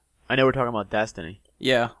I know we're talking about Destiny.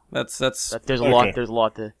 Yeah, that's. There's a Okay. lot. There's a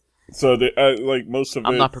lot to. So, like most of it.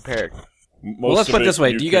 I'm not prepared. Well, let's put it this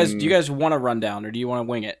way: do you guys want a rundown, or do you want to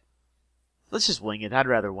wing it? Let's just wing it. I'd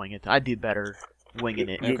rather wing it. I'd do better winging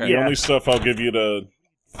it. Okay. The only stuff I'll give you to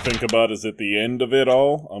think about is at the end of it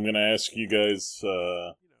all. I'm going to ask you guys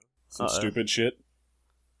some stupid shit.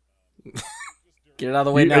 Get it out of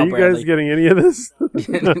the way now, Are you Bradley. guys getting any of this?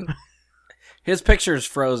 His picture's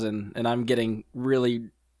frozen, and I'm getting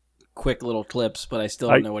really quick little clips, but I still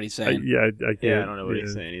don't know what he's saying. I can't. Yeah, I don't know what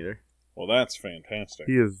he's saying either. Well, that's fantastic.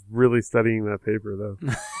 He is really studying that paper, though.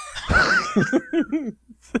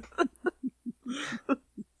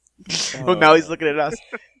 Well, now he's looking at us,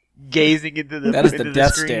 gazing into the. That is into the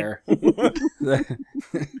death screen. stare.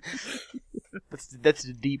 That's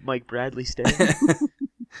the deep Mike Bradley stare.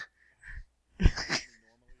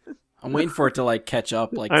 I'm waiting for it to like catch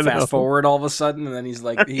up, like I know. fast forward all of a sudden, and then he's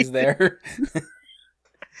there.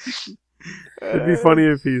 It'd be funny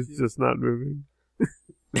if he's just not moving.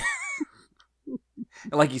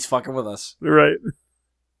 Like he's fucking with us. Right.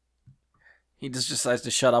 He just decides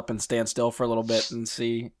to shut up and stand still for a little bit and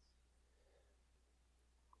see.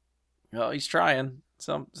 Oh, he's trying.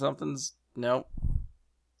 Something's nope.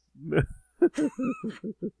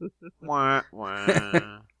 Wah,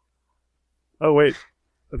 wah. Oh, wait.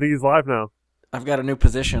 I think he's live now. I've got a new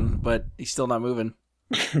position, but he's still not moving.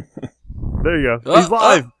 There you go. Oh, He's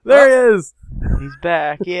live. oh, There he is. He's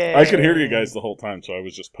back. Yeah. I could hear you guys the whole time, so I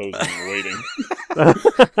was just posing and waiting.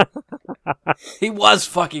 He was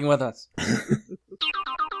fucking with us.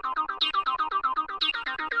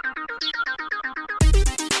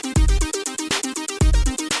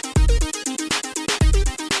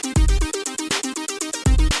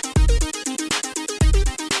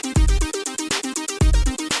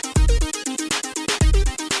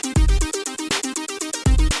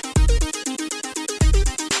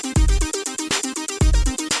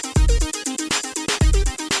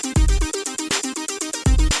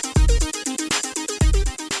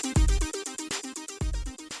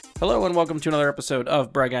 Hello and welcome to another episode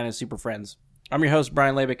of Brian and Super Friends. I'm your host,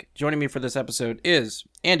 Brian Labick. Joining me for this episode is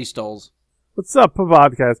Andy Stoles, What's up,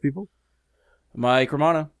 podcast people? Mike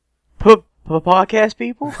Romano, Podcast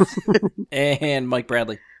people. and Mike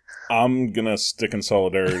Bradley. I'm going to stick in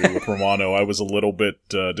solidarity with Romano. I was a little bit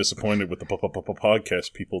disappointed with the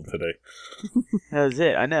podcast people today. That was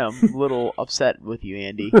it. I know. I'm a little upset with you,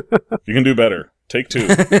 Andy. You can do better. Take two.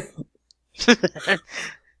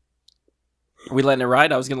 Are we letting it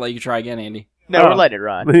ride? I was going to let you try again, Andy. No, we're letting it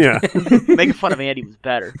ride. Yeah. Making fun of Andy was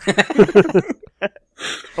better. But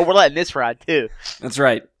we're letting this ride too. That's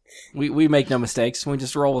right. We make no mistakes. We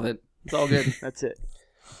just roll with it. It's all good. That's it.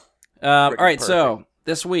 All right, so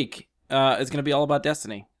this week is going to be all about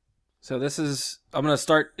Destiny. So I'm going to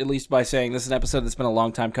start at least by saying this is an episode that's been a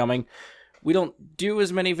long time coming. We don't do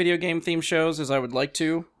as many video game themed shows as I would like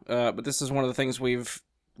to, but this is one of the things where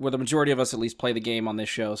the majority of us at least play the game on this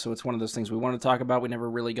show, so it's one of those things we want to talk about. We never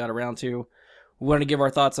really got around to. We wanted to give our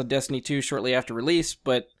thoughts on Destiny 2 shortly after release,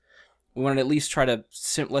 but we wanted to at least try to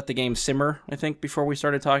let the game simmer, I think, before we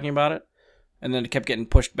started talking about it. And then it kept getting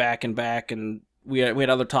pushed back, and we had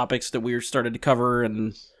other topics that we started to cover,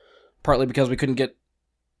 and partly because we couldn't get,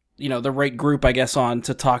 the right group, I guess, on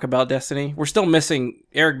to talk about Destiny. We're still missing,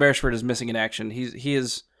 Eric Beresford is missing in action. He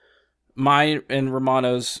is mine and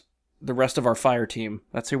Romano's, the rest of our fire team.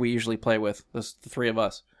 That's who we usually play with, the three of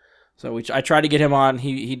us. So I tried to get him on,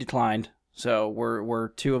 he declined. So we're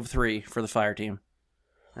 2 of 3 for the fire team.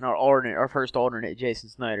 And our first alternate, Jason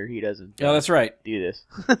Snyder, he doesn't. Oh, that's right. Do this.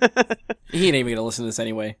 He ain't even gonna listen to this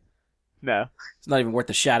anyway. No. It's not even worth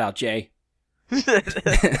the shout out, Jay.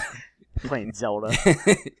 Playing Zelda.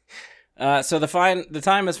 So the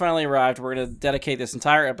time has finally arrived. We're gonna dedicate this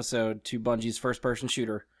entire episode to Bungie's first-person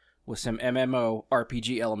shooter with some MMO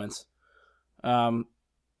RPG elements.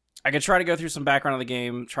 I could try to go through some background of the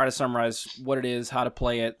game, try to summarize what it is, how to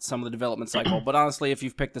play it, some of the development cycle. But honestly, if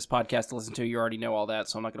you've picked this podcast to listen to, you already know all that,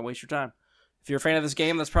 so I'm not going to waste your time. If you're a fan of this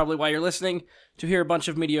game, that's probably why you're listening, to hear a bunch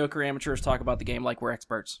of mediocre amateurs talk about the game like we're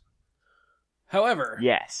experts. However,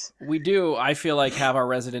 Yes. we do, I feel like, have our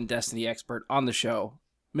resident Destiny expert on the show,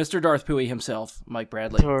 Mr. Darth Pooey himself, Mike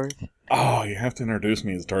Bradley. Oh, you have to introduce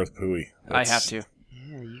me as Darth Pooey. I have to.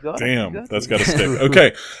 Yeah, you got Damn, it. that's got to stick.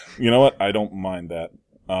 Okay, you know what? I don't mind that.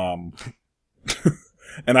 And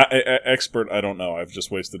expert, I don't know. I've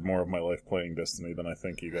just wasted more of my life playing Destiny than I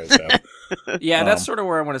think you guys have. Yeah, that's sort of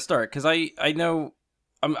where I want to start, because I know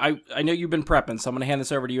you've been prepping, so I'm going to hand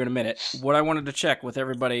this over to you in a minute. What I wanted to check with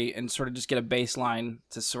everybody and sort of just get a baseline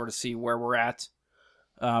to sort of see where we're at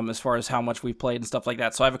as far as how much we've played and stuff like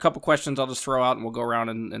that. So I have a couple questions I'll just throw out, and we'll go around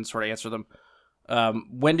and sort of answer them.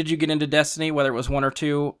 When did you get into Destiny, whether it was 1 or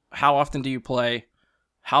 2? How often do you play?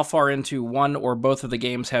 How far into one or both of the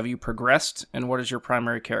games have you progressed? And what is your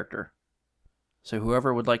primary character? So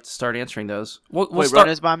whoever would like to start answering those. We'll Wait, start. run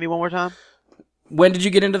this by me one more time? When did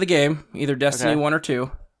you get into the game? Either Destiny Okay. 1 or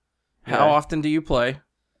 2. How Okay. often do you play?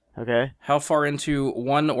 Okay. How far into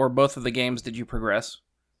one or both of the games did you progress?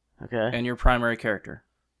 Okay. And your primary character.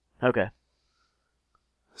 Okay.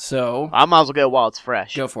 So, I might as well go while it's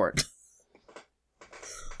fresh. go for it.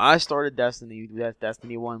 I started Destiny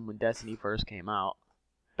 1 when Destiny first came out,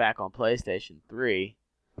 back on PlayStation 3.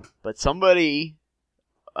 But somebody,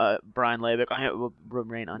 Brian Labick, I will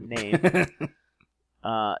remain unnamed,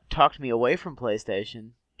 talked me away from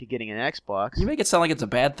PlayStation to getting an Xbox. You make it sound like it's a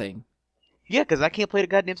bad thing. Yeah, because I can't play the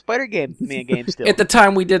goddamn Spider-Man game still. At the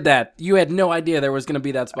time we did that, you had no idea there was going to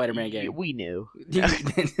be that Spider-Man game. We knew.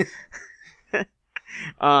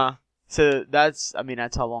 So that's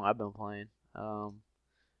how long I've been playing.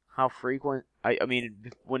 How frequent?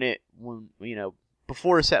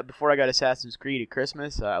 Before I got Assassin's Creed at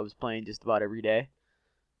Christmas, I was playing just about every day,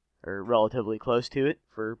 or relatively close to it,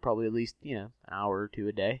 for probably at least an hour or two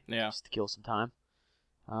a day, Yeah. just to kill some time.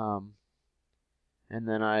 And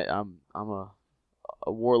then I'm a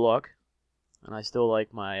warlock, and I still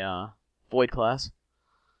like my void class.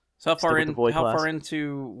 So Stick with the Void how class. far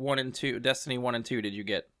into 1 and 2, Destiny 1 and 2 did you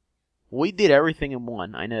get? We did everything in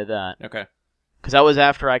one. I know that, Okay. because that was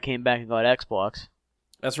after I came back and got Xbox.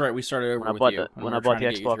 That's right, we started over When I with bought you. when I bought the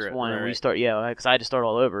Xbox One, and we start because I had to start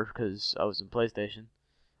all over because I was in PlayStation.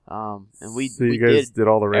 And we So you guys did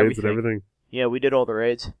all the raids everything. and everything? Yeah, we did all the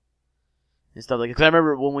raids and stuff like that. Because I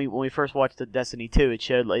remember when we first watched the Destiny 2, it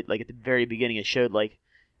showed like at the very beginning, it showed like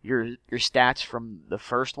your stats from the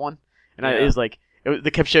first one, and Yeah. it was like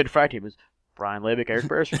they kept showing the fire team. It was Brian Labick, Eric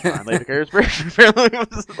Beresford, Brian Labick, Eric Beresford. It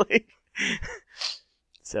was like,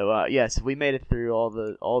 so yes, we made it through all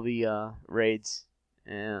the raids,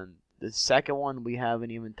 and the second one we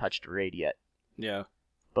haven't even touched a raid yet, Yeah.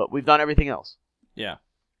 but we've done everything else. Yeah.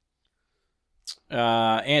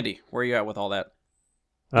 Andy, where are you at with all that?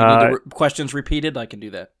 Do you need the questions repeated? I can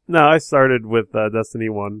do that. No, I started with Destiny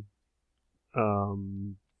 1.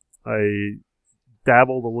 I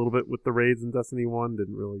dabbled a little bit with the raids in Destiny 1,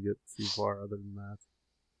 didn't really get too far other than that.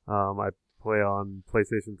 I play on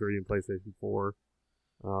PlayStation 3 and PlayStation 4.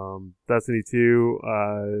 Destiny 2,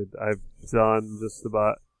 I've done just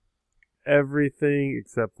about everything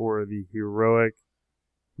except for the heroic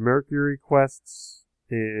Mercury quests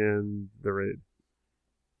and the raid.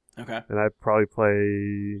 Okay. And I probably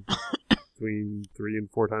play between 3 and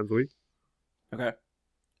 4 times a week. Okay.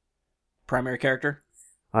 Primary character?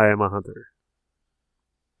 I am a hunter.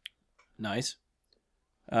 Nice.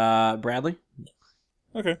 Bradley?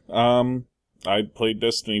 Okay. I played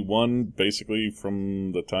Destiny 1 basically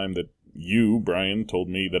from the time that you, Brian, told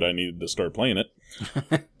me that I needed to start playing it.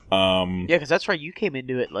 Yeah, because that's right. You came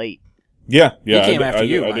into it late. Yeah. He came after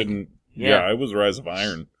you, I Mike. didn't. Yeah. Yeah, I was Rise of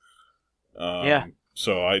Iron. Yeah.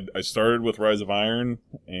 So I started with Rise of Iron,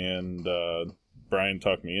 and Brian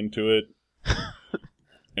talked me into it.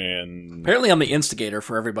 And Apparently I'm the instigator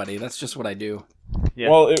for everybody. That's just what I do. Yeah.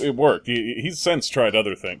 well, it worked. He's since tried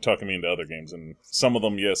other things, talking me into other games, and some of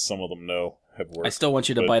them yes, some of them no have worked. I still want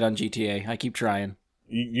you to but bite on GTA. I keep trying.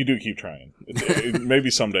 You do keep trying. Maybe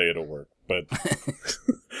someday it'll work, but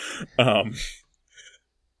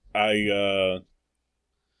I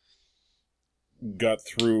got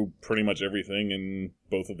through pretty much everything in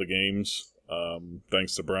both of the games.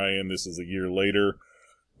 Thanks to Brian, this is a year later.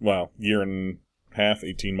 Well, year and a half,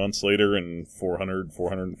 18 months later, and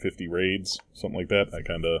 450 raids, something like that. I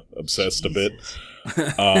kind of obsessed a bit.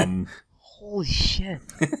 Holy shit.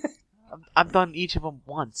 I've done each of them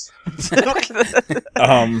once.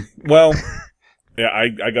 Well, yeah,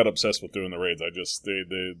 I got obsessed with doing the raids.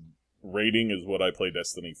 The raiding is what I play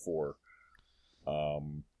Destiny for.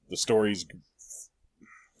 The story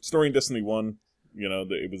in Destiny 1,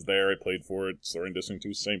 it was there, I played for it. Story in Destiny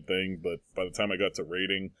 2, same thing, but by the time I got to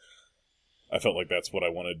raiding, I felt like that's what I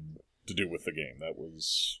wanted to do with the game. I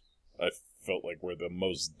felt like where the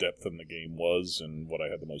most depth in the game was and what I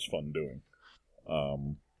had the most fun doing.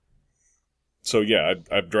 So yeah,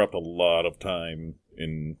 I've dropped a lot of time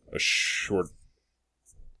in a short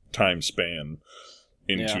time span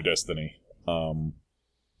into Destiny.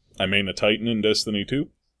 I main a Titan in Destiny 2.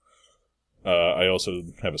 I also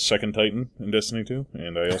have a second Titan in Destiny 2,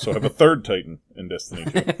 and I also have a third Titan in Destiny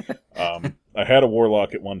 2. I had a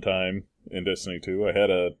Warlock at one time in Destiny 2. I had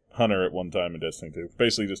a Hunter at one time in Destiny 2.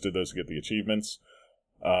 Basically just did those to get the achievements.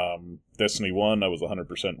 Destiny 1, I was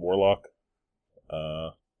 100% Warlock.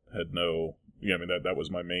 That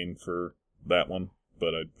was my main for that one,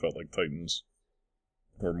 but I felt like Titans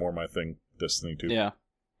or more my thing. Destiny 2.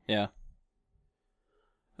 Yeah.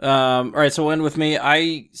 All right, so we'll end with me.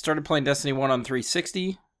 I started playing Destiny 1 on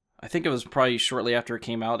 360. I think it was probably shortly after it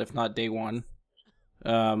came out, if not day one.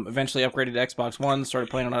 Eventually upgraded to Xbox One, started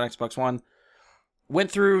playing on Xbox One. Went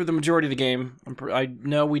through the majority of the game. I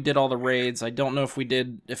know we did all the raids. I don't know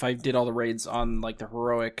if I did all the raids on like the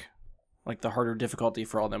heroic, like the harder difficulty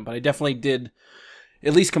for all of them, but I definitely did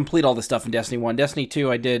at least complete all the stuff in Destiny 1. Destiny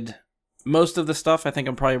 2, I did most of the stuff. I think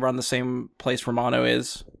I'm probably around the same place Romano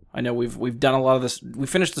is. I know we've done a lot of this. We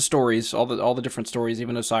finished the stories, all the different stories,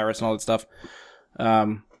 even Osiris and all that stuff.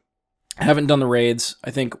 Haven't done the raids.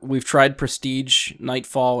 I think we've tried Prestige,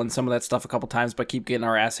 Nightfall, and some of that stuff a couple times, but keep getting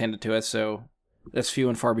our ass handed to us, so that's few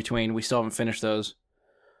and far between. We still haven't finished those.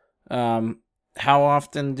 How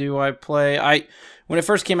often do I play? When it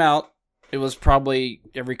first came out, it was probably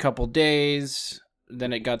every couple days.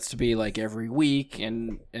 Then it got to be like every week,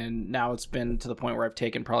 and now it's been to the point where I've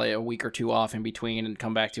taken probably a week or two off in between and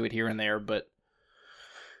come back to it here and there. But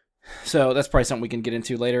so that's probably something we can get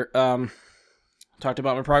into later. Talked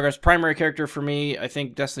about my progress. Primary character for me, I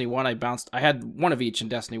think Destiny 1, I had one of each in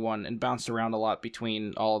Destiny 1 and bounced around a lot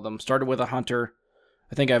between all of them. Started with a Hunter.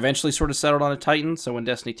 I think I eventually sort of settled on a Titan, so when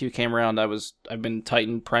Destiny 2 came around, I've been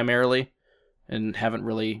Titan primarily and haven't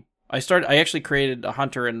really... I actually created a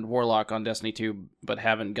Hunter and Warlock on Destiny 2, but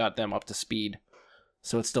haven't got them up to speed.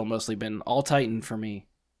 So it's still mostly been all Titan for me.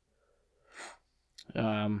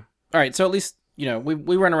 Alright, so at least,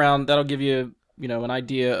 we run around. That'll give you, an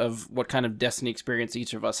idea of what kind of Destiny experience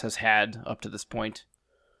each of us has had up to this point.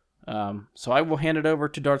 So I will hand it over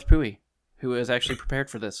to Darth Pui, who is actually prepared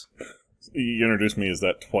for this. You introduced me as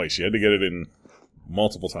that twice. You had to get it in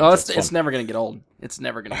multiple times. Oh, it's never going to get old. It's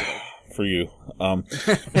never going to get old. For you.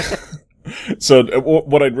 So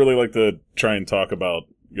what I'd really like to try and talk about,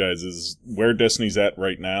 guys, is where Destiny's at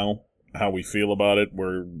right now, how we feel about it,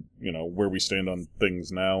 where we stand on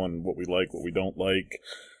things now and what we like, what we don't like,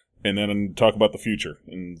 and then talk about the future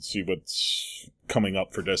and see what's coming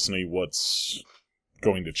up for Destiny, what's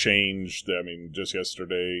going to change. I mean, just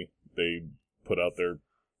yesterday they put out their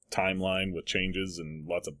timeline with changes and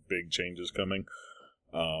lots of big changes coming.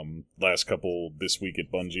 Last couple this week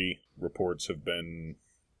at Bungie reports have been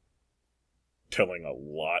telling a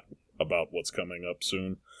lot about what's coming up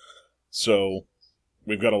soon. So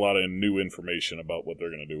we've got a lot of new information about what they're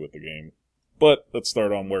going to do with the game. But let's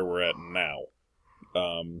start on where we're at now.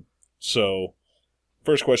 So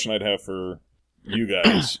first question I'd have for you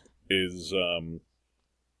guys is,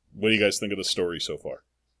 what do you guys think of the story so far?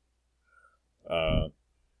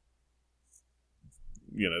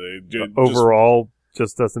 Overall,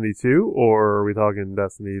 just Destiny 2, or are we talking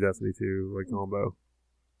Destiny 2, like combo?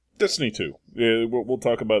 Destiny 2. Yeah, we'll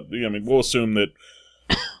talk about... we'll assume that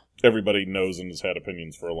everybody knows and has had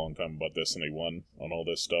opinions for a long time about Destiny 1 on all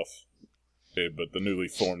this stuff. But the newly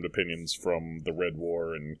formed opinions from the Red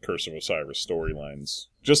War and Curse of Osiris storylines.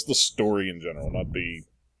 Just the story in general, not the,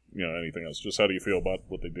 anything else. Just how do you feel about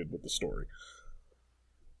what they did with the story?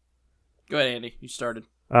 Go ahead, Andy. You started.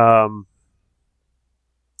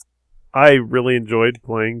 I really enjoyed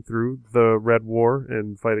playing through the Red War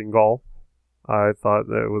and fighting Gaul. I thought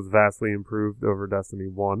that it was vastly improved over Destiny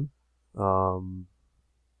 1.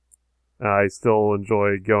 I still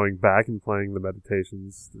enjoy going back and playing the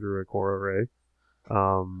meditations through a core array.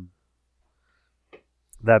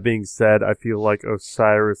 That being said, I feel like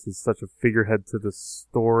Osiris is such a figurehead to the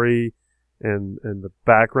story and the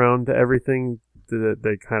background to everything that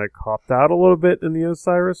they kind of copped out a little bit in the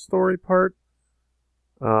Osiris story part.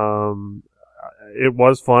 It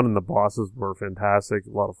was fun and the bosses were fantastic,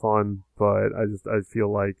 a lot of fun, but I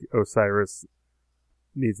feel like Osiris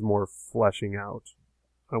needs more fleshing out.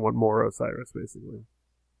 I want more Osiris, basically.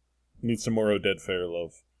 Need some more Oded Fair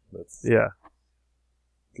love. Yeah.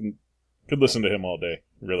 Could listen to him all day,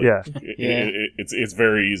 really. Yeah. It's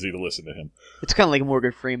very easy to listen to him. It's kind of like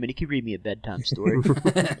Morgan Freeman. He could read me a bedtime story.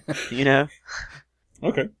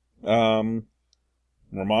 Okay.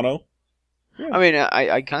 Romano? Yeah. I mean,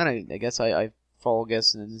 I guess I fall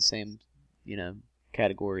in the same,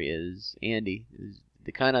 category as Andy.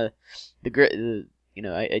 I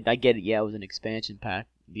get it. Yeah, it was an expansion pack,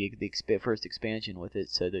 the first expansion with it.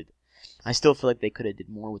 So that I still feel like they could have did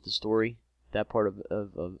more with the story, that part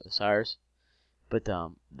of Osiris. But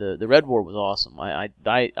the Red War was awesome. I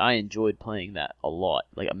enjoyed playing that a lot,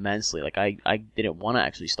 like immensely. Like I didn't want to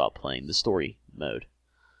actually stop playing the story mode.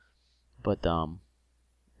 But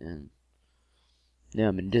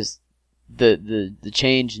just the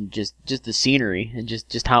change and just the scenery and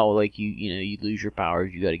just how like you lose your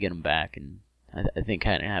powers, you got to get them back, and I think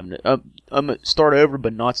kind of having to start over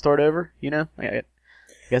but not start over. I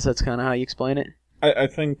guess that's kind of how you explain it. I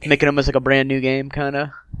think Make it almost like a brand new game, kind of.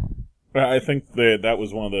 I think that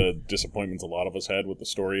was one of the disappointments a lot of us had with the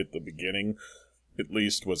story at the beginning, at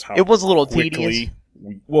least, was how It was a little quickly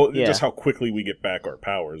tedious. just how quickly we get back our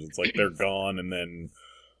powers. It's like they're gone, and then,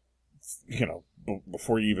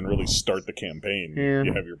 before you even really start the campaign,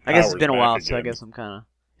 you have your powers. I guess it's been a while, again. so I guess I'm kind of,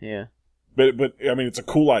 yeah. But I mean, it's a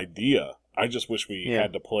cool idea. I just wish we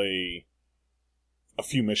had to play a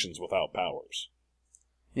few missions without powers.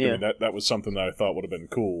 Yeah. I mean, that was something that I thought would have been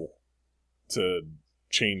cool to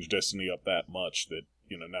change Destiny up that much that,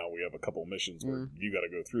 now we have a couple of missions where you got to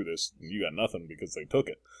go through this and you got nothing because they took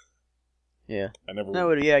it. Yeah. I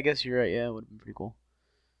I guess you're right. Yeah, it would have been pretty cool.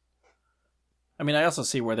 I mean, I also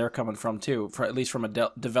see where they're coming from, too, at least from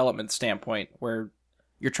a development standpoint, where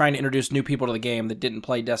you're trying to introduce new people to the game that didn't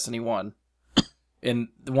play Destiny 1. And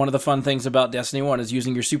one of the fun things about Destiny 1 is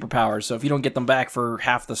using your superpowers, so if you don't get them back for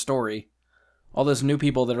half the story, all those new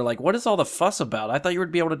people that are like, what is all the fuss about? I thought you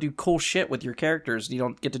would be able to do cool shit with your characters. You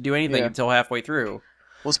don't get to do anything until halfway through.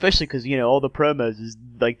 Well, especially because, all the promos is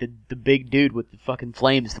like the big dude with the fucking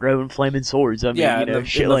flames throwing flaming swords. I mean,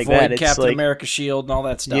 shit like Void that. It's Captain like, America shield and all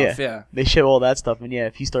that stuff. Yeah. They show all that stuff, and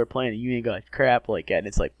if you start playing it, you ain't got crap like that. And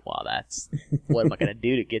it's like, wow, that's what am I gonna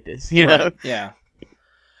do to get this? Right. Yeah.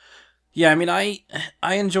 Yeah, I mean, I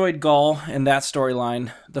enjoyed Gaul and that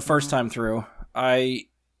storyline the first time through. I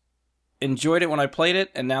enjoyed it when I played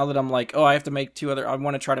it, and now that I'm like, I have to make I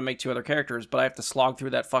want to try to make 2 other characters, but I have to slog through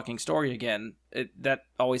that fucking story again. That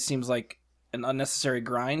always seems like an unnecessary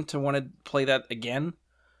grind to want to play that again.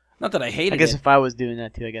 Not that I hated it. I guess if I was doing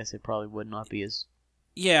that too, I guess it probably would not be as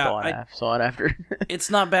sought after.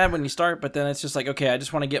 It's not bad when you start, but then it's just like, okay, I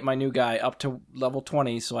just want to get my new guy up to level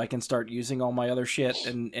 20 so I can start using all my other shit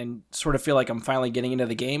and sort of feel like I'm finally getting into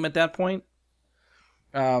the game at that point.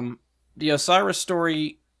 The Osiris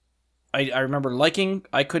story, I remember liking.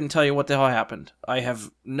 I couldn't tell you what the hell happened. I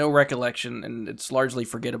have no recollection, and it's largely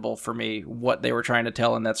forgettable for me what they were trying to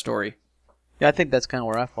tell in that story. Yeah, I think that's kind of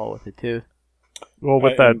where I fall with it too. Well,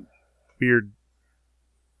 with that weird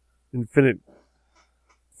Infinite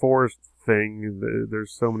Forest thing,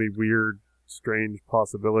 there's so many weird, strange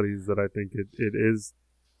possibilities that I think it is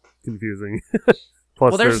confusing.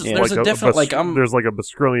 Plus, there's a different there's like a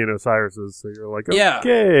Basrillion Osirises, so you're like, yeah.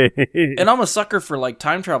 Okay. And I'm a sucker for like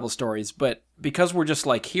time travel stories, but because we're just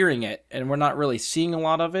like hearing it and we're not really seeing a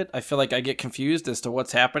lot of it, I feel like I get confused as to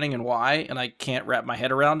what's happening and why, and I can't wrap my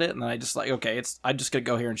head around it. And then I just like, okay, I'm just gonna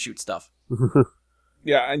go here and shoot stuff.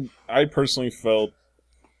 Yeah, I personally felt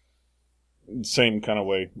the same kind of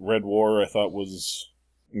way. Red War, I thought, was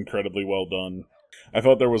incredibly well done. I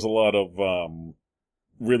thought there was a lot of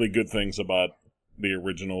really good things about the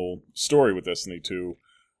original story with Destiny 2,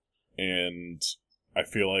 and I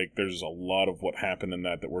feel like there's a lot of what happened in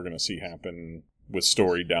that we're going to see happen with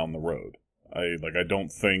story down the road. I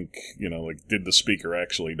don't think, did the speaker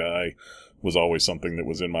actually die was always something that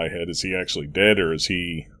was in my head. Is he actually dead, or is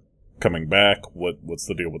he coming back? What's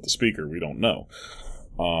the deal with the speaker? We don't know.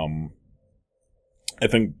 I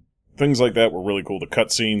think things like that were really cool. The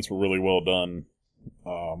cutscenes were really well done.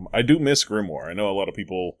 I do miss Grimoire. I know a lot of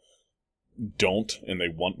people don't, and they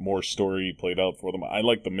want more story played out for them. I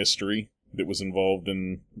like the mystery that was involved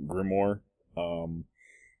in Grimoire.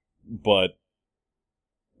 But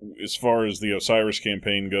as far as the Osiris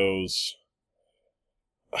campaign goes,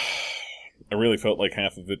 I really felt like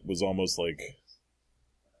half of it was almost like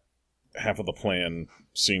half of the plan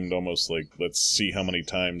seemed almost like, let's see how many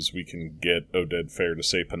times we can get Oded Fair to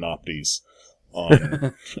say Panoptes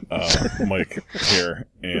on Mike here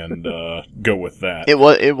and go with that. It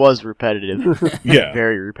was repetitive. Yeah.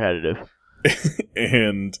 Very repetitive.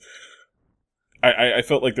 And I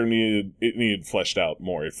felt like it needed fleshed out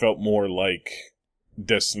more. It felt more like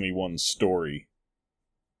Destiny 1's story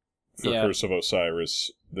for Curse of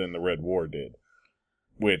Osiris than the Red War did.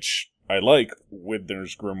 Which I like, with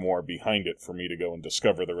there's Grimoire behind it for me to go and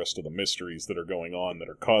discover the rest of the mysteries that are going on that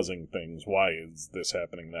are causing things. Why is this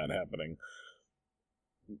happening, that happening?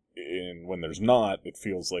 And when there's not, it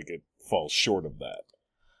feels like it falls short of that.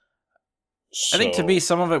 I think to me,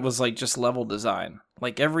 some of it was like just level design.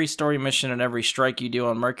 Like every story mission and every strike you do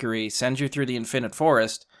on Mercury sends you through the Infinite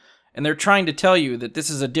Forest, and they're trying to tell you that this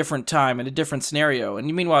is a different time and a different scenario.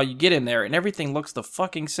 And meanwhile, you get in there and everything looks the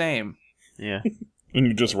fucking same. Yeah. And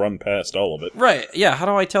you just run past all of it. Right, yeah, how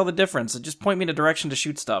do I tell the difference? Just point me in a direction to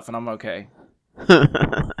shoot stuff and I'm okay.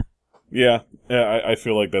 Yeah, I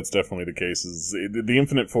feel like that's definitely the case. The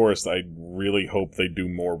Infinite Forest, I really hope they do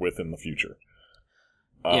more with in the future.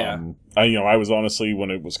 Yeah. I was honestly, when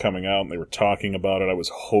it was coming out and they were talking about it, I was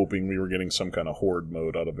hoping we were getting some kind of horde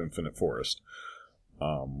mode out of Infinite Forest.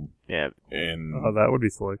 Yeah. And that would be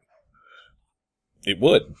slick. It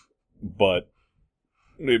would, but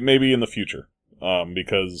maybe in the future,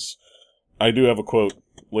 because I do have a quote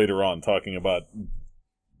later on talking about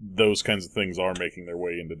those kinds of things are making their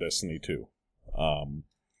way into Destiny 2.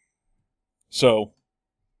 So,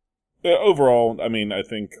 overall, I mean, I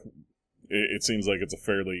think it seems like it's a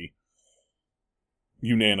fairly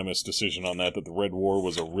unanimous decision on that the Red War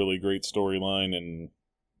was a really great storyline, and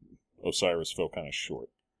Osiris fell kind of short.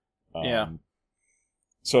 Yeah.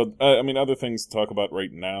 So, I mean, other things to talk about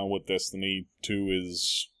right now with Destiny 2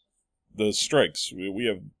 is the strikes. We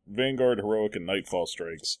have Vanguard, Heroic, and Nightfall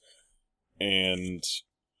strikes. And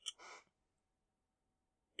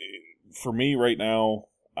for me right now,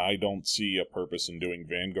 I don't see a purpose in doing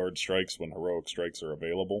Vanguard strikes when Heroic strikes are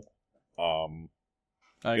available. And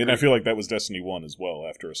I feel like that was Destiny 1 as well.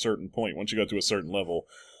 After a certain point, once you got to a certain level,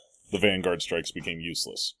 the Vanguard strikes became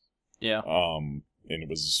useless. Yeah. And it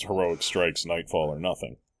was Heroic strikes, Nightfall, or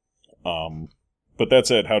nothing. But that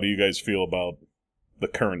said, how do you guys feel about the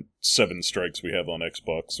current 7 strikes we have on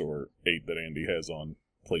Xbox, or 8 that Andy has on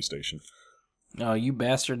PlayStation? Oh, you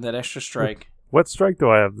bastard, that extra strike. What strike do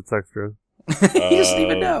I have that's extra? He doesn't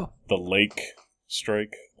even know. The Lake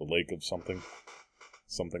strike? The Lake of something?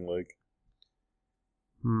 Something Lake?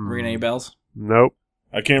 Ring any bells? Nope.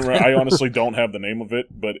 I can't remember. I honestly don't have the name of it,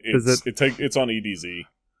 but it's on EDZ.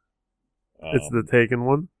 It's the Taken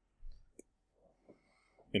one?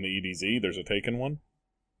 In the EDZ, there's a Taken one?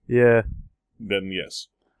 Yeah. Then yes.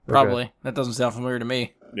 Probably. Okay. That doesn't sound familiar to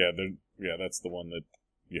me. Yeah, that's the one that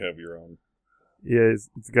you have your own. Yeah,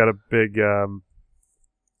 it's got a big, the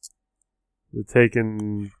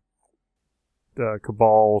Taken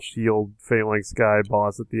Cabal shield Phalanx Sky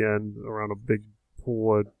boss at the end around a big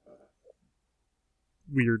pool of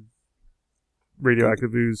weird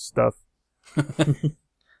radioactive ooze stuff.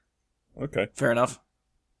 Okay. Fair enough.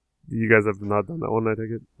 You guys have not done that one, I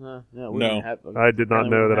take it? No. I did not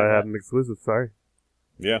know that I had an exclusive, sorry.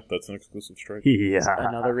 Yeah, that's an exclusive strike. Yeah.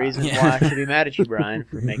 Another reason why I should be mad at you, Brian,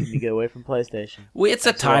 for making me get away from PlayStation. Well, it's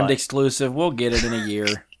a timed exclusive. We'll get it in a year.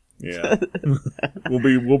 Yeah.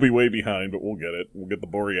 We'll be way behind, but we'll get it. We'll get the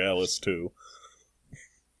Borealis too.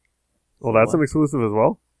 Well, that's an exclusive as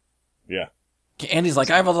well? Yeah. Andy's like,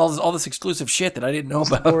 I have all this exclusive shit that I didn't know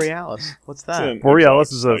about. Borealis. What's that?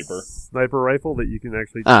 Borealis is a sniper rifle that you can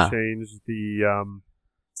actually change the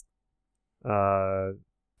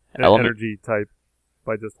energy type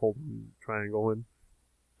by just holding triangle in.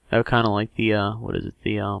 Oh, kind of like the, what is it?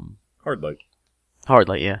 The, Hardlight.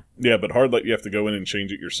 Hardlight, yeah. Yeah, but Hardlight you have to go in and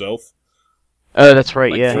change it yourself. Oh, that's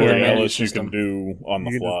right, yeah. Borealis you can do on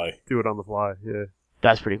the fly. Just do it on the fly, yeah.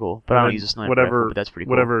 That's pretty cool. But I don't use a sniper rifle, but that's pretty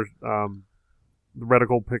cool. Whatever the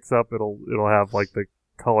reticle picks up, it'll have like the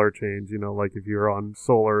color change. You know, like if you're on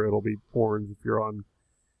solar, it'll be orange. If you're on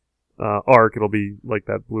arc, it'll be like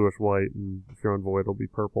that bluish white, and if you're on void, it'll be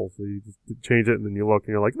purple. So you just change it, and then you look,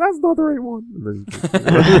 and you're like, "That's not the right one." And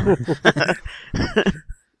then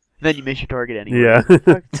then you miss your target anyway.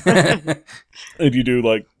 Yeah. If you do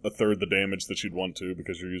like a third the damage that you'd want to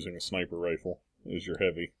because you're using a sniper rifle is your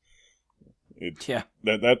heavy. Yeah.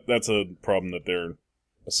 That's a problem that they're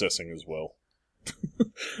assessing as well.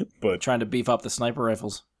 But trying to beef up the sniper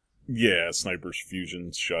rifles. Yeah, snipers,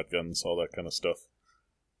 fusions, shotguns, all that kind of stuff.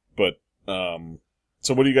 But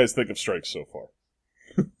so what do you guys think of strikes so far?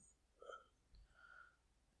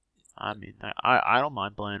 I mean, I don't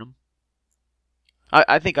mind playing them.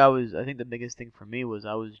 I think the biggest thing for me was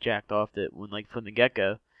I was jacked off that when, like, from the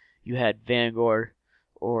get-go, you had Vanguard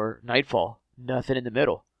or Nightfall, nothing in the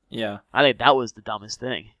middle. Yeah. I think that was the dumbest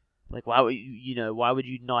thing. Like, why would why would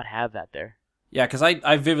you not have that there? Yeah, because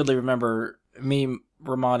I vividly remember me,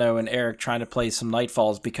 Romano, and Eric trying to play some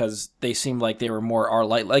Nightfalls because they seemed like they were more our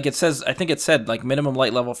light. Like I think it said like minimum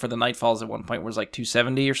light level for the Nightfalls at one point was like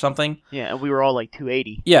 270 or something. Yeah, and we were all like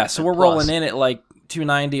 280. Yeah, so we're rolling in at like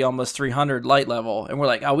 290, almost 300 light level, and we're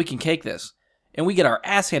like, oh, we can cake this. And we get our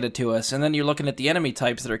ass handed to us, and then you're looking at the enemy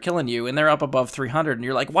types that are killing you, and they're up above 300, and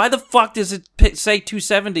you're like, why the fuck does it say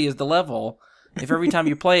 270 is the level if every time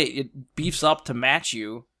you play it, it beefs up to match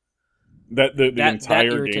you? The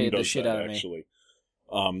entire game does the shit that, out of actually.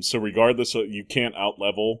 So regardless, you can't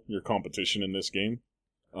out-level your competition in this game.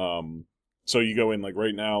 So you go in, like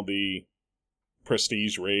right now, the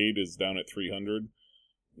Prestige raid is down at 300,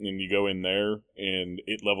 and you go in there, and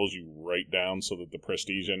it levels you right down so that the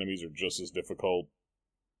Prestige enemies are just as difficult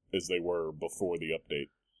as they were before the update.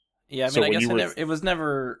 Yeah, I mean, I guess it was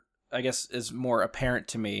never, I guess, is more apparent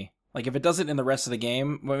to me. Like, if it does it in the rest of the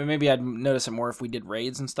game, maybe I'd notice it more if we did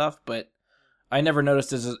raids and stuff, but I never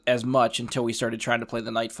noticed as much until we started trying to play the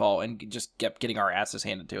Nightfall and just kept getting our asses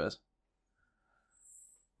handed to us.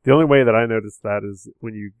 The only way that I noticed that is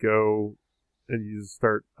when you go and you just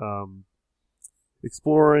start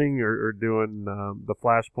exploring or doing the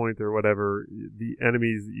flashpoint or whatever, the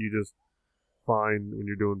enemies that you just find when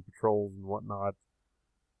you're doing patrols and whatnot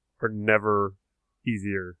are never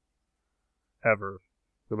easier, ever.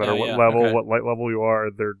 No matter what level, what light level you are,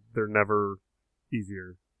 they're never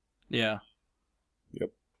easier. Yeah.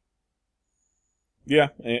 Yep. Yeah,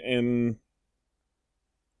 and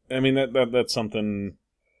I mean that's something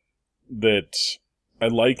that I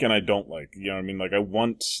like and I don't like. You know what I mean? Like, I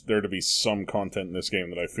want there to be some content in this game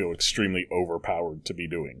that I feel extremely overpowered to be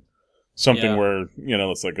doing. Something where, you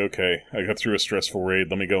know, it's like, okay, I got through a stressful raid,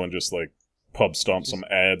 let me go and just, like, pub stomp some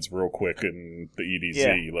ads real quick in the EDZ.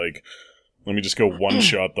 Yeah. Like, let me just go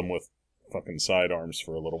one-shot them with fucking sidearms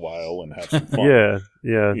for a little while and have some fun.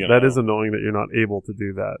 Yeah. That is annoying that you're not able to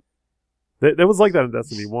do that. That was like that in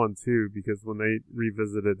Destiny 1, too, because when they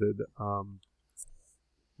revisited it,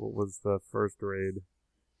 what was the first raid?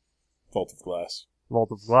 Vault of Glass.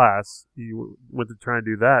 Vault of Glass. You went to try and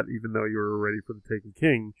do that, even though you were ready for the Taken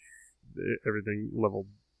King. Everything leveled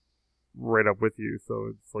right up with you, so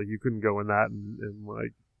it's like you couldn't go in that and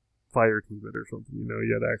like fire team it or something. You know,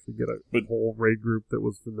 you had to actually get a whole raid group that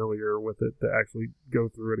was familiar with it to actually go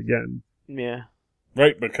through it again. Yeah.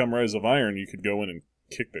 Right, but come Rise of Iron, you could go in and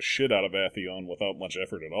kick the shit out of Atheon without much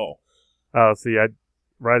effort at all. Oh, see,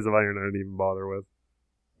 Rise of Iron I didn't even bother with.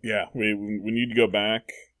 Yeah, when you'd go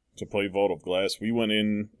back to play Vault of Glass, we went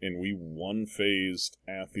in and we one-phased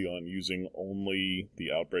Atheon using only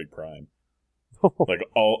the Outbreak Prime. Like,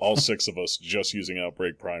 all 6 of us just using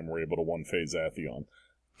Outbreak Prime were able to one-phase Atheon.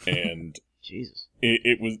 And Jesus.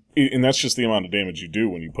 And that's just the amount of damage you do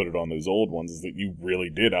when you put it on those old ones, is that you really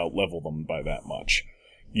did out-level them by that much.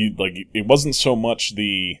 It wasn't so much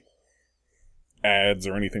the ads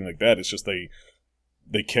or anything like that, it's just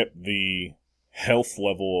they kept the health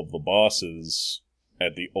level of the bosses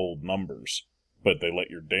at the old numbers, but they let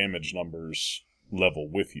your damage numbers level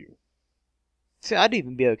with you. See, I'd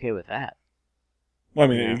even be okay with that. Well, I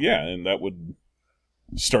mean, yeah, and that would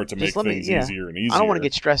start to make things easier and easier. I don't want to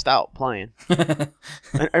get stressed out playing.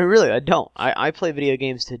 I don't. I play video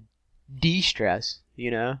games to de-stress,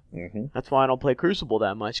 you know? Mm-hmm. That's why I don't play Crucible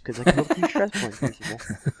that much, because I can go de-stress playing Crucible.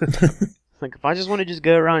 Like, if I just want to just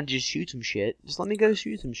go around and just shoot some shit, just let me go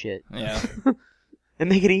shoot some shit. Yeah. And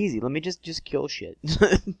make it easy. Let me just kill shit.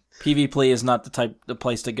 PvP is not the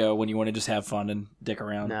place to go when you want to just have fun and dick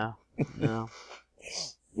around. No.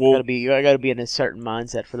 Well, I gotta be in a certain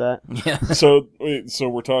mindset for that. Yeah. So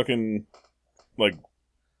we're talking, like,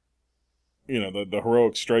 you know, the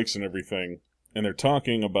heroic strikes and everything, and they're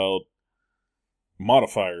talking about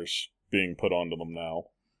modifiers being put onto them now,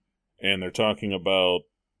 and they're talking about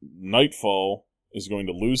Nightfall is going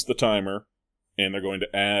to lose the timer, and they're going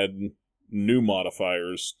to add new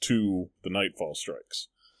modifiers to the Nightfall strikes.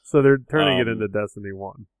 So they're turning it into Destiny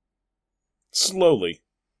 1. Slowly.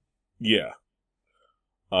 Yeah.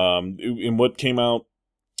 And what came out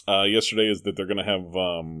yesterday is that they're going to have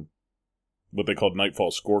what they called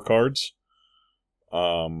Nightfall scorecards,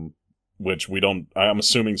 which I'm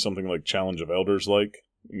assuming something like Challenge of Elders, like,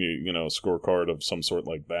 you know, a scorecard of some sort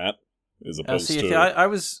like that. As opposed to...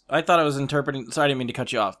 I thought I was interpreting... Sorry, I didn't mean to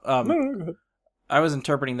cut you off. No, go ahead. I was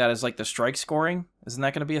interpreting that as like the strike scoring. Isn't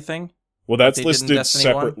that going to be a thing? Well, that's listed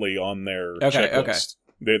separately on their checklist.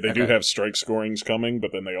 Okay. They do have strike scorings coming,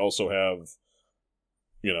 but then they also have,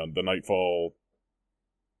 you know, the Nightfall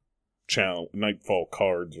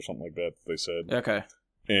cards or something like that, they said. Okay.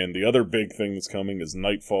 And the other big thing that's coming is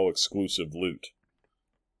Nightfall exclusive loot.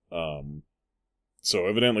 So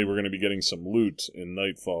evidently we're going to be getting some loot in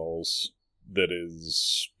Nightfalls that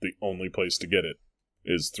is the only place to get it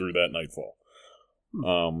is through that Nightfall.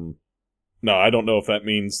 Now, I don't know if that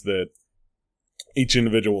means that each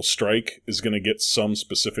individual strike is going to get some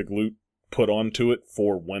specific loot put onto it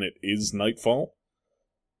for when it is Nightfall,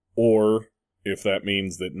 or if that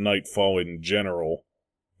means that Nightfall in general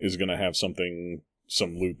is going to have some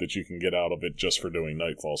loot that you can get out of it just for doing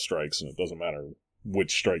Nightfall strikes, and it doesn't matter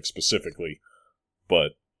which strike specifically.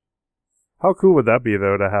 But how cool would that be,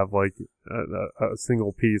 though, to have like a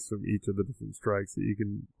single piece from each of the different strikes that you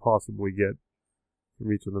can possibly get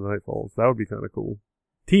from each of the Nightfalls? That would be kind of cool.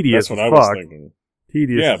 Tedious That's what as I was fuck. thinking.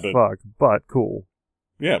 Tedious as fuck, but cool.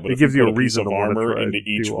 Yeah, but it gives you a reason to armor try into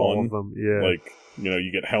each do one. All of them. Yeah. Like, you know,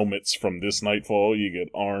 you get helmets from this Nightfall, you get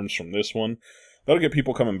arms from this one. That'll get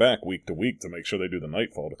people coming back week to week to make sure they do the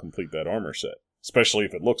Nightfall to complete that armor set, especially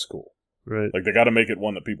if it looks cool. Right. Like, they got to make it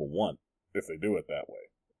one that people want if they do it that way.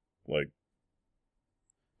 Like,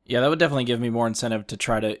 yeah, that would definitely give me more incentive to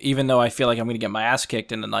try to, even though I feel like I'm going to get my ass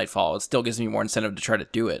kicked in the Nightfall, it still gives me more incentive to try to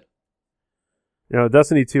do it.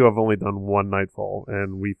 Destiny 2, I've only done one Nightfall,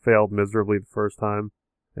 and we failed miserably the first time.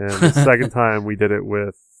 And the second time, we did it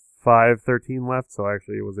with 5:13 left, so I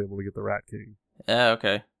actually was able to get the Rat King. Yeah,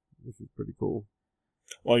 okay. Which is pretty cool.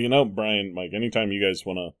 Well, Brian, Mike, anytime you guys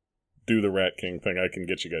want to do the Rat King thing, I can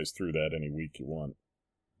get you guys through that any week you want.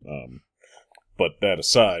 But that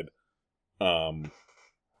aside,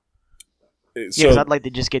 because I'd like to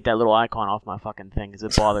just get that little icon off my fucking thing, because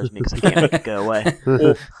it bothers me because I can't make it go away.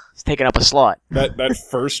 It's taking up a slot. That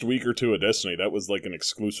first week or two of Destiny, that was like an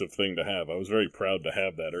exclusive thing to have. I was very proud to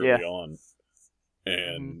have that early on.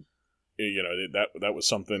 And, that was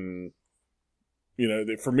something,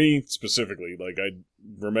 for me specifically, like I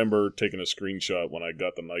remember taking a screenshot when I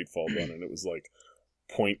got the Nightfall done, and it was like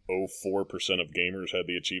 0.04% of gamers had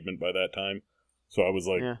the achievement by that time. So I was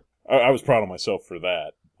like, I was proud of myself for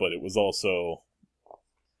that. But it was also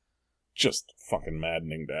just fucking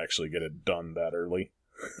maddening to actually get it done that early.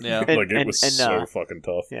 Yeah. It was so fucking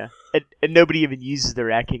tough. Yeah. And nobody even uses the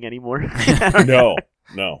Rat King anymore. No.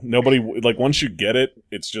 Nobody, once you get it,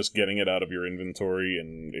 it's just getting it out of your inventory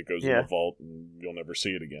and it goes in the vault and you'll never see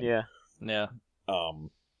it again. Yeah. Yeah.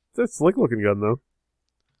 It's a slick looking gun, though.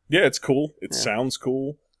 Yeah, it's cool. It sounds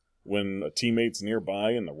cool. When a teammate's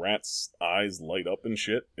nearby and the rat's eyes light up and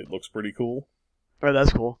shit, it looks pretty cool. Oh,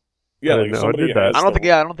 that's cool. Yeah, like somebody did that. I don't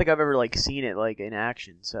think I've ever seen it in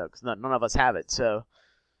action. So, because none of us have it. So,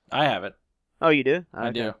 I have it. Oh, you do?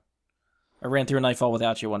 I do. I ran through a Nightfall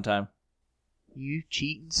without you one time. You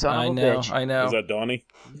cheating son of a bitch! I know. Is that Donnie?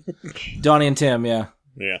 Donnie and Tim, yeah.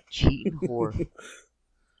 Yeah. Cheating whore.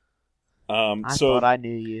 I so thought I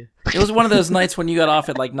knew you. It was one of those nights when you got off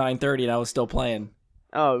at 9:30 and I was still playing.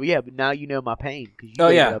 Oh yeah, but now you know my pain because you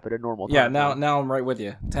get up at a normal time. Yeah, now I'm right with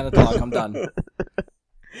you. 10 o'clock, I'm done.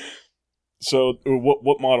 So,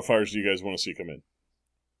 what modifiers do you guys want to see come in?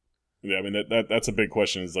 Yeah, I mean that's a big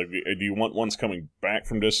question. Is do you want ones coming back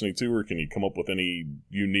from Destiny 2, or can you come up with any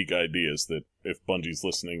unique ideas that if Bungie's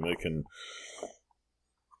listening, they can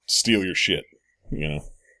steal your shit?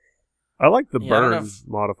 I like the burn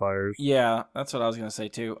modifiers. Yeah, that's what I was gonna say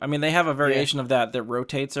too. I mean, they have a variation of that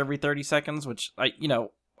rotates every 30 seconds, which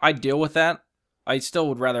I deal with that. I still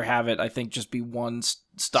would rather have it. I think just be one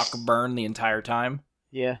stuck burn the entire time.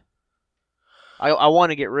 Yeah. I want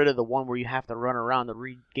to get rid of the one where you have to run around to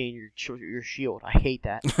regain your shield. I hate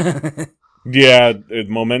that. Yeah,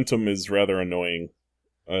 momentum is rather annoying.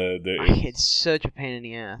 It's such a pain in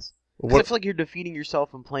the ass. Because I feel like you're defeating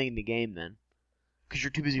yourself and playing the game then. Because you're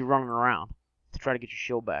too busy running around to try to get your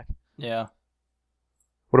shield back. Yeah.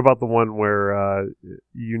 What about the one where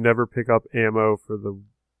you never pick up ammo for the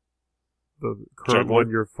current Juggler? one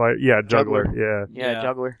you're fighting? Yeah, Juggler. Yeah,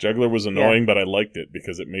 Juggler. Juggler was annoying, but I liked it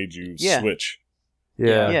because it made you switch.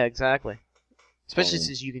 Yeah, exactly. Especially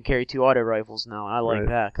since you can carry 2 auto rifles now. I like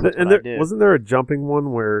that. Wasn't there a jumping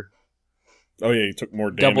one where... Oh yeah, you took more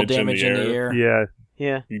damage, double damage in the air. Yeah.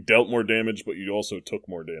 Yeah. You dealt more damage, but you also took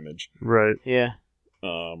more damage. Right. Yeah.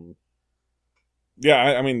 Yeah,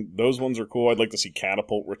 I mean, those ones are cool. I'd like to see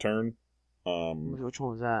Catapult return. Which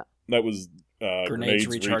one was that? That was grenades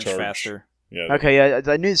recharge faster. Yeah. Okay, yeah,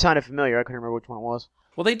 I knew it sounded familiar. I couldn't remember which one it was.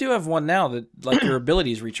 Well, they do have one now that your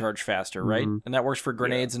abilities recharge faster, right? Mm-hmm. And that works for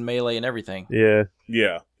grenades and melee and everything. Yeah.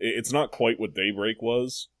 Yeah. It's not quite what Daybreak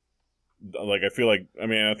was. I feel like,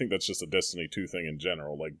 I think that's just a Destiny 2 thing in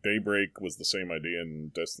general. Daybreak was the same idea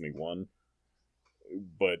in Destiny 1.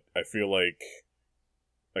 But I feel like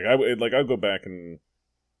I'll go back and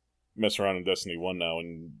mess around in Destiny 1 now,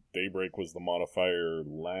 and Daybreak was the modifier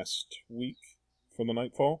last week for the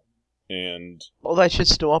Nightfall. And that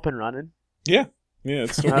shit's still up and running. Yeah,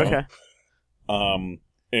 it's still going. Okay.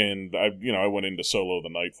 And I went into solo the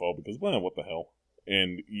Nightfall because, what the hell?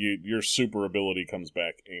 And your super ability comes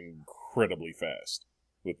back incredibly fast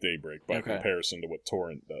with Daybreak by comparison to what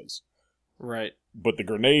Torrent does. Right. But the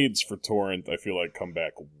grenades for Torrent, I feel like, come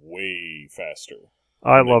back way faster.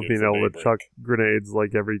 I love being able to chuck grenades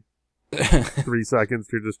every 3 seconds.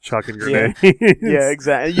 You're just chucking grenades. Yeah,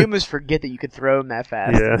 exactly. You almost forget that you could throw them that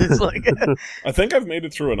fast. Yeah. It's I think I've made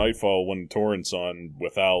it through a Nightfall when Torrent's on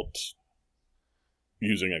without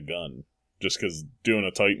using a gun. Just because doing a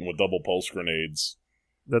Titan with double pulse grenades...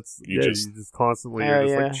 you just constantly...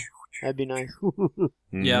 That'd be nice.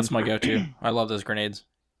 Yeah, that's my go-to. I love those grenades.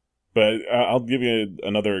 But I'll give you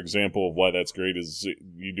another example of why that's great is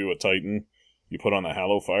you do a Titan, you put on the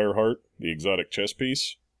Hallow Fireheart, the exotic chest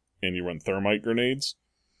piece, and you run thermite grenades,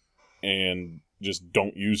 and just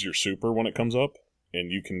don't use your super when it comes up,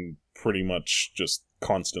 and you can pretty much just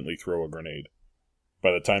constantly throw a grenade.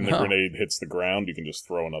 By the time the grenade hits the ground, you can just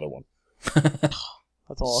throw another one.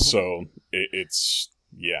 That's awesome. So, it's...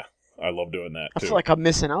 Yeah, I love doing that, too. I feel like I'm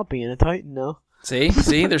missing out being a Titan, though. See,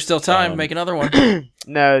 there's still time. Make another one.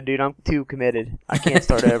 No, dude, I'm too committed. I can't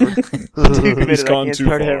start over. I'm too committed. He's gone I can't too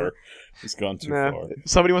start far. over. He's gone too No. far. If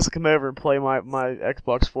somebody wants to come over and play my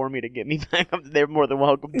Xbox for me to get me back up, they're more than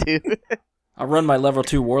welcome to. I'll run my level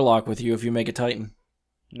 2 Warlock with you if you make a Titan.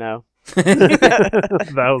 No. That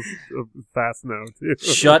was a fast no, too.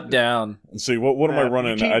 Shut down. And see, what am I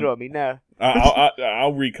running? You cheated on me, no.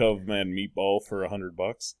 I'll recov man meatball for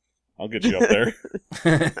 $100. I'll get you up there.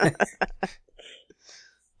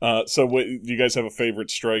 So, do you guys have a favorite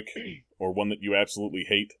strike or one that you absolutely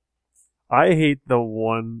hate? I hate the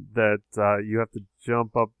one that you have to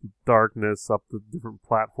jump up the darkness, up the different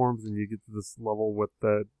platforms, and you get to this level with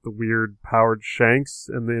the weird powered shanks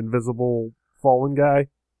and the invisible fallen guy.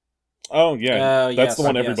 Oh yeah, that's yes, the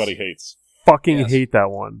one yes. everybody hates. Fucking Yes. hate that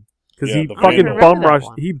one. Because Yeah, he the fucking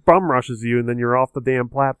Vandal. he bum rushes you, and then you're off the damn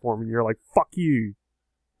platform, and you're like, fuck you.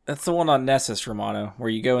 That's the one on Nessus, Romano, where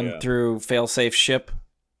you go in Yeah. through failsafe ship.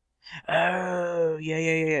 Oh,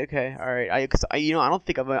 yeah, okay, alright. I don't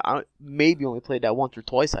think I maybe only played that once or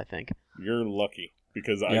twice, I think. You're lucky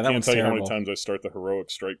because I Yeah, that can't one's tell you how many terrible. times I start the heroic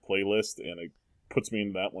strike playlist and it puts me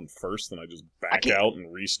into that one first, and I just back can't- out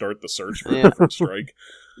and restart the search for a Yeah. different strike.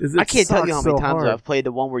 I can't tell you how many so times hard. I've played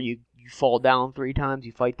the one where you fall down 3 times,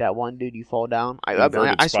 you fight that one dude, you fall down. I Inverted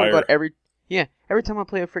swear to Spire. God, every time I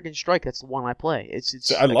play a freaking strike, that's the one I play. It's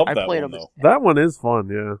See, I love that play one it though. That one is fun,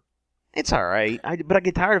 yeah. It's alright, but I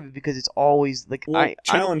get tired of it because it's always like Well, I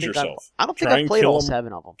challenge don't think yourself. I don't think Try I've and played kill all him.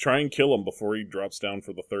 7 of them. Try and kill him before he drops down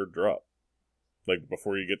for the third drop. Like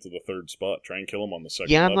before you get to the third spot, try and kill him on the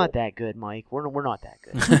second. Yeah, I'm level. not that good, Mike. We're not that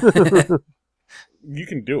good. You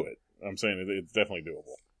can do it. I'm saying it's definitely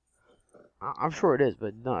doable. I'm sure it is,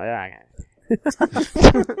 but no.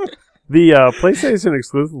 The PlayStation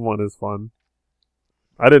exclusive one is fun.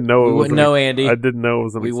 I didn't know We it was wouldn't know, Andy. I didn't know it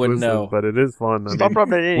was an We exclusive, wouldn't know. but it is fun. I Stop mean,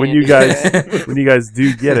 rubbing it in. when Andy. you guys when you guys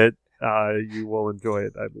do get it, you will enjoy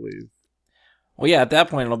it, I believe. Well, yeah, at that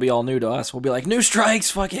point, it'll be all new to us. We'll be like, new strikes,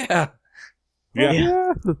 fuck yeah. Yeah,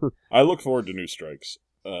 Yeah. I look forward to new strikes.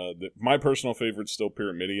 My personal favorite's still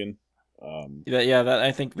Pyramidion.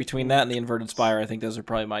 I think between that and the Inverted Spire, I think those are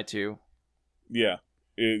probably my 2. Yeah,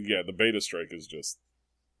 the beta strike is just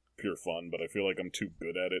pure fun, but I feel like I'm too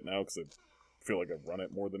good at it now because I feel like I've run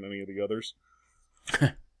it more than any of the others.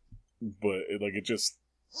 But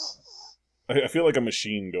I feel like a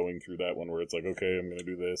machine going through that one where it's like, okay, I'm going to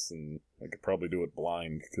do this, and I could probably do it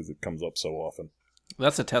blind because it comes up so often.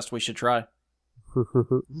 That's a test we should try.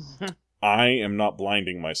 I am not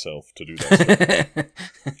blinding myself to do that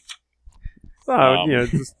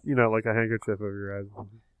stuff. Just like a handkerchief over your eyes.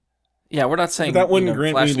 Yeah, we're not saying But that wouldn't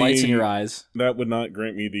grant me flashlights in the- your eyes. That would not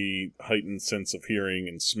grant me the heightened sense of hearing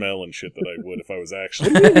and smell and shit that I would if I was What actually...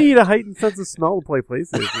 do you need a heightened sense of smell to play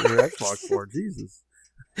PlayStation or Xbox for? Jesus.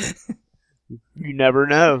 You never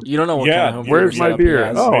know. You don't know what Yeah, kind of home where's theater my setup he beer?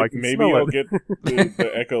 has. Oh, May- I can maybe smell I'll it. get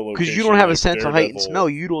the echolocation. Because you don't have a like sense of height and Daredevil. smell.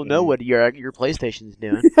 You don't know what your PlayStation's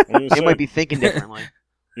doing. I'm gonna It say, might be thinking differently.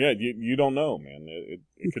 Yeah, you don't know, man.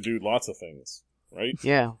 It could do lots of things, right?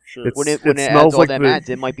 Yeah. Sure. It's- When it smells adds all like them the- ads,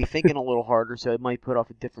 it might be thinking a little harder, so it might put off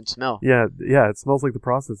a different smell. Yeah, it smells like the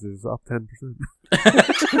processor's up 10%.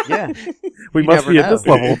 Yeah. We You must never be at know. this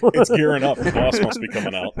level. It's gearing up. The boss must be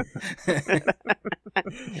coming out.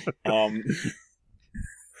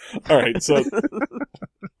 All right, so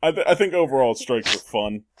I think overall strikes are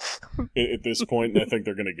fun at this point, and I think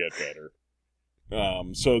they're going to get better.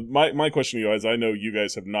 So my question to you is, I know you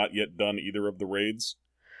guys have not yet done either of the raids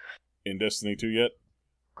in Destiny 2 yet.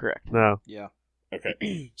 Correct. No. Yeah.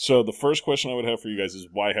 Okay, so the first question I would have for you guys is,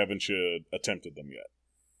 why haven't you attempted them yet?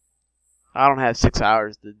 I don't have 6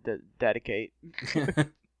 hours to dedicate.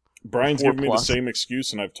 Brian's 4 giving me the plus. same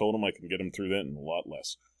excuse, and I've told him I can get him through that in a lot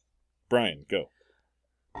less. Brian, go.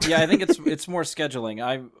 Yeah, I think it's more scheduling.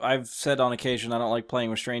 I've said on occasion I don't like playing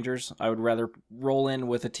with strangers. I would rather roll in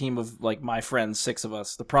with a team of like my friends, 6 of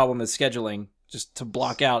us. The problem is scheduling, just to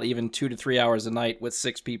block out even 2 to 3 hours a night with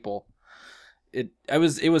 6 people. It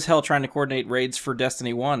was hell trying to coordinate raids for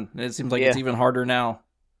Destiny 1. And it seems like it's Yeah. even harder now.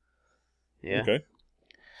 Yeah. Okay.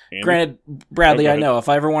 Andy? Granted, Bradley, go I ahead. know if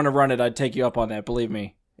I ever want to run it, I'd take you up on that. Believe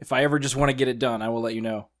me. If I ever just want to get it done, I will let you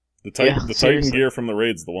know. The Titan, Yeah, the Titan seriously. gear from the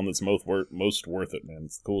raid's the one that's most worth it, man.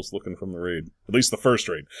 It's the coolest looking from the raid. At least the first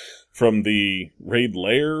raid. From the raid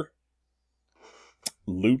lair,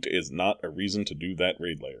 loot is not a reason to do that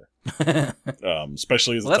raid lair.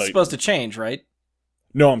 Especially as Well, a that's Titan. supposed to change, right?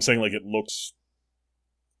 No, I'm saying like it looks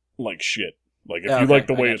like shit. Like if Yeah, you okay, like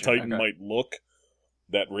the I way a gotcha, Titan okay. might look,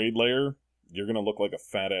 that raid lair, you're gonna look like a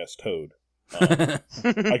fat ass toad.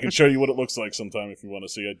 I can show you what it looks like sometime if you want to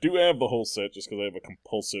see. I do have the whole set just because I have a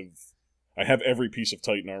compulsive I have every piece of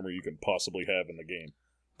Titan armor you can possibly have in the game.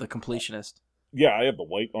 The completionist. Yeah, I have the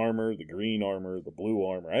white armor, the green armor, the blue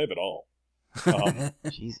armor. I have it all.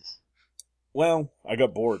 Jesus. Well, I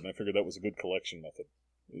got bored, and I figured that was a good collection method.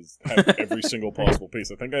 Is have every single possible piece.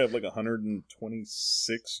 I think I have like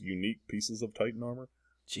 126 unique pieces of Titan armor.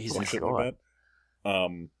 Jesus. Some shit like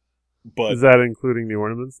that. But is that including the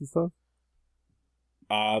ornaments and stuff?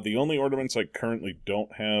 The only ornaments I currently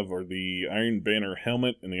don't have are the Iron Banner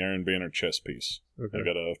helmet and the Iron Banner chest piece. Okay. I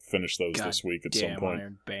gotta finish those this week at some point.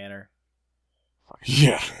 Iron Banner.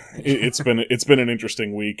 Yeah, it's been an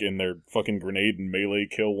interesting week, and their fucking grenade and melee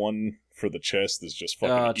kill one for the chest is just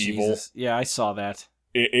fucking evil. Jesus. Yeah, I saw that.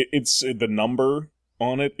 It's the number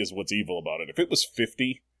on it is what's evil about it. If it was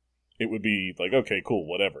 50, it would be like, okay, cool,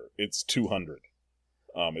 whatever. It's 200.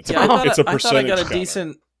 It's a percentage I thought I got a counter.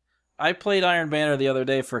 decent. I played Iron Banner the other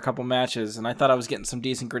day for a couple matches, and I thought I was getting some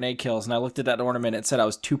decent grenade kills, and I looked at that ornament and it said I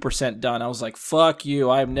was 2% done. I was like, fuck you,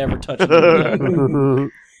 I'm never touching it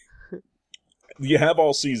again. You have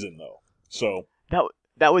all season, though, so...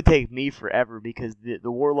 That would take me forever, because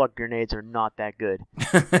the Warlock grenades are not that good.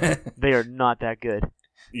 They are not that good.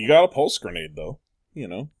 You got a pulse grenade, though. You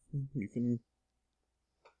know, you can...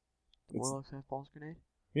 Warlocks have pulse grenade?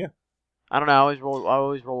 Yeah. I don't know, I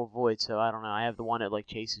always roll a void, so I don't know. I have the one that, like,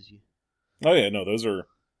 chases you. Oh, yeah, no, those are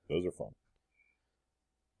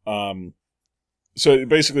fun. So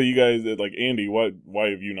basically, you guys, like, Andy, why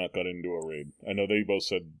have you not got into a raid? I know they both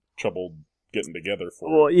said trouble getting together for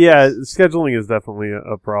it. Well, yeah, scheduling is definitely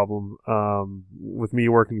a problem. With me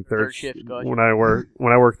working third shift, when I work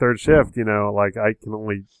third shift, you know, like I can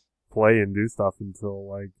only play and do stuff until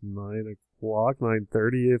like 9:00,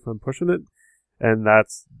 9:30 if I'm pushing it, and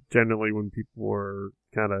that's generally when people are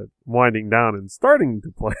kind of winding down and starting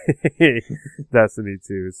to play Destiny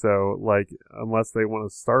 2. So like, unless they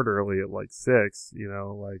want to start early at like 6, you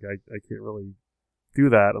know, like I can't really do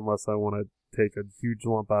that unless I want to take a huge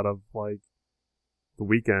lump out of like the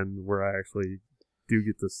weekend where I actually do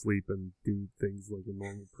get to sleep and do things like a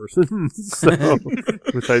normal person. So,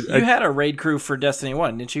 which you had a raid crew for Destiny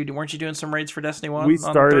 1, didn't you? Weren't you doing some raids for Destiny 1? We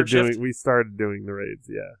started doing the raids,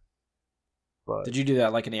 yeah. But did you do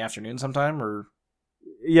that like in the afternoon sometime, or?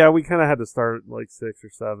 Yeah, we kind of had to start like 6 or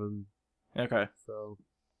 7. Okay. So.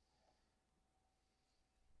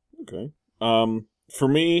 Okay. For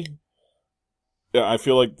me, yeah, I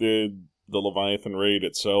feel like the Leviathan raid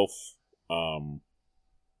itself,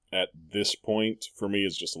 at this point, for me,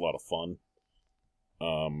 is just a lot of fun.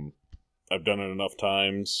 I've done it enough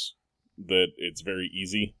times that it's very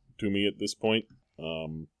easy to me at this point.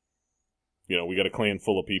 You know, we got a clan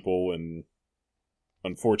full of people, and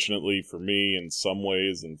unfortunately for me in some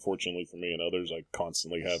ways, and fortunately for me in others, I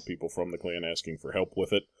constantly have people from the clan asking for help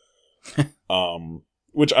with it.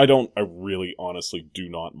 Which I really honestly do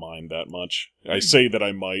not mind that much. I say that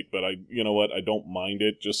I might, but you know what, I don't mind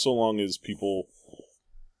it, just so long as people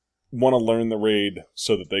want to learn the raid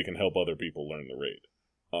so that they can help other people learn the raid.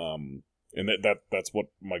 And that's what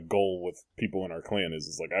my goal with people in our clan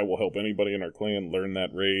is like, I will help anybody in our clan learn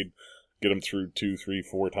that raid, get them through 2, 3,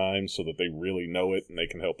 4 times so that they really know it and they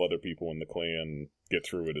can help other people in the clan get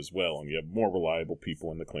through it as well. And you have more reliable people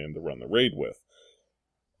in the clan to run the raid with.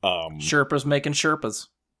 Sherpas making Sherpas.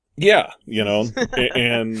 Yeah, you know,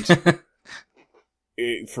 and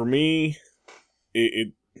for me,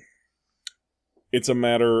 it's a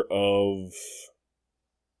matter of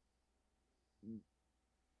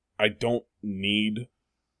I don't need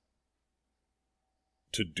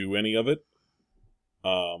to do any of it.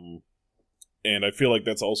 And I feel like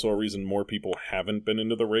that's also a reason more people haven't been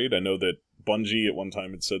into the raid. I know that Bungie at one time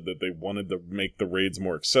had said that they wanted to make the raids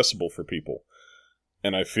more accessible for people.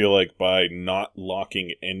 And I feel like by not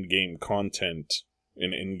locking endgame content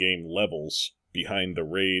and endgame levels behind the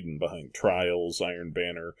raid and behind Trials, Iron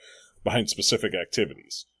Banner, behind specific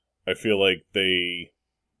activities, I feel like they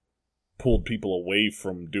pulled people away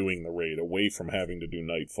from doing the raid, away from having to do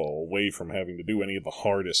Nightfall, away from having to do any of the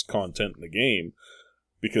hardest content in the game,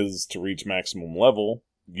 because to reach maximum level,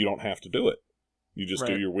 you don't have to do it. You just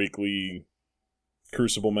do your weekly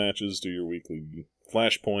Crucible matches, do your weekly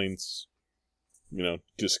Flashpoints, you know,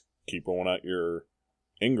 just keep rolling out your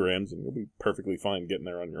engrams and you'll be perfectly fine getting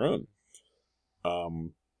there on your own.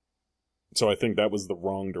 So I think that was the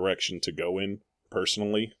wrong direction to go in,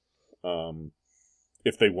 personally,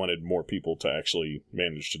 if they wanted more people to actually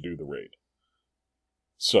manage to do the raid.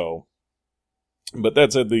 So, but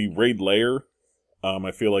that said, the raid layer,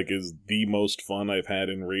 I feel like is the most fun I've had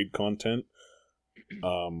in raid content,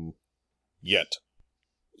 yet.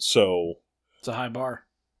 So. It's a high bar.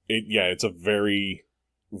 It's a very,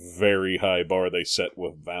 very high bar they set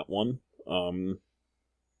with that one.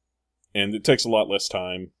 And it takes a lot less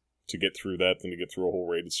time to get through that than to get through a whole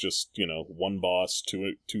raid. It's just, one boss,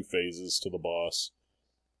 two phases to the boss.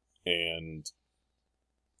 And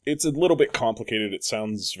it's a little bit complicated. It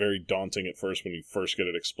sounds very daunting at first when you first get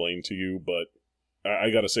it explained to you, but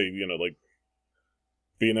I gotta say,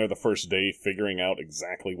 being there the first day, figuring out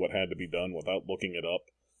exactly what had to be done without looking it up,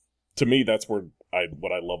 to me, that's what I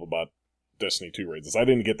love about Destiny 2 raids, is I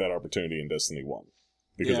didn't get that opportunity in Destiny 1,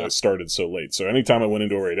 because I started so late. So anytime I went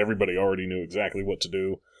into a raid, everybody already knew exactly what to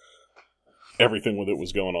do. Everything with it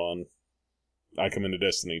was going on. I come into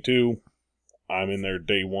Destiny 2, I'm in there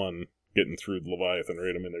day one, getting through the Leviathan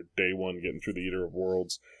raid, I'm in there day one, getting through the Eater of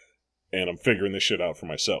Worlds, and I'm figuring this shit out for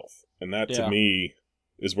myself. And that, to me,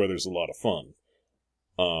 is where there's a lot of fun.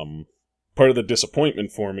 Part of the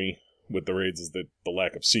disappointment for me with the raids is the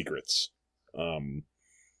lack of secrets.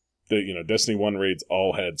 Destiny 1 raids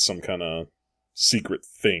all had some kind of secret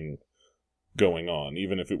thing going on,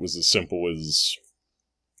 even if it was as simple as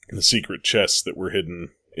the secret chests that were hidden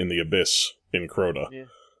in the Abyss in Crota. Yeah.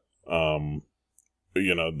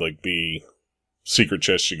 Like the secret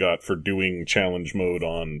chest you got for doing challenge mode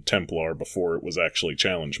on Templar before it was actually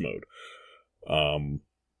challenge mode.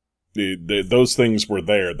 Those things were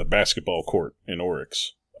there. The basketball court in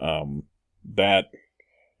Oryx. That,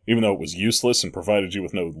 even though it was useless and provided you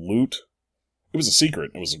with no loot, it was a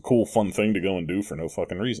secret. It was a cool, fun thing to go and do for no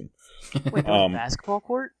fucking reason. Wait, there was a basketball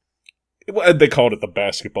court? They called it the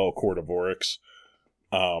basketball court of Oryx.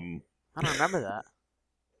 I don't remember that.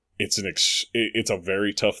 It's a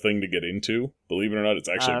very tough thing to get into. Believe it or not, it's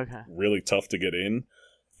actually really tough to get in.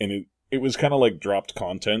 And it was kind of like dropped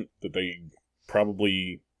content that they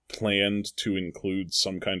probably planned to include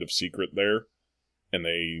some kind of secret there, and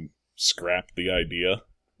they scrapped the idea.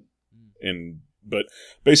 But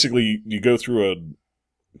basically, you go through a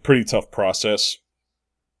pretty tough process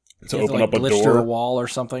to open up a glitch door. Through a wall or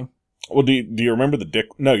something. Well, do you remember the dick?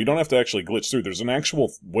 No, you don't have to actually glitch through. There's an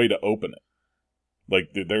actual way to open it.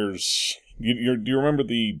 Like, there's... do you remember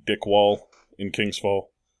the dick wall in Kingsfall?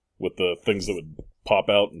 With the things that would pop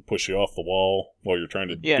out and push you off the wall while you're trying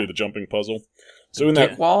to do the jumping puzzle? So in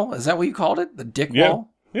dick wall? Is that what you called it? The dick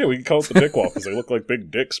wall? Yeah, we can call it the dick wall, because they look like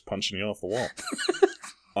big dicks punching you off the wall.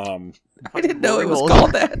 I didn't know it was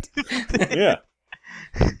called that.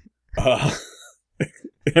 Yeah.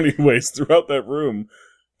 Anyways, throughout that room...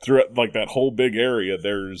 Throughout, like, that whole big area,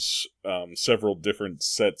 there's several different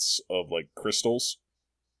sets of, like, crystals,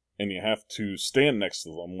 and you have to stand next to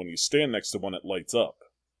them. When you stand next to one, it lights up.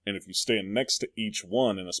 And if you stand next to each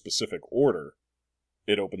one in a specific order,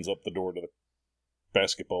 it opens up the door to the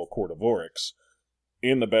basketball court of Oryx.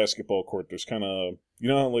 In the basketball court, there's kind of...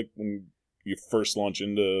 how, like, when you first launch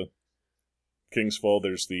into Kingsfall,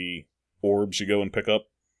 there's the orbs you go and pick up?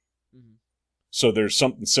 Mm-hmm. So there's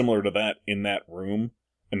something similar to that in that room.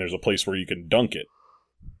 And there's a place where you can dunk it.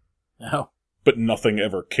 Oh. But nothing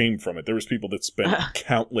ever came from it. There was people that spent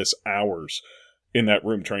countless hours in that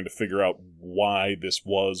room trying to figure out why this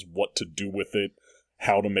was, what to do with it,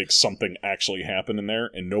 how to make something actually happen in there,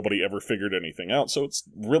 and nobody ever figured anything out. So it's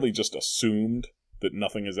really just assumed that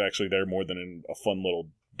nothing is actually there more than in a fun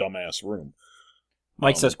little dumbass room.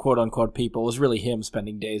 Mike says, quote-unquote, people. It was really him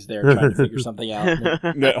spending days there trying to figure something out.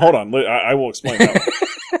 Hold on. I will explain that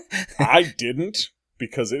one. I didn't.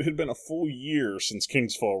 Because it had been a full year since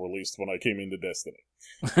Kingsfall released when I came into Destiny.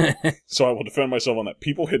 So I will defend myself on that.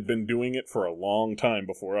 People had been doing it for a long time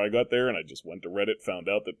before I got there, and I just went to Reddit, found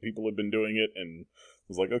out that people had been doing it, and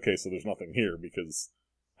was like, okay, so there's nothing here, because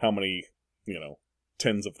how many,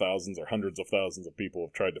 tens of thousands or hundreds of thousands of people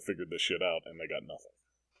have tried to figure this shit out, and they got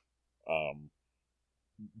nothing.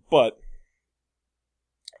 But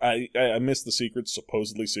I miss the secrets.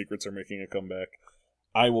 Supposedly secrets are making a comeback.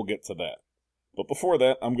 I will get to that. But before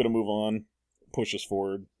that, I'm going to move on, push us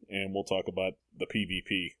forward, and we'll talk about the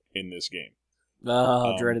PvP in this game.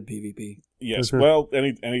 Dreaded PvP. Yes, well,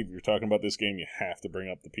 any if you're talking about this game, you have to bring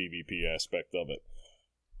up the PvP aspect of it.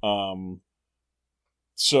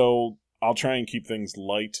 So I'll try and keep things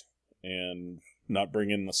light and not bring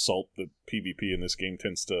in the salt that PvP in this game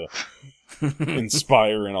tends to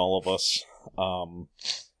inspire in all of us.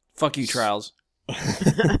 Fuck you, Trials.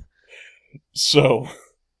 So,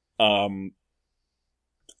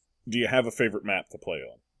 do you have a favorite map to play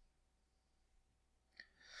on?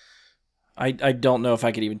 I don't know if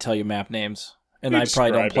I could even tell you map names. And I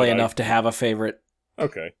probably don't play enough to have a favorite.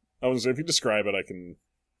 Okay. I was if you describe it, I can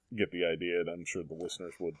get the idea, and I'm sure the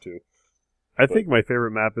listeners would too. I think my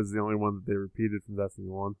favorite map is the only one that they repeated from Destiny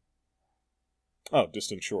 1. Oh,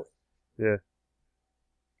 Distant Shore. Yeah.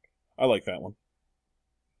 I like that one.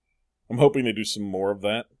 I'm hoping they do some more of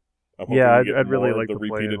that. Yeah, I'd really like to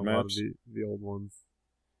play on a lot of the old ones.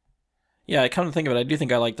 Yeah, I come to think of it, I do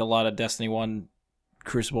think I liked a lot of Destiny 1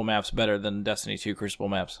 Crucible maps better than Destiny 2 Crucible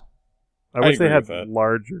maps. I wish they agree had with that.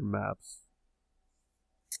 larger maps.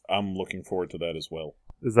 I'm looking forward to that as well.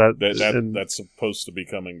 Is that, That's supposed to be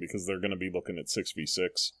coming because they're going to be looking at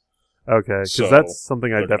 6v6. okay? Because So, that's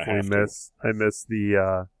something I they're gonna definitely have to. miss.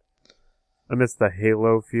 I miss the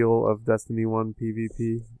Halo feel of Destiny 1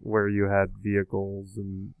 PvP, where you had vehicles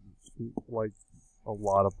and like a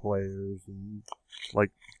lot of players and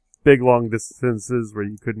like big long distances where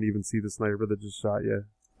you couldn't even see the sniper that just shot you.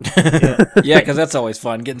 Yeah, because that's always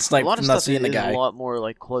fun, getting A sniped lot of and not stuff seeing the is guy. a lot more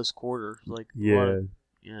like close quarters. Like Yeah.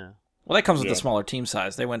 yeah. Well, that comes with Yeah. the smaller team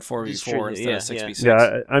size. They went 4v4 It's instead true, of 6v6.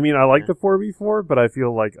 Yeah, I mean, I like Yeah. the 4v4, but I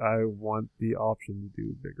feel like I want the option to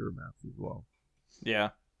do bigger maps as well. Yeah.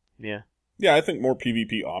 Yeah. Yeah, I think more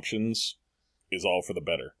PvP options is all for the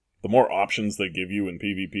better. The more options they give you in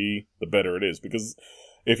PvP, the better it is. Because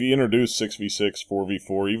if you introduce 6v6,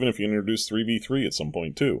 4v4, even if you introduce 3v3 at some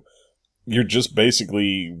point too, you're just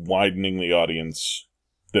basically widening the audience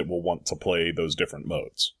that will want to play those different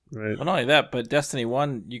modes. Right. Well, not only that, but Destiny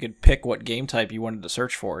 1, you could pick what game type you wanted to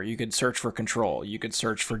search for. You could search for control. You could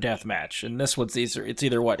search for deathmatch. And this one's it's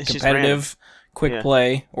either what? It's just Competitive, quick Yeah.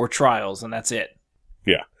 play, or trials, and that's it.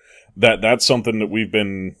 Yeah. That's something that we've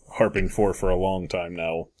been harping for a long time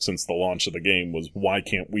now, since the launch of the game, was why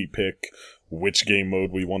can't we pick which game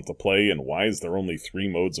mode we want to play, and why is there only 3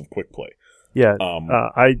 modes of quick play? Yeah. Um,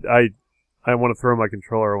 I want to throw my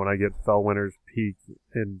controller when I get Fellwinter's Peak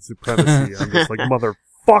and Supremacy. I'm just like,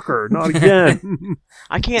 motherfucker, not again.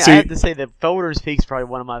 I can't. See- I have to say that Felder's Peak's probably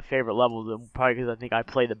one of my favorite levels, and probably because I think I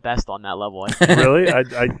play the best on that level. Really? I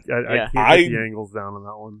Yeah. can't get the angles down on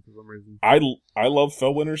that one for some reason. I love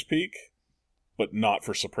Fellwinter's Peak, but not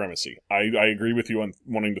for Supremacy. I agree with you on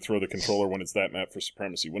wanting to throw the controller when it's that map for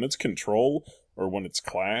Supremacy. When it's Control or when it's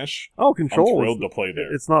Clash, Oh, I'm Control. thrilled to play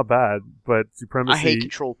there. It's not bad, but Supremacy. I hate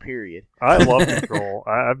Control. Period. I love Control.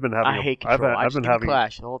 I've been having. I hate Control. I've been having.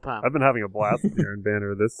 Clash the whole time. I've been having a blast with the Iron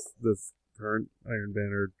Banner. This current Iron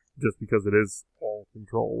Banner, just because it is all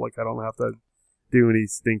Control. Like I don't have to do any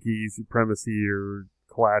stinky Supremacy or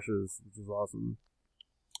clashes, which is awesome.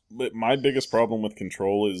 But my biggest problem with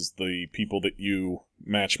Control is the people that you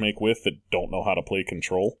matchmake with that don't know how to play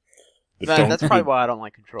Control. That's probably why I don't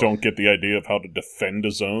like Control. Don't get the idea of how to defend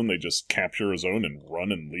a zone. They just capture a zone and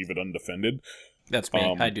run and leave it undefended. That's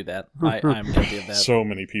me. I do that. I'm guilty of that. So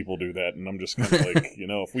many people do that, and I'm just kind of like,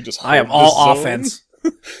 if we just I am hold this all zone- offense.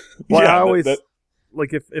 Well, Yeah, I always that-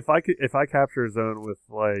 like if I capture a zone with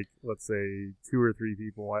like let's say 2 or 3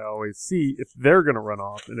 people, I always see if they're gonna run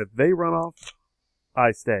off, and if they run off,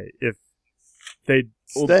 I stay. If they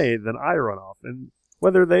stay, then I run off, and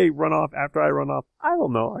whether they run off after I run off, I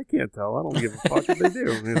don't know. I can't tell. I don't give a fuck if they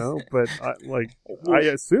do, But I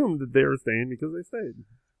assumed that they were staying because they stayed.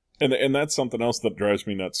 And that's something else that drives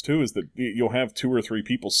me nuts too, is that you'll have 2 or 3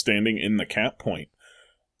 people standing in the cap point,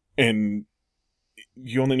 and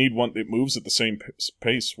you only need one that moves at the same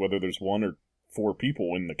pace, whether there's 1 or 4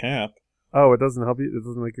 people in the cap. Oh, it doesn't help you. It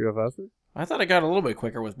doesn't make you go faster. I thought it got a little bit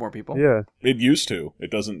quicker with more people. Yeah. It used to. It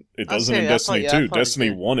doesn't. It I'd doesn't say in that's Destiny like- yeah, I 2. thought it Destiny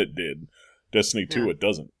did. 1 it did. Destiny 2 Yeah. it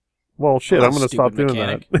doesn't. Well, shit. Well, I'm gonna stop stupid doing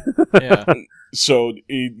mechanic. that. Yeah. So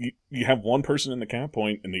you have one person in the cap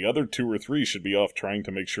point, and the other 2 or 3 should be off trying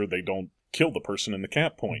to make sure they don't kill the person in the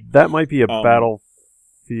cap point. That might be a Um,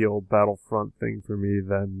 Battlefront thing for me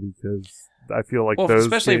then, because I feel like Well, those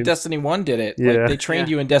especially if games- Destiny 1 did it. Yeah. Like, they trained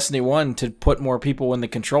you in Destiny 1 to put more people in the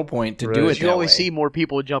control point to do Right. it You that always way. see more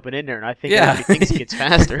people jumping in there, and I think Yeah. everybody thinks it gets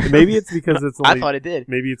faster. Maybe it's because it's only I thought it did.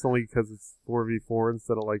 maybe it's only because it's 4v4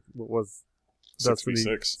 instead of like what was Destiny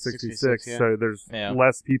 6v6. 66. yeah. So there's Yeah.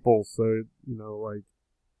 less people, so like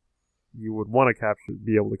you would want to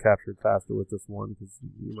be able to capture it faster with this one because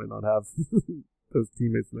you might not have those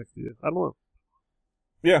teammates next to you. I don't know.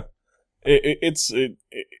 Yeah, it's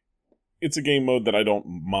a game mode that I don't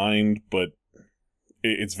mind, but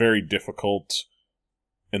it's very difficult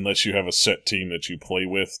unless you have a set team that you play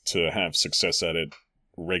with to have success at it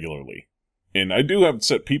regularly. And I do have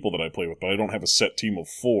set people that I play with, but I don't have a set team of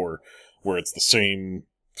 4 where it's the same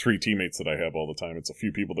 3 teammates that I have all the time. It's a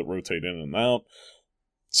few people that rotate in and out.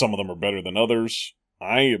 Some of them are better than others.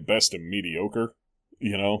 I at best am mediocre,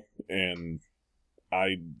 and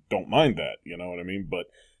I don't mind that, you know what I mean? But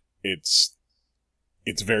it's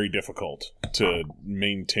very difficult to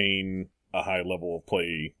maintain a high level of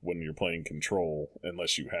play when you're playing Control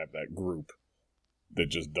unless you have that group that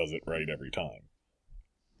just does it right every time.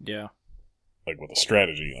 Yeah. Like with a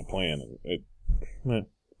strategy and a plan.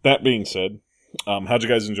 That being said, how'd you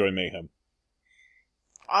guys enjoy Mayhem?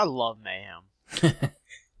 I love Mayhem.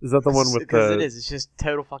 Is that the one with Because it the is. It's just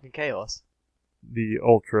total fucking chaos. the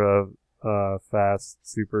ultra fast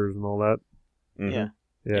supers and all that. Yeah.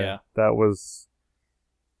 Yeah. That was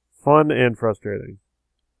fun and frustrating.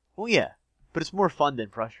 Well, yeah, but it's more fun than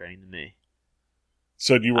frustrating to me.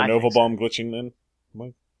 So you were I Nova think so. Bomb glitching then,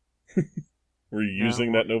 Mike? Were you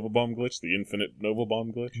using that Nova Bomb glitch, the infinite Nova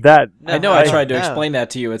Bomb glitch? That I know I tried to no. explain that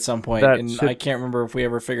to you at some point, That and shit I can't remember if we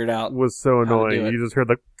ever figured out. was so how to do annoying. it. You just heard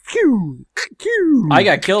like, pew, pew, I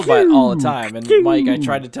got killed by it all the time, and pew. Mike, I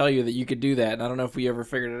tried to tell you that you could do that, and I don't know if we ever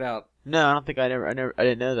figured it out. No, I don't think I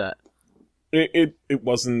didn't know that. It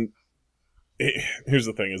wasn't. Here's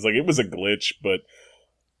the thing: is like it was a glitch, but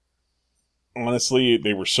honestly,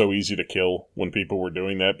 they were so easy to kill when people were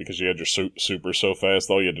doing that because you had your super so fast.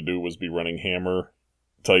 All you had to do was be running Hammer,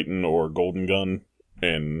 Titan, or Golden Gun,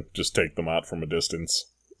 and just take them out from a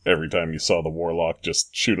distance. Every time you saw the Warlock,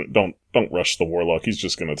 just shoot it. Don't rush the Warlock. He's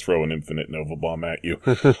just going to throw an infinite Nova Bomb at you.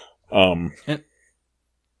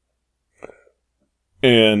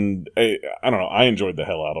 And I don't know. I enjoyed the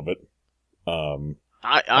hell out of it.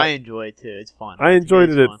 I enjoy it too. It's fun. I enjoyed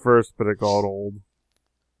It's it fun. at first, but it got old.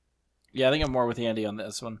 Yeah, I think I'm more with Andy on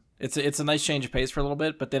this one. It's a nice change of pace for a little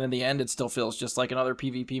bit, but then in the end, it still feels just like another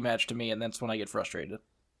PvP match to me, and that's when I get frustrated.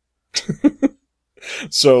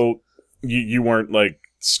 So you weren't like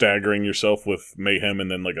staggering yourself with Mayhem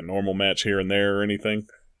and then like a normal match here and there or anything?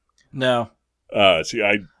 No, See,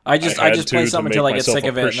 I just had play to something make until I get myself sick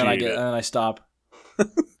of it, and then appreciate it. I stop.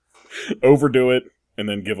 overdo it and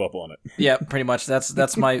then give up on it. Yeah, pretty much. That's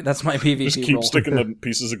my PvP Just keep role. sticking the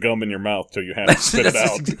pieces of gum in your mouth till you have to spit it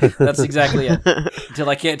out. That's exactly it. Until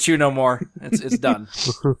I can't chew no more, it's done.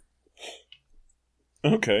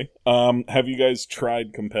 Okay. Have you guys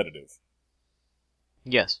tried competitive?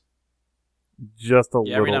 Yes. Just a Yeah,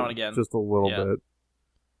 little. every now and again. Just a little Yeah. bit.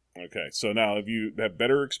 Okay, so now have you had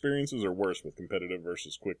better experiences or worse with competitive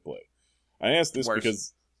versus quick play? I ask this Worse.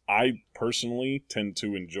 because I personally tend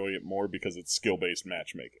to enjoy it more because it's skill-based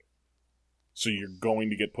matchmaking. So you're going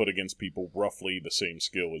to get put against people roughly the same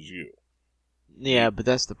skill as you. Yeah, but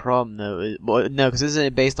that's the problem though. No, because isn't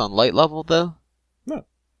it based on light level though? No.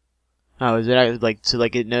 Oh, is it like so?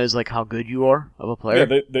 Like it knows like how good you are of a player.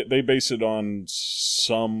 Yeah, they base it on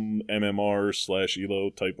some MMR/ELO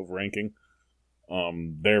type of ranking.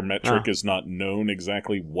 Their metric is not known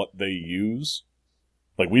exactly what they use.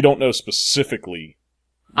 Like, we don't know specifically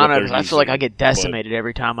I what don't know, they're because I feel like I using, get decimated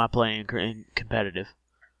every time I play in competitive.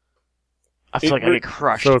 I feel like I get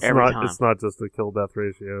crushed So it's every not. time. It's not just a kill death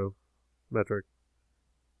ratio metric.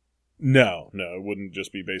 No, it wouldn't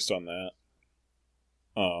just be based on that.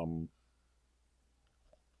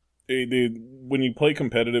 When you play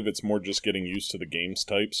competitive, it's more just getting used to the games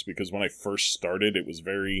types, because when I first started, it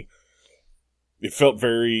felt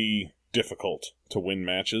very difficult to win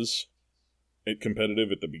matches at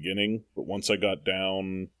competitive at the beginning, but once I got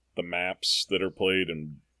down the maps that are played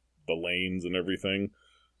and the lanes and everything,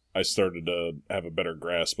 I started to have a better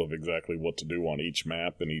grasp of exactly what to do on each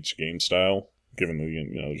map and each game style, given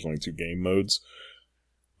there's only 2 game modes.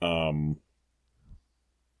 I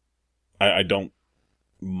don't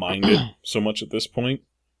mind it so much at this point.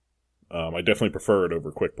 I definitely prefer it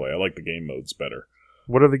over quick play. I like the game modes better.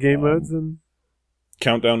 What are the game modes in?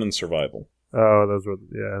 Countdown and survival. Oh, those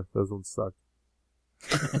ones suck.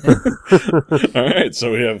 Alright,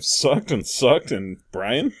 so we have sucked and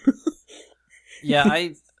Brian? Yeah,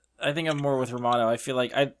 I think I'm more with Romano. I feel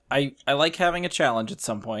like I like having a challenge at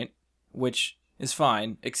some point, which is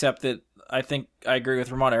fine, except that I think I agree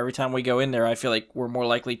with Romano. Every time we go in there, I feel like we're more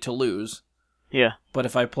likely to lose. Yeah. But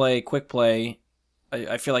if I play quick play,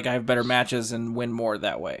 I feel like I have better matches and win more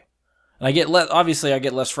that way. And I get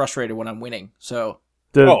less frustrated when I'm winning. So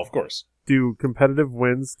Of course. Do competitive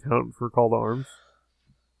wins count for Call to Arms?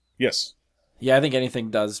 Yes. yeah, I think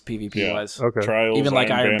anything does PvP wise. Okay. Trials, Even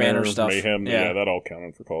like Iron Banner stuff. Mayhem, Yeah. that all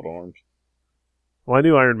counted for Call to Arms. Well, I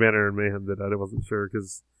knew Iron Banner and Mayhem did that. I wasn't sure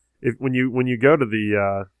because when you go to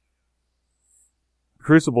the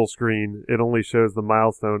Crucible screen, it only shows the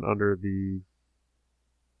milestone under the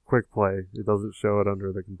quick play. It doesn't show it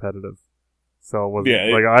under the competitive. So it wasn't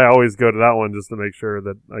I always go to that one just to make sure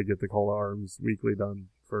that I get the Call to Arms weekly done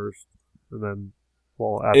first, and then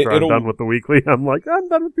after I'm done with the weekly, I'm like, I'm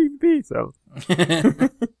done with PvP. So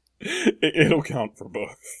it'll count for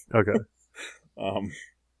both. Okay.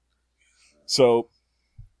 So,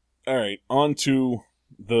 all right, on to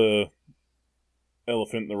the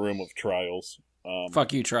elephant in the room of trials.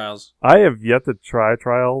 Fuck you, Trials. I have yet to try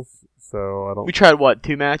Trials, so I don't. We tried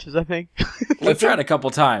 2 matches, I think. We've tried a couple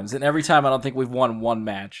times, and every time I don't think we've won one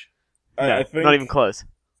match. I think not even close.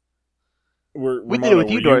 We did it with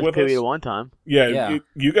you, Doris, one time. Yeah.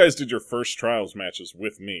 You guys did your first trials matches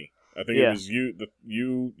with me. I think Yeah. it was you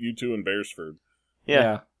two, and Beresford.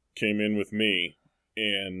 Yeah. came in with me,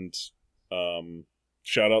 and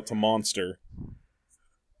shout out to Monster.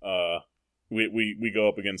 We go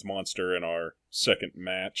up against Monster in our second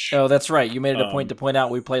match. Oh, that's right. You made it a point to point out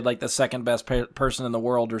we played like the second best person in the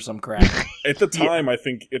world or some crap. At the time, I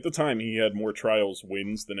think he had more Trials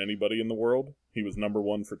wins than anybody in the world. He was number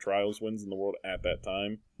 1 for Trials wins in the world at that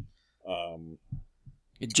time.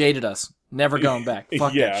 It jaded us. Never going back.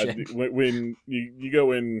 Fuck that shit. When you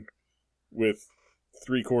go in with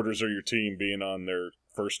 3/4 of your team being on their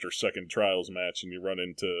first or second Trials match, and you run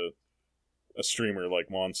into a streamer like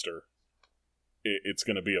Monster, it's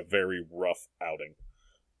going to be a very rough outing.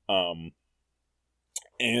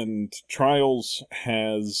 And Trials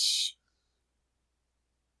has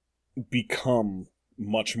become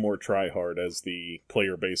much more tryhard as the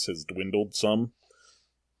player base has dwindled some.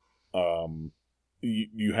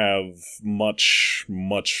 You have much,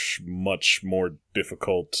 much, much more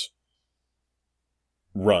difficult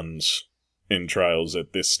runs in Trials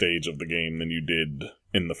at this stage of the game than you did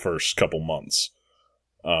in the first couple months.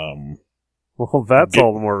 Well, that's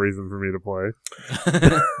all the more reason for me to play.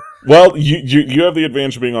 Well, you have the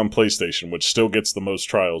advantage of being on PlayStation, which still gets the most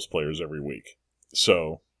Trials players every week.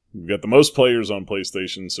 So, you've got the most players on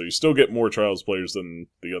PlayStation, so you still get more Trials players than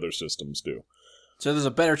the other systems do. So there's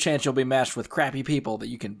a better chance you'll be matched with crappy people that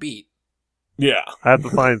you can beat. Yeah. I have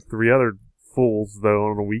to find 3 other fools, though,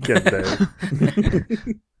 on a weekend day.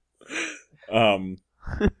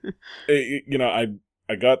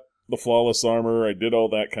 I got the flawless armor, I did all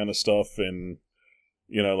that kind of stuff, and,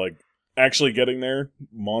 actually getting there,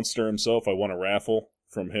 Monster himself, I won a raffle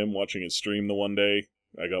from him, watching his stream the one day.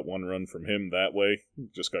 I got one run from him that way,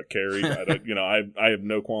 just got carried. I have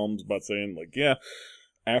no qualms about saying,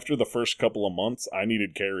 after the first couple of months, I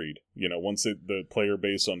needed carried. Once the player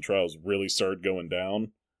base on Trials really started going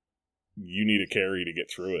down, you need a carry to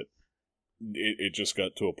get through it. It just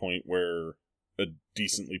got to a point where a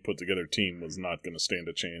decently put together team was not going to stand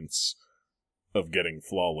a chance of getting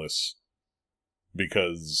flawless,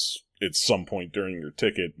 because at some point during your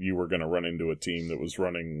ticket, you were going to run into a team that was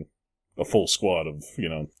running a full squad of,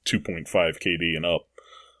 2.5 KD and up,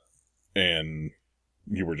 and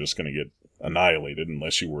you were just going to get annihilated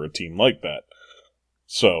unless you were a team like that.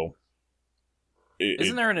 So,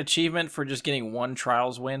 isn't there an achievement for just getting one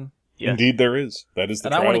Trials win? Yes. Indeed there is. That is the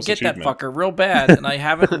Trials And I want to get achievement. that fucker real bad, and I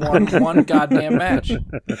haven't won one goddamn match.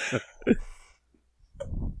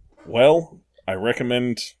 Well, I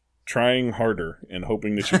recommend trying harder and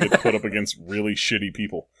hoping that you get put up against really shitty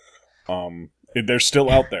people. They're still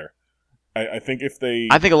out there. I think if they...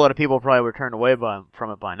 I think a lot of people probably were turned away from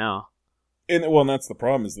it by now. And that's the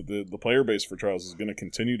problem, is that the player base for Trials is going to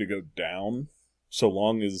continue to go down so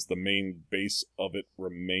long as the main base of it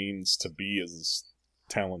remains to be as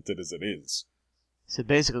talented as it is. So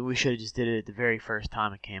basically, we should have just did it at the very first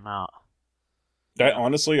time it came out.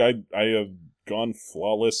 Honestly, I have gone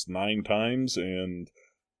flawless 9 times, and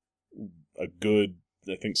a good,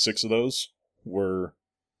 I think 6 of those were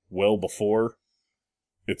well before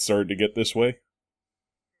it started to get this way.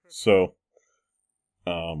 So,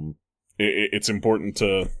 it's important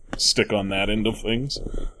to stick on that end of things.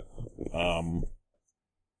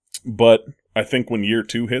 But I think when year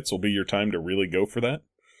 2 hits will be your time to really go for that.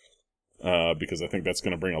 Because I think that's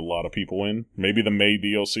going to bring a lot of people in. Maybe the May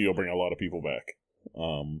DLC will bring a lot of people back.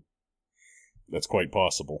 That's quite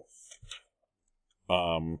possible.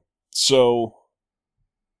 So,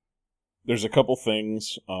 there's a couple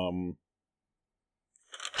things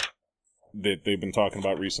that they've been talking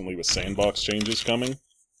about recently with sandbox changes coming.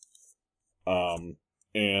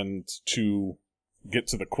 And to get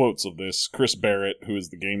to the quotes of this, Chris Barrett, who is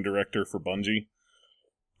the game director for Bungie,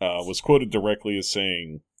 was quoted directly as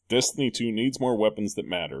saying, "Destiny 2 needs more weapons that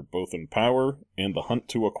matter, both in power and the hunt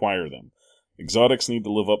to acquire them. Exotics need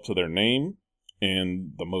to live up to their name,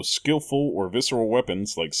 and the most skillful or visceral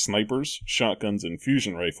weapons like snipers, shotguns, and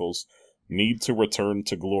fusion rifles need to return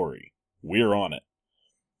to glory. We're on it."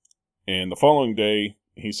 And the following day,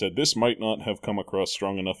 he said, "This might not have come across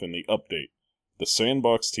strong enough in the update. The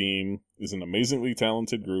Sandbox team is an amazingly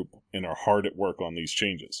talented group and are hard at work on these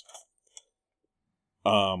changes."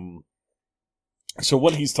 So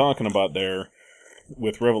what he's talking about there,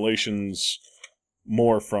 with revelations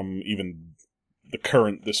more from even the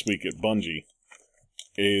current this week at Bungie,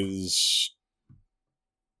 is,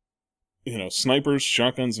 snipers,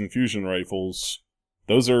 shotguns, and fusion rifles,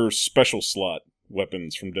 those are special slot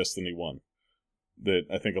weapons from Destiny 1 that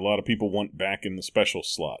I think a lot of people want back in the special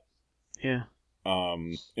slot. Yeah.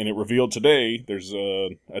 And it revealed today,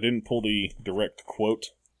 I didn't pull the direct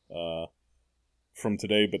quote from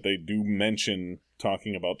today, but they do mention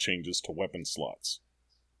talking about changes to weapon slots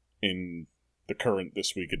in the current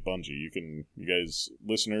This Week at Bungie. You guys,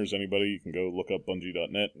 listeners, anybody, you can go look up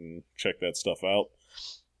Bungie.net and check that stuff out.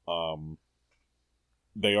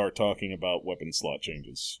 They are talking about weapon slot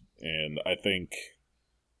changes, and I think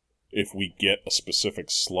if we get a specific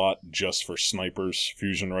slot just for snipers,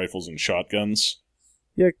 fusion rifles, and shotguns,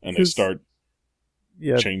 and they start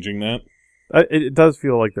changing that, it does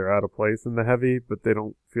feel like they're out of place in the heavy, but they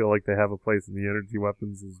don't feel like they have a place in the energy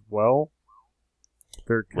weapons as well.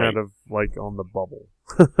 They're kind of like on the bubble.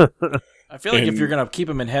 I feel like if you're going to keep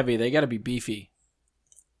them in heavy, they got to be beefy.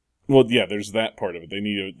 Well, yeah, there's that part of it.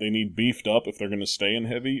 They need beefed up if they're going to stay in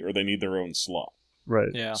heavy, or they need their own slot. Right.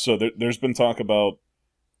 Yeah. So there's been talk about...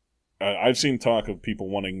 I've seen talk of people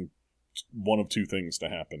wanting one of two things to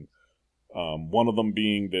happen. One of them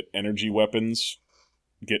being that energy weapons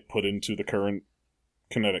get put into the current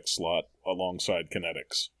kinetic slot alongside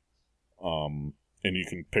kinetics. And you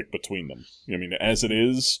can pick between them. I mean, as it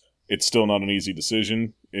is, it's still not an easy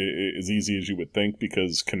decision. As easy as you would think,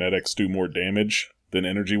 because kinetics do more damage than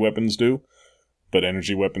energy weapons do. But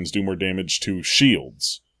energy weapons do more damage to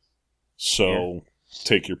shields. So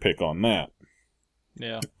take your pick on that.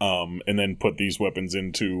 Yeah. And then put these weapons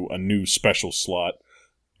into a new special slot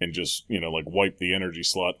and just, like wipe the energy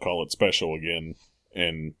slot, call it special again,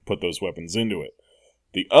 and put those weapons into it.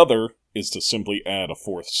 The other is to simply add a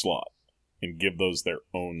fourth slot and give those their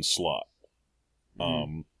own slot.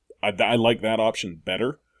 I like that option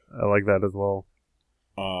better. I like that as well.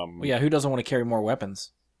 Well, yeah, who doesn't want to carry more weapons?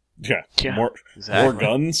 Yeah, exactly. More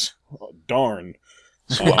guns? Oh, darn.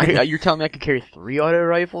 You're telling me I could carry 3 auto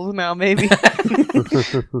rifles now, maybe?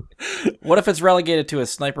 What if it's relegated to a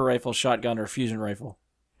sniper rifle, shotgun, or fusion rifle?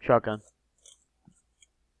 Shotgun.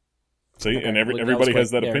 See, Okay, and well, everybody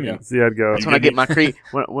has that opinion. See, I'd go. That's when I get my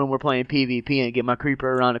when we're playing PvP and I get my creeper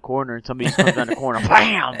around the corner and somebody just comes around the corner,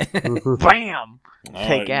 bam, bam,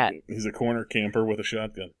 take that. He's a corner camper with a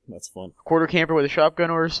shotgun. That's fun. Quarter camper with a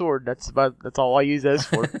shotgun or a sword. That's all I use those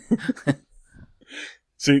for.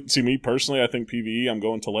 See, me personally, I think PvE, I'm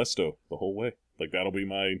going Telesto the whole way. Like, that'll be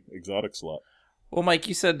my exotic slot. Well, Mike,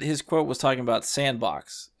 you said his quote was talking about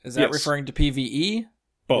sandbox. Is that referring to PvE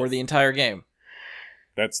or the entire game?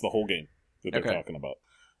 That's the whole game that they're talking about.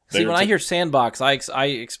 See, when I hear sandbox,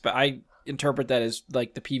 I interpret that as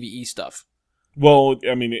like the PvE stuff. Well,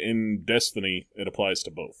 I mean, in Destiny, it applies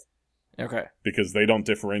to both. Okay. Because they don't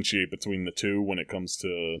differentiate between the two when it comes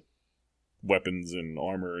to weapons and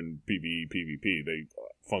armor and PvE, PvP. They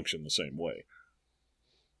function the same way.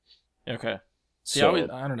 Okay. See,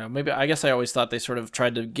 I don't know. Maybe I guess I always thought they sort of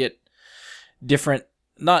tried to get different,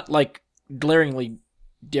 not like glaringly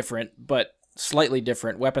different, but slightly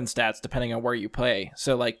different weapon stats depending on where you play.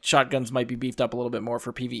 So like shotguns might be beefed up a little bit more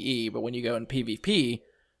for PvE, but when you go in PvP,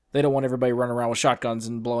 they don't want everybody running around with shotguns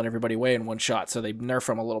and blowing everybody away in one shot, so they nerf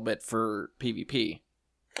them a little bit for PvP.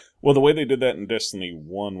 Well, the way they did that in Destiny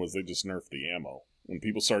 1 was they just nerfed the ammo. When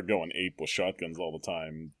people started going ape with shotguns all the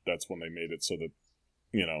time, that's when they made it so that,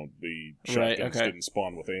 the shotguns didn't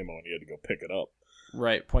spawn with ammo and you had to go pick it up.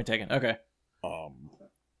 Right, point taken. Okay.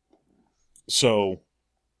 So,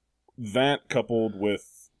 that coupled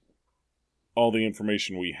with all the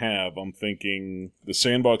information we have, I'm thinking the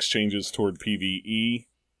sandbox changes toward PvE,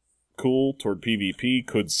 cool, toward PvP,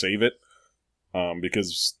 could save it.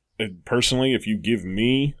 Because, personally, if you give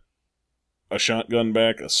me a shotgun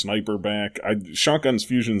back, a sniper back, shotguns,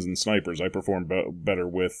 fusions, and snipers I perform better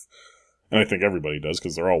with, and I think everybody does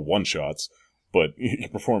because they're all one-shots, but you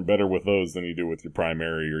perform better with those than you do with your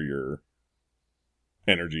primary or your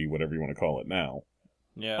energy, whatever you want to call it now.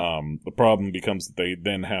 Yeah. The problem becomes that they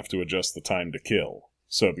then have to adjust the time to kill,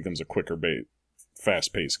 so it becomes a quicker,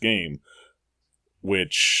 fast-paced game,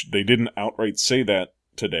 which they didn't outright say that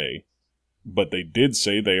today, but they did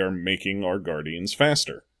say they are making our Guardians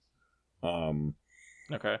faster.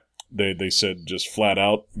 Okay. They said just flat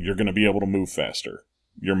out, you're going to be able to move faster.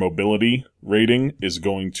 Your mobility rating is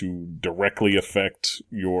going to directly affect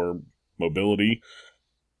your mobility.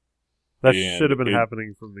 That should have been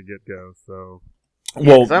happening from the get-go, so...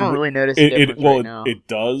 Well, I don't really notice a difference right now. It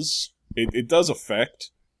does. It does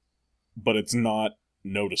affect, but it's not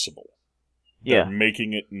noticeable. Yeah. They're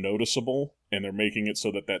making it noticeable, and they're making it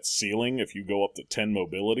so that ceiling, if you go up to 10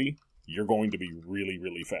 mobility, you're going to be really,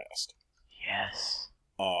 really fast. Yes.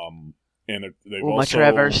 And they've my also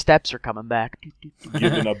Traverse steps are coming back.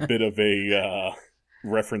 given a bit of a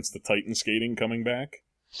reference to Titan skating coming back,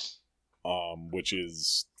 which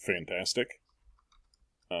is fantastic.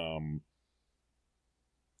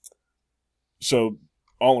 So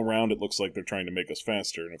all around, it looks like they're trying to make us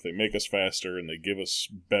faster, and if they make us faster and they give us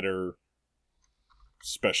better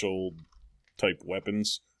special type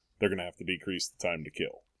weapons, they're going to have to decrease the time to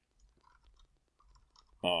kill.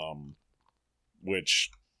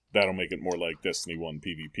 which that'll make it more like Destiny 1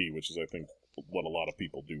 PvP, which is, I think, what a lot of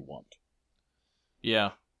people do want.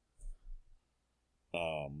 Yeah.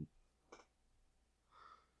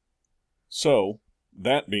 So,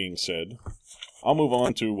 that being said, I'll move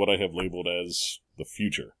on to what I have labeled as the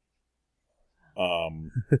future.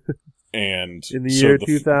 And in the year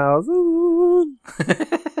 2000.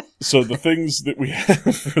 So the things that we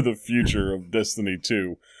have for the future of Destiny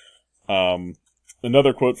 2,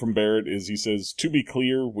 another quote from Barrett is, he says, "To be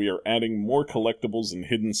clear, we are adding more collectibles and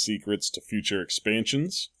hidden secrets to future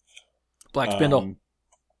expansions." Black Spindle.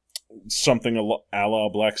 Something a la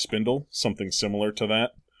Black Spindle, something similar to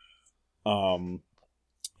that.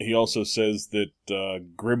 He also says that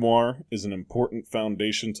Grimoire is an important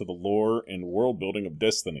foundation to the lore and world building of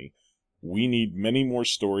Destiny. We need many more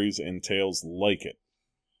stories and tales like it.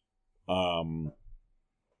 And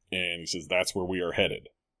he says that's where we are headed.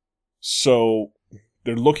 So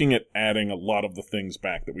they're looking at adding a lot of the things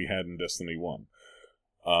back that we had in Destiny 1.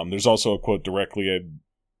 There's also a quote directly,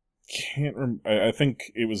 I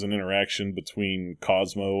think it was an interaction between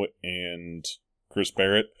Cosmo and Chris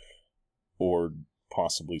Barrett, or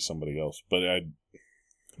possibly somebody else, but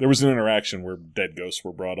there was an interaction where dead ghosts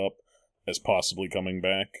were brought up as possibly coming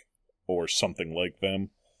back, or something like them.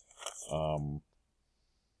 I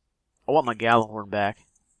want my Gallahorn back.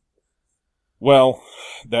 Well,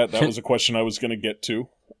 that was a question I was going to get to.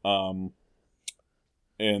 And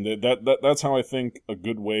that's how I think a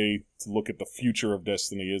good way to look at the future of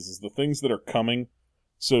Destiny is the things that are coming.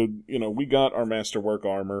 So, we got our Masterwork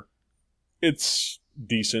armor. It's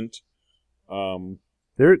decent.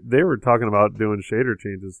 They were talking about doing shader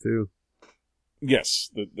changes too. Yes,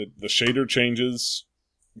 the shader changes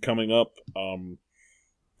coming up.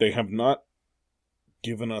 They have not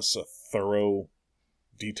given us a thorough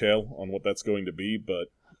detail on what that's going to be, but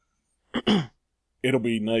it'll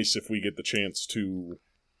be nice if we get the chance to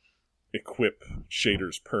equip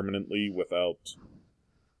shaders permanently without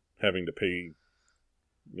having to pay,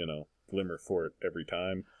 Glimmer for it every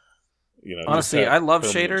time. Honestly, I love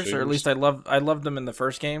shaders, or at least I loved them in the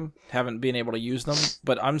first game. Haven't been able to use them,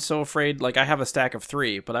 but I'm so afraid. Like, I have a stack of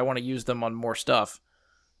 3, but I want to use them on more stuff.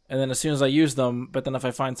 And then as soon as I use them, but then if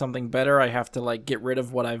I find something better, I have to get rid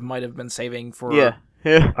of what I might have been saving for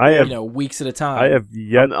weeks at a time.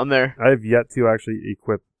 I'm there. I have yet to actually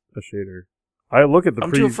equip a shader. I look at the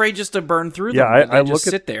I'm too afraid just to burn through them. Yeah, I just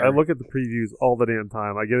sit there. I look at the previews all the damn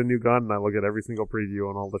time. I get a new gun and I look at every single preview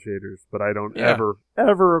on all the shaders, but I don't ever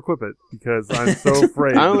equip it because I'm so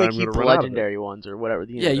afraid I that only I'm keep going to the run out of it. legendary ones or whatever.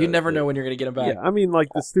 You never know when you're going to get them back. Yeah, I mean,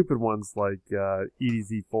 the stupid ones like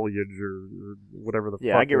EDZ foliage or whatever the fuck.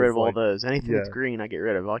 Yeah, I get rid of all like, those. Anything that's green, I get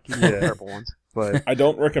rid of. I'll keep the purple ones. But I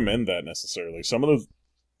don't recommend that necessarily. Some of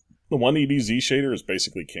the one EDZ shader is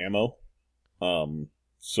basically camo.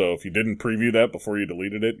 So if you didn't preview that before you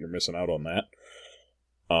deleted it, you're missing out on that.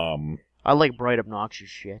 I like bright, obnoxious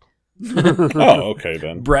shit. Oh, okay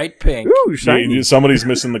then. Bright pink. Ooh, shiny. Yeah, somebody's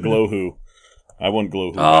missing the Glowhoo. I want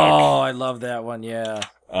Glowhoo back. Oh, I love that one. Yeah.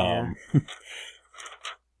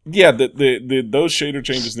 Yeah, those shader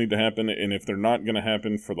changes need to happen, and if they're not going to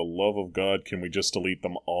happen, for the love of God, can we just delete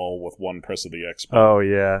them all with one press of the X button? Oh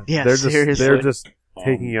yeah, yeah. They're just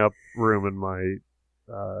taking up room in my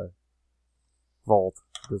vault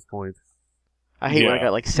at this point. I hate when I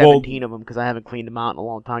got 17 of them because I haven't cleaned them out in a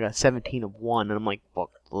long time. I got 17 of one, and I'm like, fuck.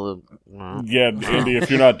 Yeah, Andy, if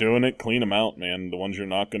you're not doing it, clean them out, man. The ones you're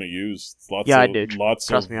not going to use. I do.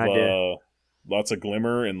 Trust me, I do. Lots of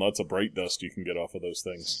glimmer and lots of bright dust you can get off of those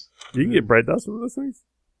things. You can get bright dust with those things?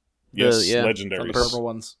 Yes, yeah. legendaries. The purple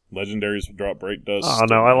ones. Legions drop bright dust. Oh,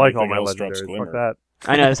 no, I like all my legendaries. Fuck that.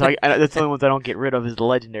 I know, so that's the only ones I don't get rid of is the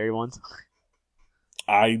legendary ones.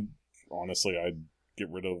 Honestly, I'd get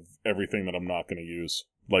rid of everything that I'm not going to use.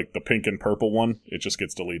 Like the pink and purple one, it just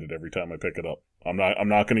gets deleted every time I pick it up. I'm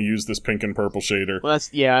not going to use this pink and purple shader. Well,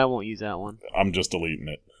 I won't use that one. I'm just deleting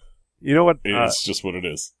it. You know what? It's just what it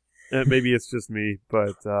is. Maybe it's just me,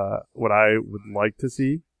 but what I would like to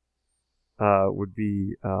see would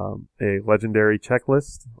be a legendary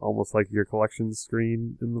checklist, almost like your collection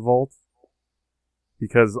screen in the vault.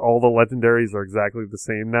 Because all the legendaries are exactly the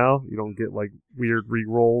same now. You don't get weird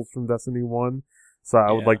re-rolls from Destiny 1. So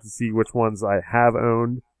I would like to see which ones I have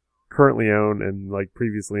owned, currently own, and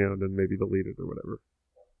previously owned and maybe deleted or whatever.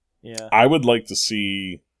 Yeah. I would like to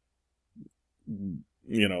see,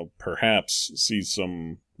 perhaps see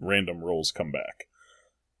some random rolls come back.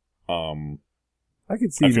 I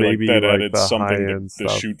could see I feel maybe that added the something to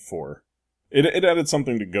stuff. shoot for. It added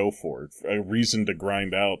something to go for, a reason to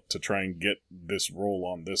grind out to try and get this roll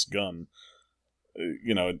on this gun.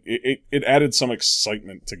 It added some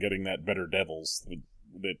excitement to getting that Better Devils.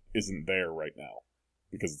 that isn't there right now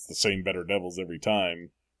because it's the same better devils every time.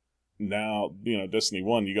 Now, Destiny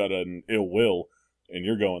 1, you got an ill will, and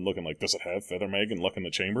you're looking like, does it have Feather Mag and Luck in the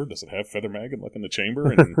Chamber? Does it have Feather Mag and Luck in the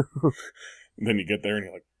Chamber? And then you get there and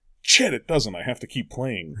you're like, shit, it doesn't. I have to keep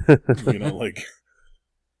playing.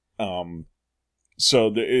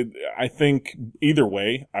 So I think either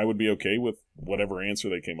way, I would be okay with whatever answer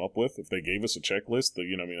they came up with. If they gave us a checklist,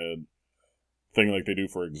 a thing like they do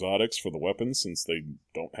for exotics for the weapons, since they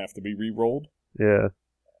don't have to be re-rolled. Yeah.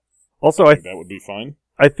 Also, I think that would be fine.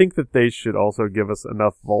 I think that they should also give us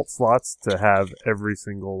enough vault slots to have every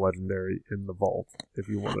single legendary in the vault, if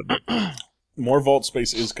you wanted it. More vault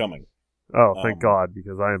space is coming. Oh, thank God,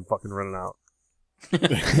 because I am fucking running out.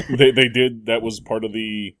 They did. That was part of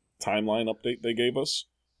the timeline update they gave us.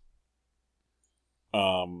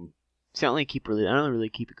 See, I don't really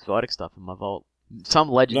keep exotic stuff in my vault. Some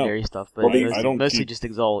legendary stuff, but I don't mostly keep just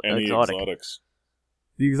any exotic. exotics.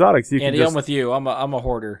 The exotics, Andy, I'm with you. I'm a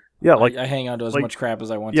hoarder. Yeah, I hang on to as much crap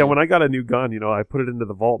as I want to. Yeah, when I got a new gun, I put it into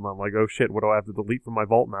the vault, and I'm like, oh shit, what do I have to delete from my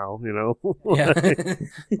vault now? Yeah.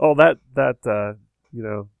 Oh,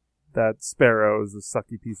 that sparrow is a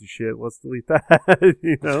sucky piece of shit. Let's delete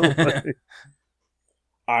that.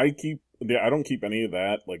 I don't keep any of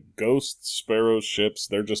that. Like ghosts, sparrows, ships,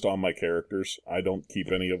 they're just on my characters. I don't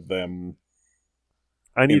keep any of them.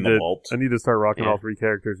 I need to start rocking all 3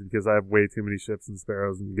 characters because I have way too many ships and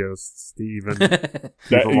sparrows and ghosts to even keep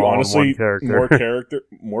them all on one character.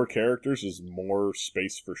 More characters is more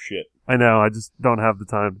space for shit. I know. I just don't have the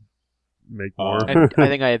time to make more. I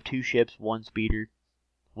think I have 2 ships, 1 speeder,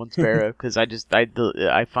 1 sparrow. Because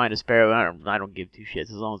I find a sparrow. I don't give 2 shits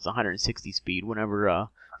as long as it's 160 speed. Whenever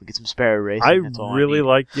we get some sparrow racing, that's all really I need.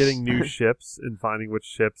 like getting new ships and finding which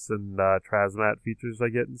ships and Trasmat features I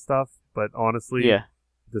get and stuff. But honestly,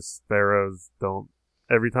 the sparrows don't.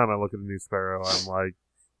 Every time I look at a new sparrow, I'm like,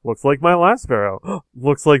 looks like my last sparrow.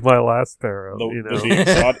 Looks like my last sparrow.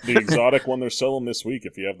 The exotic one they're selling this week,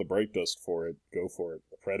 if you have the bright dust for it, go for it.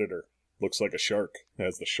 The Predator looks like a shark. It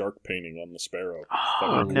has the shark painting on the sparrow.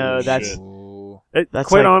 Oh, no, that's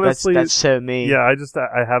quite honestly, that's so mean. Yeah, I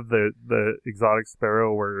have the exotic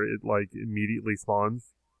sparrow where it immediately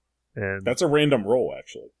spawns, and that's a random roll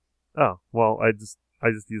actually. Oh well, I just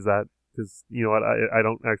use that. Because, you know what, I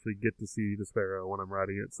don't actually get to see the sparrow when I'm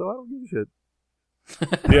riding it, so I don't give a shit.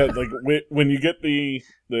 Yeah, when you get the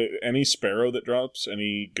any sparrow that drops,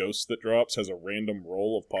 any ghost that drops has a random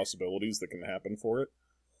roll of possibilities that can happen for it.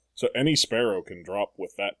 So any sparrow can drop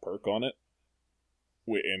with that perk on it,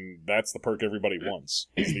 and that's the perk everybody wants,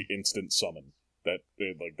 is the instant summon.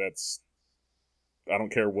 That's... I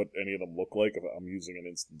don't care what any of them look like if I'm using an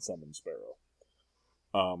instant summon sparrow.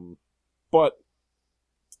 But...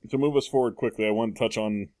 to move us forward quickly, I want to touch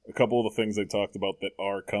on a couple of the things they talked about that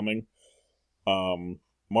are coming.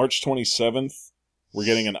 March 27th, we're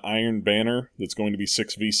getting an Iron Banner that's going to be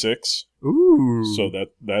 6v6. Ooh! So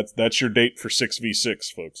that's your date for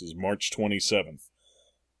 6v6, folks, is March 27th.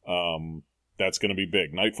 That's going to be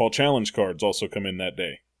big. Nightfall Challenge cards also come in that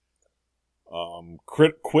day.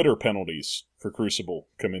 Quitter penalties for Crucible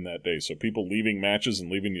come in that day. So people leaving matches and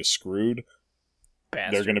leaving you screwed...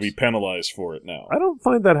 Bastards. They're going to be penalized for it now. I don't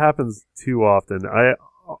find that happens too often.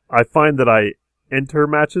 I find that I enter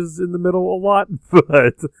matches in the middle a lot, but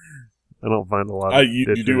I don't find a lot of you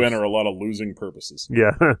do enter a lot of losing purposes.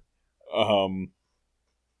 Yeah.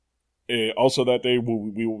 Also that day,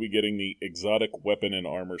 we will be getting the exotic weapon and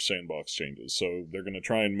armor sandbox changes. So they're going to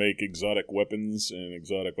try and make exotic weapons and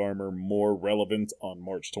exotic armor more relevant on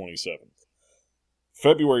March 27th.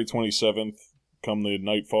 February 27th, come the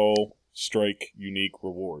Nightfall Strike unique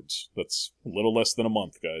rewards. That's a little less than a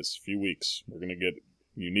month, guys. A few weeks. We're going to get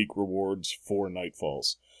unique rewards for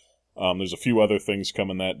Nightfalls. There's a few other things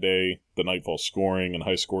coming that day. The Nightfall scoring and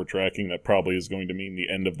high score tracking. That probably is going to mean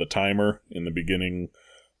the end of the timer in the beginning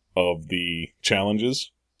of the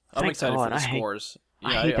challenges. I'm excited for the scores.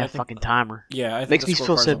 I hate that fucking timer. Yeah, I think makes me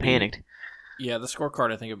feel so panicked. Yeah, the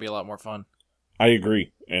scorecard I think would be a lot more fun. I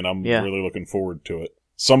agree, and I'm really looking forward to it.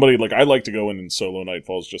 I like to go in and solo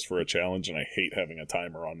Nightfalls just for a challenge, and I hate having a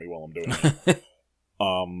timer on me while I'm doing it.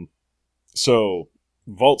 So,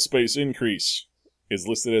 vault space increase is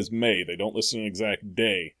listed as May. They don't list an exact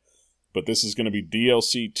day, but this is going to be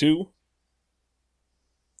DLC 2.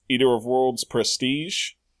 Eater of Worlds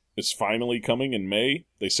Prestige is finally coming in May.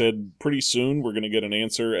 They said pretty soon we're going to get an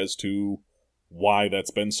answer as to why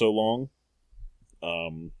that's been so long.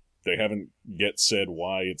 They haven't yet said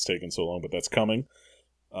why it's taken so long, but that's coming.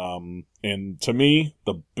 And to me,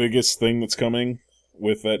 the biggest thing that's coming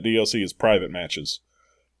with that DLC is private matches.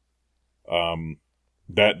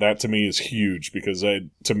 That to me is huge because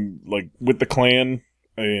with the clan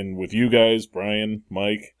And with you guys, Brian,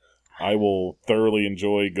 Mike, I will thoroughly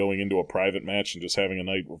enjoy going into a private match and just having a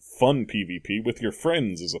night of fun PvP with your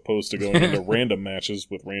friends as opposed to going into random matches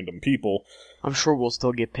with random people. I'm sure we'll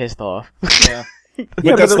still get pissed off. Yeah.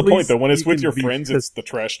 But that's the point, least though. When it's you with can your be friends, pissed. it's the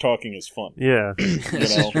trash talking is fun. Yeah.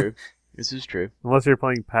 This is true. This is true. Unless you're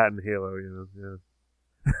playing Pat and Halo, yeah.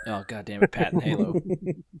 Oh, god damn it, Pat and Halo.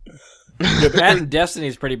 Pat and Destiny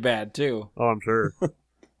is pretty bad, too. Oh, I'm sure.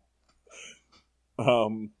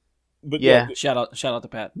 But Yeah. Shout out to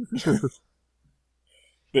Pat.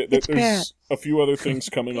 there's a few other things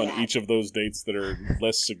coming on each of those dates that are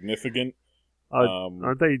less significant.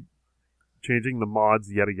 Aren't they changing the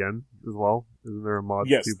mods yet again as well? Isn't there a mods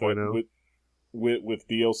Yes, 2.0? with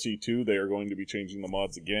DLC 2, they are going to be changing the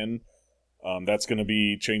mods again. That's going to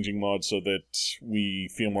be changing mods so that we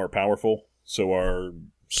feel more powerful. So our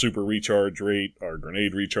super recharge rate, our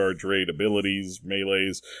grenade recharge rate, abilities,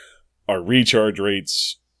 melees, our recharge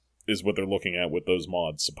rates is what they're looking at with those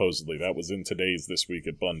mods, supposedly. That was in today's This Week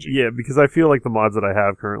at Bungie. Yeah, because I feel like the mods that I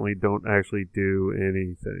have currently don't actually do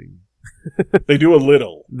anything. They do a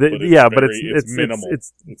little. But it's minimal.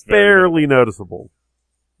 It's very barely noticeable.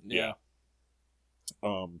 Yeah.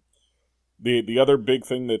 The other big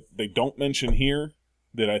thing that they don't mention here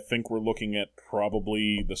that I think we're looking at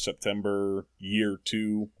probably the September year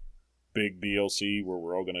 2 big DLC where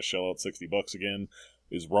we're all going to shell out $60 again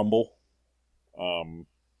is Rumble.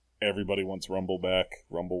 Everybody wants Rumble back.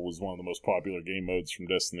 Rumble was one of the most popular game modes from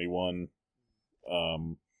Destiny 1.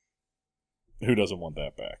 Who doesn't want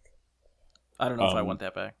that back? I don't know if I want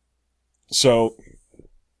that back. So,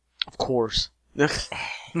 Of course.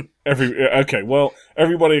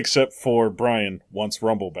 everybody except for Brian wants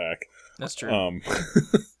Rumble back. That's true. I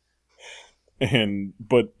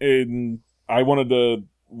wanted to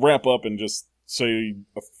wrap up and just say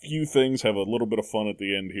a few things, have a little bit of fun at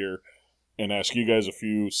the end here, and ask you guys a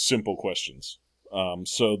few simple questions.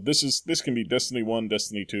 So this can be Destiny 1,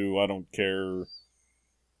 Destiny 2, I don't care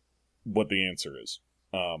what the answer is.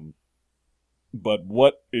 But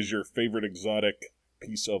what is your favorite exotic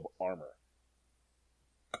piece of armor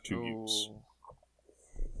to use?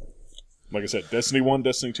 Like I said, Destiny 1,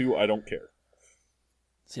 Destiny 2, I don't care.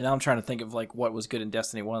 See, now I'm trying to think of like what was good in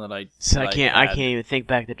Destiny 1 that I So I can't even think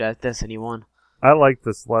back to Destiny 1. I like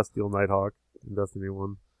the Celestial Nighthawk in Destiny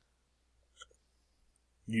 1.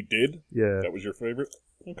 You did? Yeah. That was your favorite?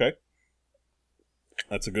 Okay.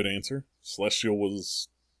 That's a good answer. Celestial was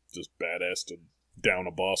just badass to down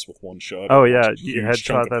a boss with one shot. Oh yeah, Watch a you huge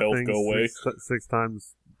chunk headshot of that health thing go away. six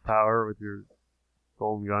times power with your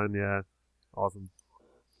golden gun. Yeah, awesome.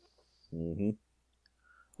 Mm-hmm.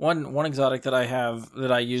 One exotic that I have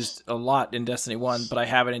that I used a lot in Destiny 1, but I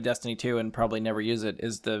have it in Destiny 2 and probably never use it,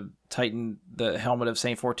 is the Titan, the helmet of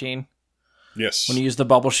Saint 14. Yes. When you use the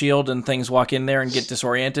bubble shield and things walk in there and get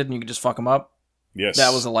disoriented and you can just fuck them up. Yes.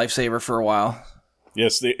 That was a lifesaver for a while.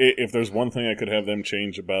 Yes, if there's one thing I could have them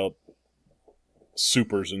change about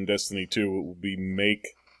supers in Destiny 2, it would be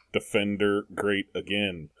make Defender great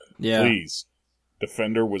again. Yeah. Please.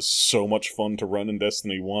 Defender was so much fun to run in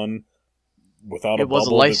Destiny 1 without a It was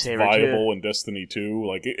a bubble that's lifesaver, viable in Destiny 2.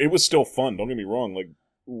 Like, it was still fun, don't get me wrong. Like,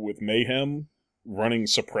 with Mayhem, running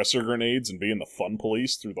suppressor grenades and being the fun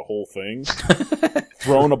police through the whole thing,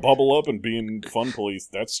 throwing a bubble up and being fun police,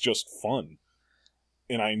 that's just fun.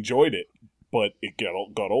 And I enjoyed it. But it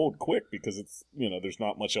got old quick because it's, there's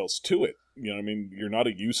not much else to it. You know what I mean? You're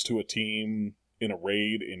not used to a team in a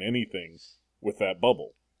raid, in anything, with that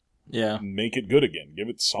bubble. Yeah. Make it good again. Give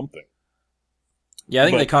it something. Yeah, I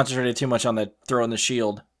think they concentrated too much on the throwing the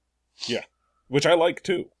shield. Yeah. Which I like,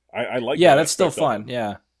 too. I like Yeah, that that's still aspect of fun, it.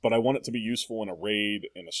 yeah. But I want it to be useful in a raid,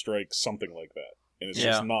 in a strike, something like that. And it's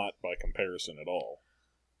just not by comparison at all.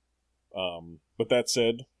 But that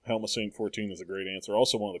said, Helm of Saint 14 is a great answer.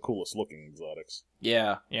 Also one of the coolest looking exotics.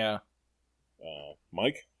 Yeah.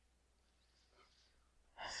 Mike?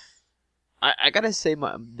 I gotta say,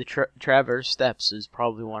 the Traverse Steps is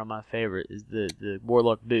probably one of my favorite. Is the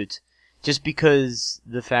Warlock boots, just because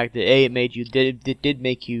the fact that it did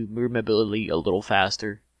make you move mobility a little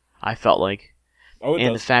faster. I felt like,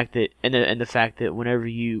 the fact that whenever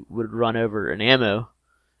you would run over an ammo,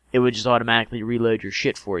 it would just automatically reload your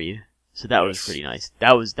shit for you. So that was pretty nice.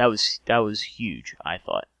 That was huge, I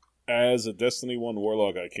thought. As a Destiny 1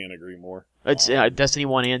 Warlock, I can't agree more. It's Destiny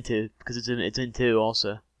 1 and 2 because it's in 2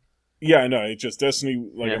 also. Yeah, I know. It's just Destiny.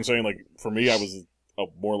 I'm saying, for me, I was a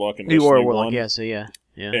Warlock in Destiny You were a Warlock, 1. yeah. So yeah.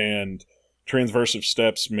 And Transversive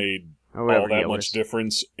Steps made all that much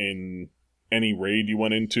difference in any raid you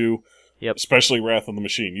went into. Yep. Especially Wrath of the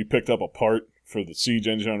Machine. You picked up a part for the Siege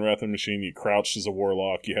engine on Wrath of the Machine. You crouched as a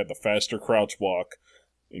Warlock. You had the faster crouch walk.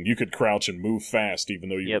 And you could crouch and move fast even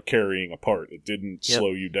though you were carrying a part. It didn't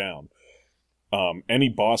slow you down. Any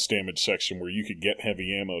boss damage section where you could get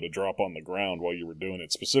heavy ammo to drop on the ground while you were doing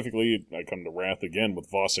it. Specifically, I come to Wrath again with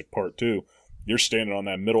Vosik Part 2. You're standing on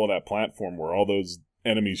that middle of that platform where all those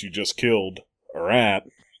enemies you just killed are at.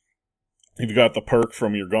 You've got the perk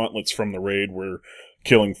from your gauntlets from the raid where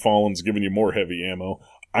killing Fallen's giving you more heavy ammo.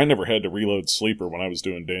 I never had to reload Sleeper when I was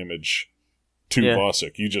doing damage to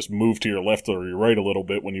Vosik. You just move to your left or your right a little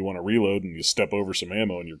bit when you want to reload, and you step over some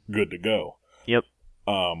ammo, and you're good to go. Yep.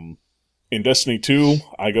 In Destiny 2,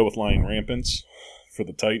 I go with Lion Rampants for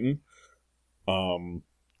the Titan.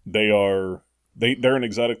 They're an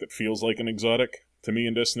exotic that feels like an exotic to me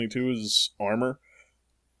in Destiny 2 is armor.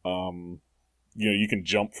 You can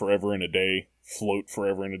jump forever in a day, float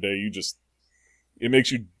forever in a day. It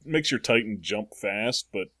makes your Titan jump fast,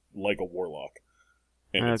 but like a warlock.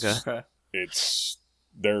 And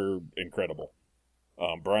they're incredible.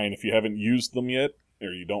 Brian, if you haven't used them yet,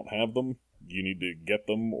 or you don't have them, you need to get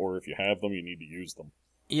them, or if you have them, you need to use them.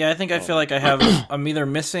 Yeah, I think I feel like I'm either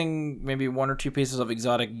missing maybe 1 or 2 pieces of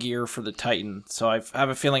exotic gear for the Titan, so I have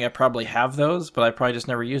a feeling I probably have those, but I probably just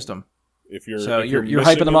never used them. If you're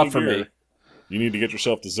hyping them up for me. You need to get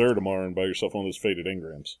yourself to Xur tomorrow and buy yourself one of those Faded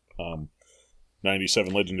Engrams.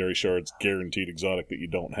 97 Legendary Shards, guaranteed exotic that you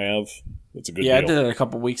don't have. That's a good deal. Yeah, I did it a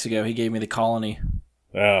couple weeks ago. He gave me the Colony.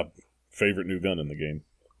 Favorite new gun in the game.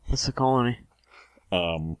 What's the Colony?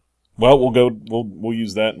 Well, we'll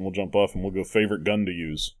use that and we'll jump off and we'll go favorite gun to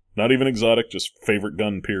use. Not even exotic, just favorite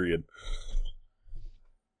gun, period.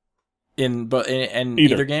 In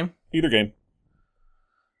either game? Either game.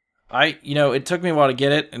 It took me a while to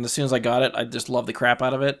get it, and as soon as I got it, I just loved the crap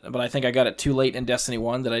out of it. But I think I got it too late in Destiny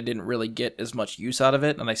 1 that I didn't really get as much use out of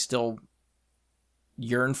it, and I still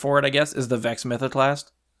yearn for it, I guess, is the Vex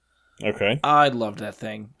Mythoclast. Okay. I loved that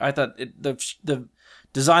thing. I thought the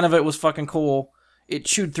design of it was fucking cool. It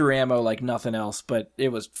chewed through ammo like nothing else, but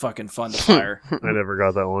it was fucking fun to fire. I never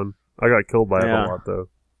got that one. I got killed by it a lot, though.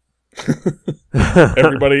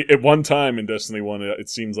 Everybody at one time in Destiny 1, it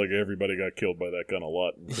seems like everybody got killed by that gun a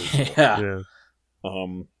lot. Yeah.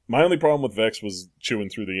 My only problem with Vex was chewing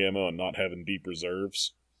through the ammo and not having deep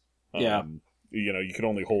reserves. You could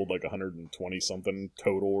only hold like 120 something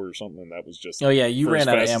total or something, and that was just you ran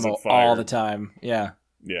out of ammo all the time. Yeah.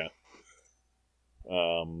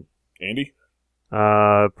 Andy?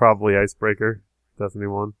 Probably Icebreaker, Destiny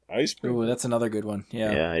 1. Icebreaker? Ooh, that's another good one.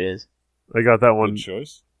 Yeah, it is. I got that one. Good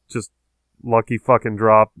choice. Just lucky fucking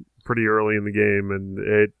drop pretty early in the game, and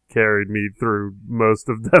it carried me through most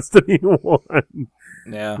of Destiny 1.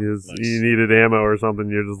 Yeah. Nice. You needed ammo or something,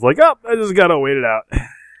 you're just like, I just gotta wait it out.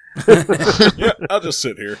 Yeah, I'll just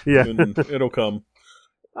sit here. Yeah. And it'll come.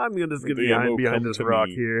 I'm just gonna get behind this rock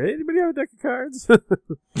here. Hey, anybody have a deck of cards?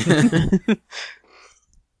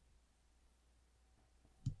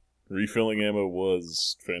 Refilling ammo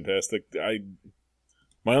was fantastic.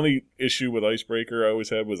 My only issue with Icebreaker I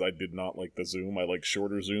always had was I did not like the zoom. I like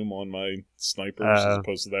shorter zoom on my snipers as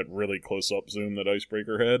opposed to that really close-up zoom that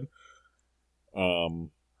Icebreaker had.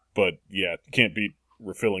 But yeah, can't beat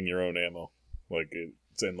refilling your own ammo. Like,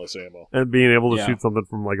 it's endless ammo. And being able to shoot something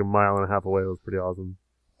from like a mile and a half away was pretty awesome.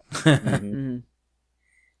 Mm-hmm.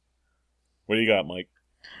 What do you got, Mike?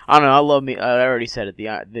 I don't know. I love me. I already said it.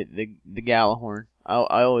 The Gallahorn.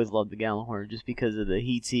 I always loved the Gallahorn just because of the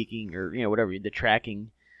heat seeking or whatever, the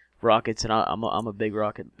tracking rockets, and I'm a big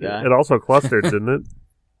rocket guy. It also clustered, didn't it?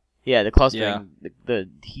 Yeah, the clustering, the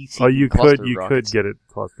heat seeking. Oh, you could get it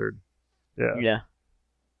clustered. Yeah. Yeah.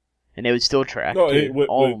 And they would still track. No,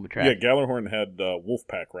 all of them would track. Yeah, Gallahorn had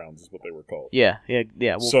Wolfpack rounds, is what they were called. Yeah. What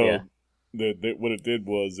it did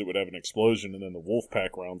was it would have an explosion, and then the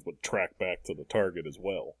Wolfpack rounds would track back to the target as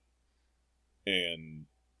well. And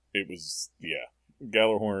it was,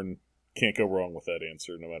 Gallahorn, can't go wrong with that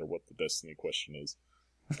answer, no matter what the Destiny question is.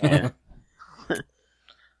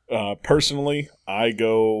 Personally, I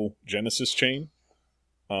go Genesis Chain.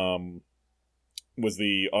 Was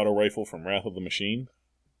the auto rifle from Wrath of the Machine.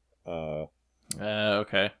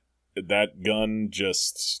 Okay. That gun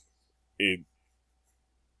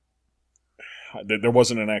there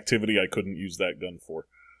wasn't an activity I couldn't use that gun for.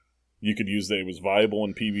 You could use that. It was viable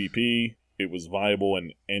in PvP. It was viable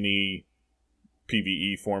in any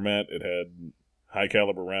PvE format. It had high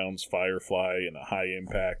caliber rounds, Firefly, and a high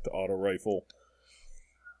impact auto rifle.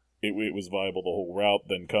 It was viable the whole route.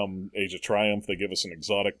 Then come Age of Triumph, they give us an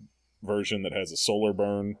exotic version that has a solar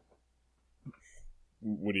burn.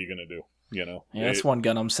 What are you gonna do? Yeah, that's one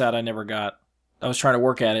gun I'm sad I never got. I was trying to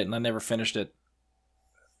work at it and I never finished it.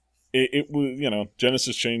 It was,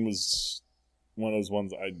 Genesis Chain was one of those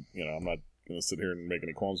ones I'm not gonna sit here and make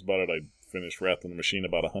any qualms about it. I finished Wrath of the Machine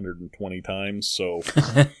about 120 times, so...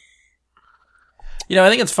 I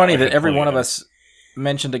think it's funny I that had every plenty one of of it. us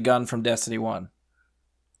mentioned a gun from Destiny 1.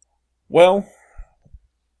 Well,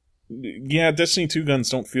 yeah, Destiny 2 guns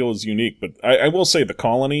don't feel as unique, but I will say the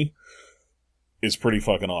Colony is pretty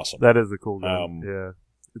fucking awesome. That is a cool gun. Yeah,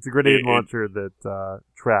 it's a grenade launcher that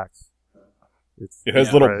tracks. It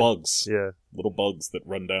has little bugs. Yeah, little bugs that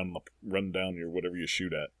run down your whatever you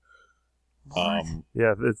shoot at.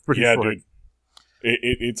 Yeah, it's pretty yeah, slick. dude.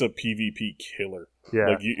 It's a PvP killer. Yeah,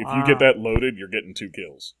 Like if you get that loaded, you're getting 2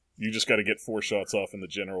 kills. You just got to get 4 shots off in the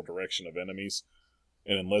general direction of enemies,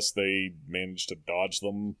 and unless they manage to dodge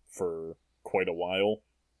them for quite a while,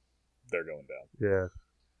 they're going down. Yeah,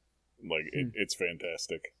 like it's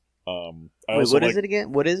fantastic. Wait, what is it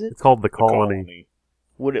again? What is it? It's called the Colony.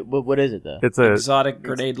 What is it though? It's a exotic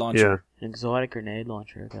grenade launcher. An exotic grenade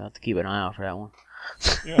launcher. Okay, I'll have to keep an eye out for that one.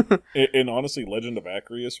 Yeah, and honestly, Legend of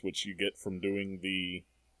Acreus, which you get from doing the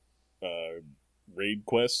raid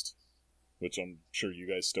quest, which I'm sure you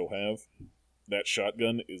guys still have, that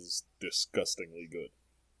shotgun is disgustingly good.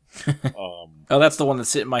 Oh, that's the one that's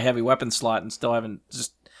sitting in my heavy weapon slot and still haven't,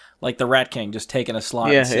 just like the Rat King, just taking a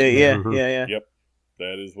slot. Yeah. Yep,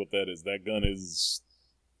 that is what that is. That gun is,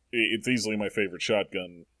 it's easily my favorite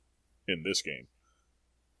shotgun in this game.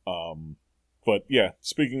 But yeah,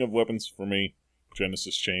 speaking of weapons for me,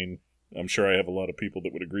 Genesis Chain. I'm sure I have a lot of people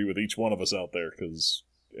that would agree with each one of us out there, because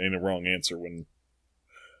ain't a wrong answer when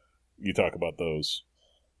you talk about those.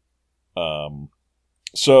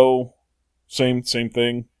 So same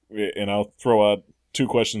thing, and I'll throw out 2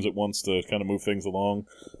 questions at once to kind of move things along.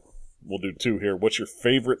 We'll do 2 here. What's your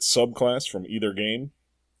favorite subclass from either game,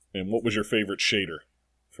 and what was your favorite shader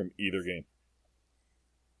from either game?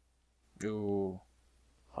 Ooh.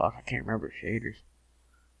 Fuck, I can't remember shaders.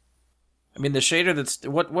 I mean, the shader that's...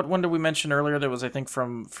 What one did we mention earlier that was, I think,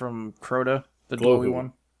 from Crota? The Glowhoo. glowy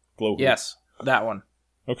one? Glowhoo. Yes, that one.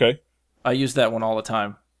 Okay. I use that one all the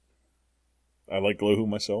time. I like Glowhoo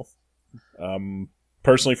myself.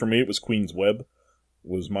 Personally, for me, it was Queen's Web.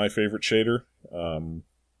 Was my favorite shader. I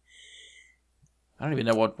don't even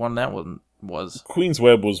know what one that one was. Queen's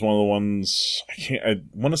Web was one of the ones... I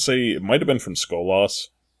want to say it might have been from Skolas.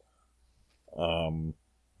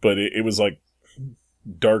 But it was like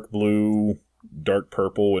dark blue, dark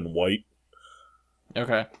purple, and white.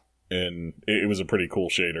 Okay. And it was a pretty cool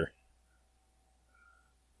shader.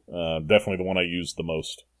 Definitely the one I used the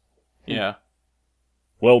most. Yeah.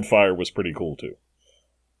 Wildfire was pretty cool too.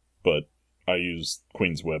 But I used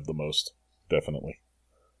Queen's Web the most. Definitely.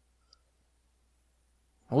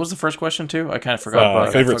 What was the first question too? I kind of forgot.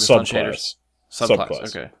 I favorite focused on subclass. Subclass.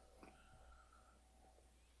 Subclass. Okay.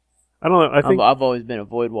 I don't know. I think I've always been a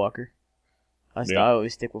Void Walker. I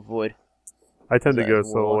always stick with Void. I tend to go Warlock.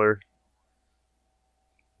 solar.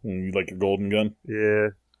 You like your golden gun? Yeah.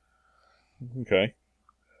 Okay.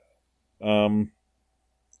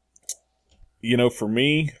 For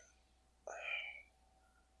me,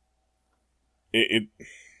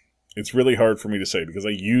 it's really hard for me to say because I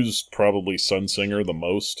use probably Sunsinger the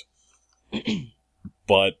most,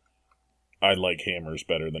 but I like hammers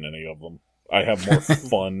better than any of them. I have more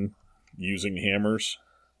fun using hammers.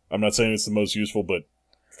 I'm not saying it's the most useful, but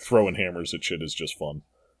throwing hammers at shit is just fun.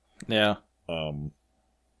 Yeah.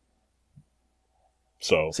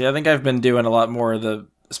 So see, I think I've been doing a lot more of the,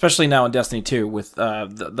 especially now in Destiny 2 with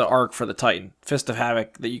the arc for the Titan, Fist of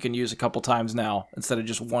Havoc, that you can use a couple times now instead of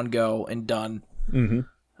just one go and done. Mm-hmm.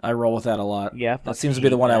 I roll with that a lot. Yeah, that seems to be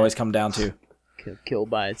the one I always come down to. Killed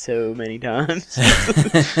by it so many times.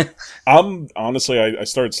 I'm honestly, I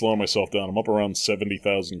started slowing myself down. I'm up around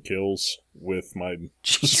 70,000 kills with my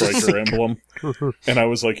Striker emblem, and I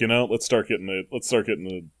was like, let's start getting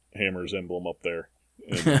the Hammers emblem up there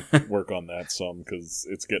and work on that some because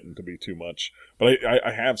it's getting to be too much. But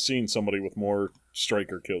I have seen somebody with more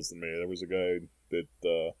Striker kills than me. There was a guy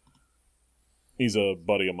that he's a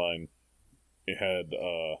buddy of mine. He had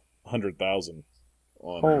 100,000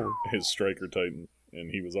 on his Striker Titan, and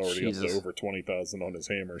he was already up to over 20,000 on his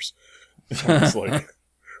hammers. I was like,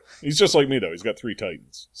 he's just like me though. He's got 3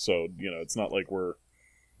 Titans, so it's not like we're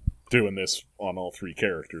doing this on all 3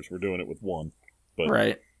 characters. We're doing it with 1. But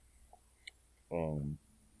right. And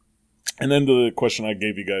then the question I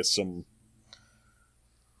gave you guys some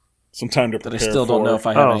time to prepare that I still don't know if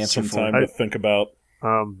I have an answer some for. time to think about.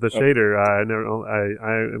 The shader. I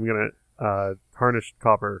am gonna tarnished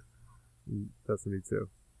copper. Destiny 2.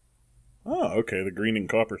 Oh, okay, the green and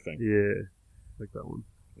copper thing. Yeah, like that one.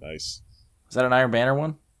 Nice. Is that an Iron Banner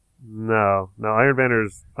one? No. Iron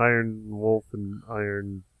Banner's Iron Wolf and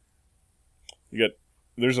Iron.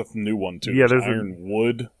 There's a new one too. Yeah, there's Iron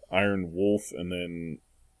Wood, Iron Wolf, and then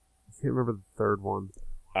can't remember the third one.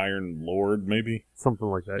 Iron Lord, maybe? Something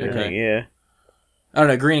like that. Okay. Yeah. I don't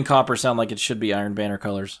know. Green and copper sound like it should be Iron Banner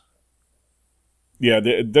colors. Yeah,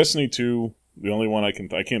 the Destiny 2, the only one I can't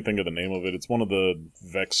think of the name of it. It's one of the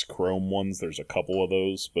Vex Chrome ones. There's a couple of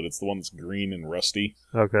those, but it's the one that's green and rusty.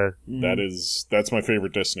 Okay. That's my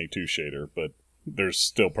favorite Destiny 2 shader, but there's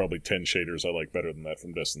still probably 10 shaders I like better than that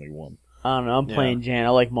from Destiny 1. I don't know. I'm Yeah. playing Jan. I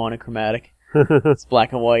like monochromatic. It's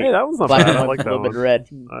black and white. Hey, that was not Black bad. and I white like with a that little bit one. of red.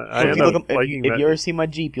 I If end you, up look, liking if that. you ever see my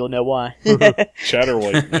Jeep, you'll know why.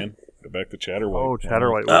 Chatterwhite, man. Go back to Chatterwhite. Oh,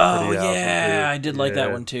 Chatterwhite was Oh pretty awesome, yeah, too. I did like that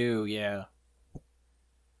Yeah. one too. Yeah.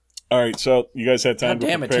 All right, so you guys had time God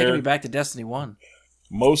damn to it, prepare taking me back to Destiny 1.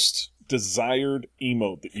 most desired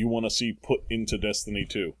emote that you want to see put into Destiny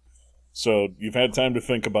 2. So you've had time to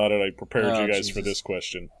think about it. I prepared Oh, you guys for Jesus. this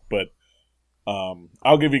question, but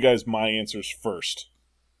I'll give you guys my answers first,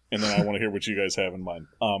 and then I want to hear what you guys have in mind.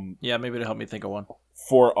 Yeah, maybe to help me think of one.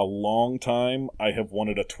 For a long time, I have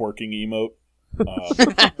wanted a twerking emote.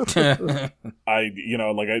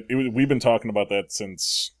 We've been talking about that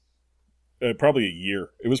since probably a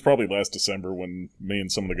year. It was probably last December when me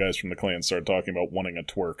and some of the guys from the clan started talking about wanting a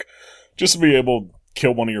twerk, just to be able to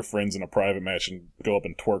kill one of your friends in a private match and go up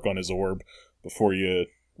and twerk on his orb before you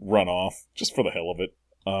run off, just for the hell of it.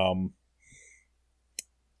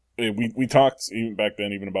 We talked even back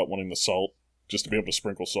then even about wanting the salt, just to be able to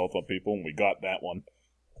sprinkle salt on people, and we got that one.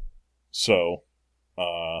 So,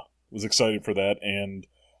 was excited for that, and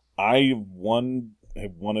I have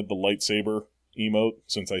wanted the lightsaber emote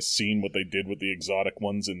since I seen what they did with the exotic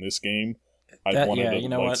ones in this game. I wanted a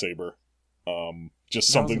lightsaber. Just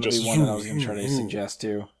something that was just gonna be one that I was going to try to suggest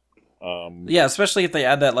too. Yeah, especially if they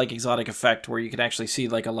add that like exotic effect where you can actually see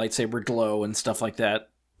like a lightsaber glow and stuff like that.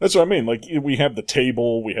 That's what I mean. Like, we have the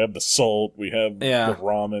table, we have the salt, we have the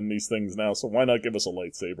ramen, these things now, so why not give us a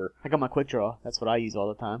lightsaber? I got my quick draw. That's what I use all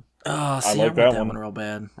the time. Oh, see, like I that want one. one real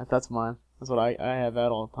bad. That's mine. That's what I have that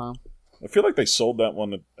all the time. I feel like they sold that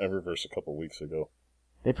one at Eververse a couple weeks ago.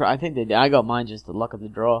 I think they did. I got mine just the luck of the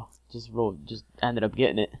draw. Just ended up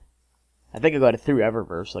getting it. I think I got it through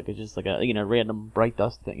Eververse. Like it's just like a random bright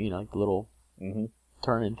dust thing. Like the little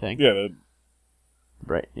turn-in thing. Yeah.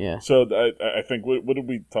 Right. Yeah. So I think what did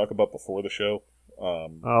we talk about before the show? A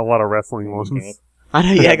lot of wrestling ones. I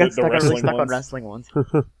know. Yeah, I got the stuck. I really wrestling stuck on ones. wrestling ones.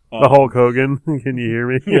 The Hulk Hogan. Can you hear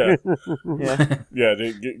me? Yeah. Yeah.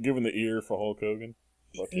 Giving the ear for Hulk Hogan.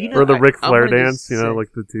 Or the Ric I'm Flair gonna dance, just say-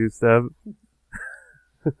 like the two-step.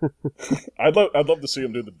 I'd love to see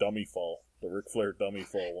him do the dummy fall, the Ric Flair dummy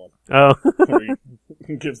fall one, Oh. where he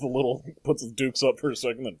puts his dukes up for a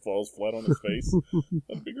second, then falls flat on his face.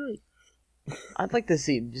 That'd be great. I'd like to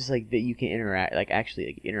see just like that you can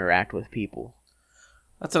actually interact with people.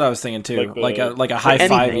 That's what I was thinking too. Like Like a high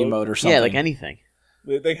five anything. emote or something. Yeah, like anything.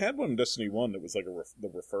 They had one in Destiny 1 that was like the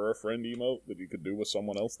refer a friend emote that you could do with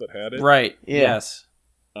someone else that had it. Right. Yeah. Yes.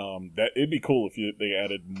 That it'd be cool if they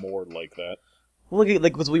added more like that. Well, look at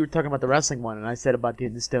because we were talking about the wrestling one, and I said about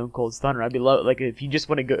doing the Stone Cold Stunner. I'd be like if you just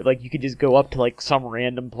want to go, like you could just go up to like some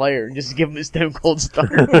random player and just give him a Stone Cold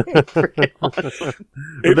Stunner. Freaking awesome.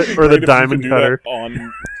 It'd be Or the great if you diamond could do cutter. that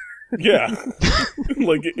on. Yeah,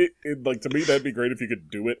 like to me that'd be great if you could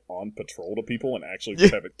do it on patrol to people and actually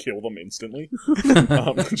just have it kill them instantly.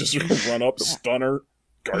 Just run up, stunner,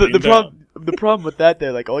 guardian down. The problem with that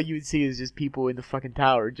though, like all you would see is just people in the fucking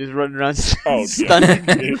tower just running around Oh, stunning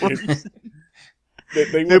yeah. people. They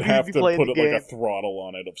would Nobody have would to be playing put the it like a game. throttle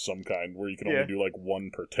on it of some kind where you can only do like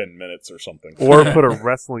 1 per 10 minutes or something. Or put a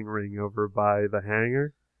wrestling ring over by the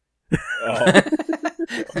hangar.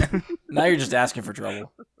 Now you're just asking for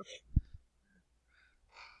trouble.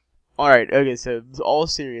 Alright, okay, so all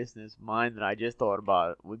seriousness, mine that I just thought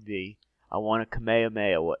about would be I want a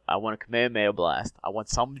Kamehameha. I want a Kamehameha blast. I want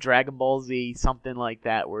some Dragon Ball Z, something like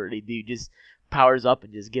that, where the dude just powers up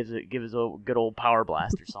and just gives a good old power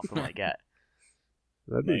blast or something like that.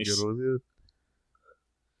 That'd be Nice. a good one, yeah.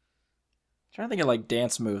 Trying to think of like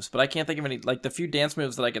dance moves, but I can't think of any. Like the few dance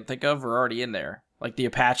moves that I can think of are already in there. Like the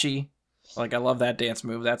Apache. Like I love that dance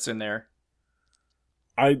move. That's in there.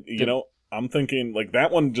 I'm thinking like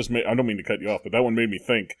that one just made. I don't mean to cut you off, but that one made me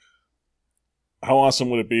think. How awesome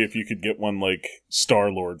would it be if you could get one like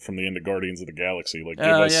Star-Lord from the end of Guardians of the Galaxy? Like, give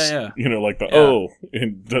us, like the,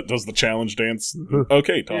 and does the challenge dance?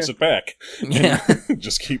 Okay, toss it back. Yeah.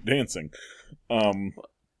 Just keep dancing.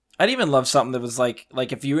 I'd even love something that was like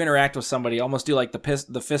if you interact with somebody, almost do like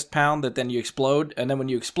the fist pound that then you explode, and then when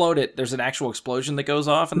you explode it, there's an actual explosion that goes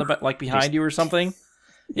off in the like behind you or something.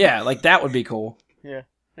 Yeah, like that would be cool. Yeah.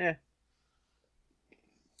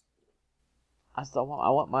 I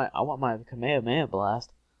want my Kamehameha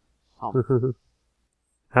blast.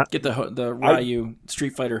 Get the Ryu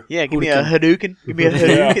Street Fighter. Yeah, give me a Hadouken. Give me a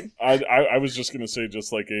Hadouken. I was just gonna say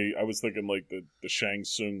I was thinking like the Shang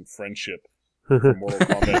Tsung friendship from Mortal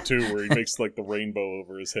Kombat 2, where he makes like the rainbow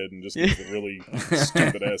over his head and just gives a really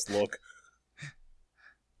stupid ass look.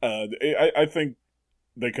 I think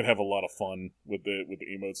they could have a lot of fun with the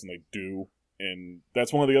emotes, and they do. And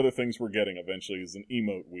that's one of the other things we're getting eventually is an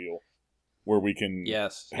emote wheel, where we can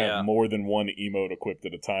have more than one emote equipped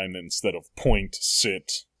at a time instead of point,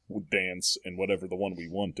 sit, dance, and whatever the one we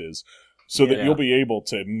want is, so that you'll be able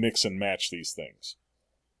to mix and match these things.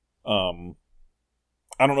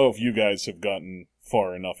 I don't know if you guys have gotten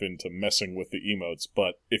far enough into messing with the emotes,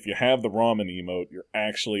 but if you have the ramen emote, you're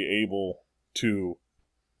actually able to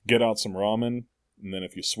get out some ramen, and then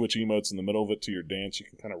if you switch emotes in the middle of it to your dance, you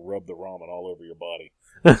can kind of rub the ramen all over your body.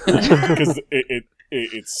 Because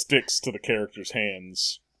it sticks to the character's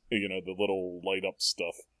hands, the little light up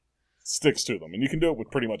stuff sticks to them. And you can do it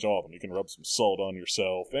with pretty much all of them. You can rub some salt on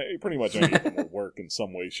yourself. Pretty much any of them will work in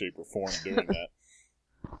some way, shape, or form doing that.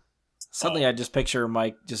 Suddenly I just picture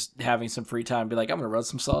Mike just having some free time and be like, I'm going to rub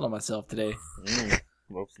some salt on myself today.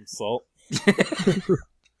 Rub some salt.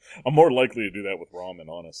 I'm more likely to do that with ramen,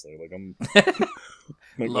 honestly. Like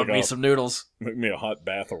Love me some noodles. Make me a hot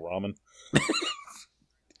bath of ramen.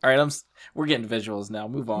 All right, we're getting visuals now.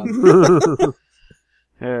 Move on.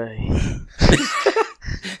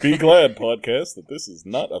 Be glad, podcast, that this is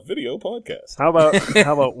not a video podcast. How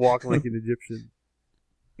about walk like an Egyptian?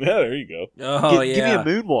 Yeah, there you go. Oh, Give me a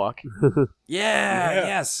moonwalk.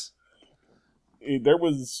 Yes. There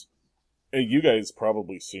was... you guys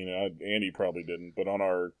probably seen it. Andy probably didn't, but on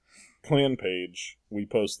our clan page, we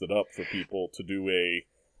posted up for people to do a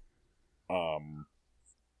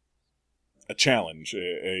challenge,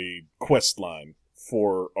 a quest line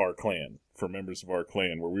for our clan, for members of our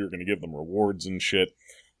clan, where we were going to give them rewards and shit.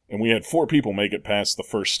 And we had 4 people make it past the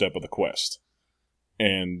first step of the quest.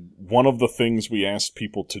 And one of the things we asked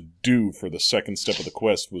people to do for the second step of the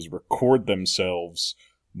quest was record themselves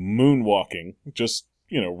moonwalking, just,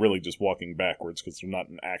 really just walking backwards, because there's not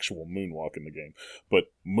an actual moonwalk in the game,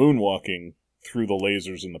 but moonwalking through the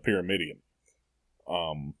lasers in the Pyramidion.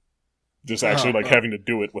 Just actually having to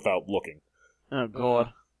do it without looking. Oh,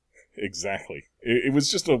 God. Exactly. It was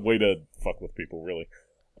just a way to fuck with people, really.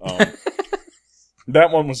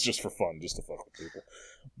 That one was just for fun, just to fuck with people.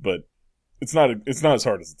 But it's not as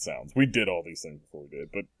hard as it sounds. We did all these things before we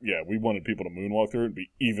did. But yeah, we wanted people to moonwalk through it. It'd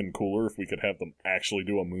be even cooler if we could have them actually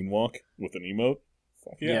do a moonwalk with an emote.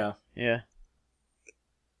 Fuck yeah. Yeah.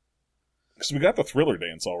 Because we got the Thriller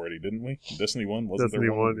dance already, didn't we? Destiny 1, wasn't Destiny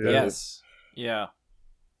there one? 1, yeah. Yes. Yeah.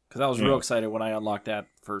 Because I was real excited when I unlocked that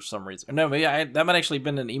for some reason. No, but yeah, that might actually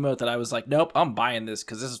been an emote that I was like, nope, I'm buying this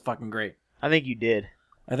because this is fucking great. I think you did.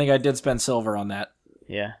 I think I did spend silver on that.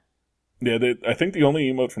 Yeah. Yeah, I think the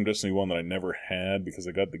only emote from Destiny 1 that I never had because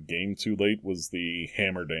I got the game too late was the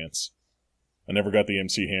hammer dance. I never got the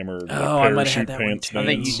MC Hammer I might have had parachute that pants one too.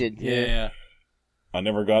 I think you did. Yeah. I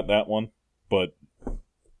never got that one, but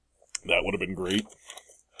that would have been great.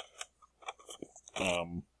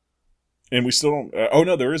 And we still don't... oh,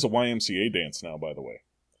 no, there is a YMCA dance now, by the way.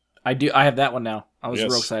 I do. I have that one now. I was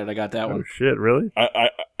real excited I got that one. Oh, shit, really?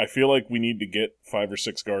 I feel like we need to get 5 or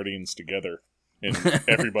 6 Guardians together, and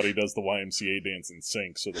everybody does the YMCA dance in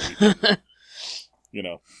sync so that we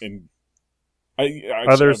can, and...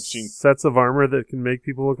 Are there sets of armor that can make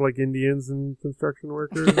people look like Indians and construction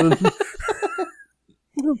workers?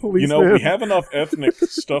 We have enough ethnic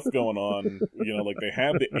stuff going on. Like they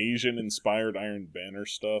have the Asian-inspired Iron Banner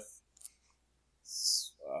stuff.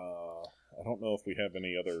 I don't know if we have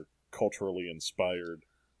any other culturally inspired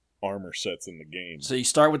armor sets in the game. So you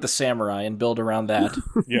start with the samurai and build around that.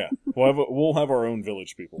 Yeah, we'll have our own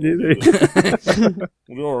village people. We'll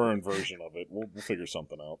do our own version of it. We'll figure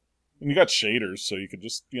something out. And you got shaders, so you could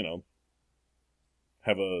just,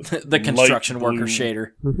 have a... the construction worker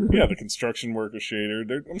shader. Yeah, the construction worker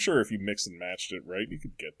shader. I'm sure if you mixed and matched it right, you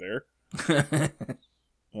could get there.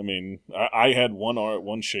 I mean, I had one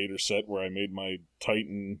shader set where I made my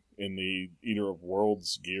Titan in the Eater of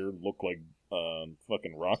Worlds gear look like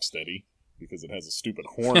fucking Rocksteady, because it has a stupid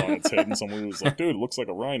horn on its head, and someone was like, dude, it looks like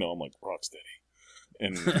a rhino. I'm like, Rocksteady.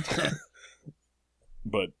 And...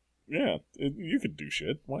 but... yeah, you could do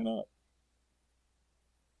shit. Why not?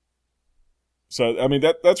 So, I mean,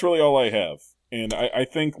 that's really all I have. And I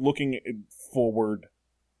think looking forward,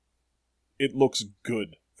 it looks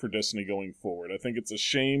good for Destiny going forward. I think it's a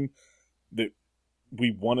shame that we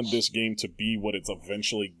wanted this game to be what it's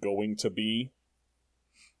eventually going to be.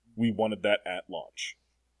 We wanted that at launch.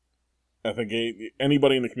 I think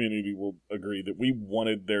anybody in the community will agree that we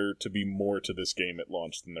wanted there to be more to this game at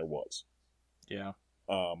launch than there was. Yeah.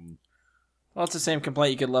 Well, it's the same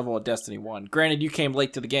complaint you could level with Destiny 1. Granted, you came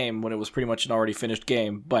late to the game when it was pretty much an already finished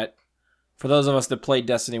game, but for those of us that played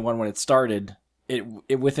Destiny 1 when it started,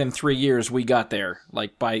 it within 3 years we got there.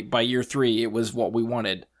 Like, by year 3, it was what we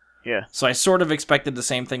wanted. Yeah. So I sort of expected the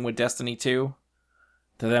same thing with Destiny 2,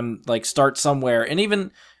 to them, like, start somewhere. And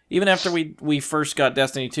even after we first got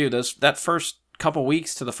Destiny 2, that first couple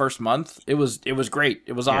weeks to the first month, it was great.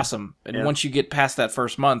 It was awesome. And once you get past that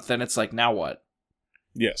first month, then it's like, now what?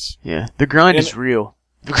 Yes. Yeah. The grind is real.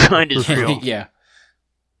 The grind is real. Yeah.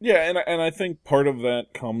 Yeah, and I think part of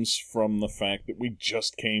that comes from the fact that we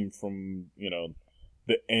just came from,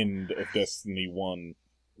 the end of Destiny 1,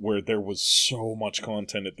 where there was so much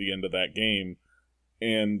content at the end of that game.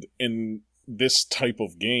 And in this type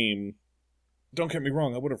of game, don't get me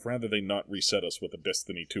wrong, I would have rather they not reset us with a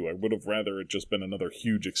Destiny 2. I would have rather it just been another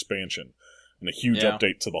huge expansion and a huge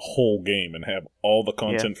update to the whole game and have all the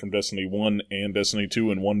content from Destiny 1 and Destiny 2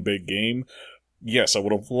 in one big game. Yes, I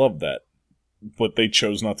would have loved that. But they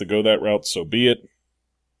chose not to go that route, so be it.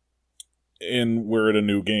 And we're at a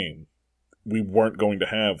new game. We weren't going to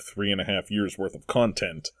have 3.5 years worth of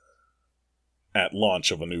content at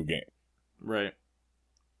launch of a new game. Right.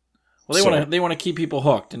 Well, they want to keep people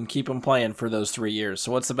hooked and keep them playing for those 3 years.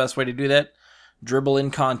 So what's the best way to do that? Dribble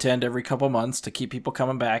in content every couple months to keep people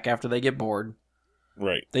coming back after they get bored.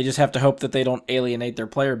 Right. They just have to hope that they don't alienate their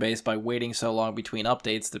player base by waiting so long between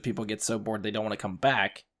updates that people get so bored they don't want to come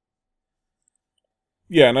back.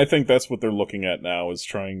 Yeah, and I think that's what they're looking at now, is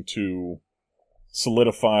trying to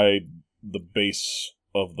solidify the base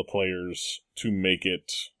of the players to make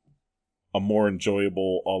it a more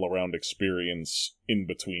enjoyable all-around experience in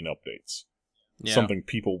between updates. Yeah. Something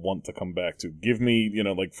people want to come back to. Give me,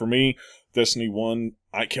 like for me, Destiny 1,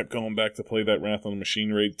 I kept going back to play that Wrath on the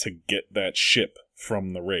Machine raid to get that ship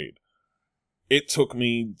from the raid. It took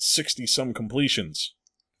me 60-some completions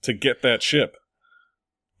to get that ship.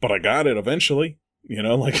 But I got it eventually.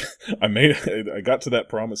 I got to that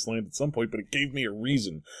promised land at some point, but it gave me a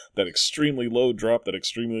reason. That extremely low drop, that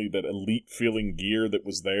elite feeling gear that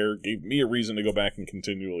was there, gave me a reason to go back and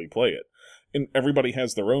continually play it. And everybody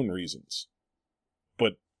has their own reasons.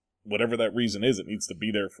 But whatever that reason is, it needs to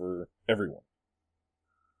be there for everyone.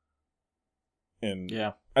 And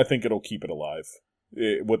I think it'll keep it alive.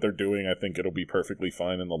 What they're doing, I think it'll be perfectly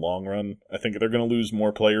fine in the long run. I think they're going to lose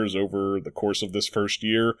more players over the course of this first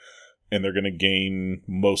year, and they're going to gain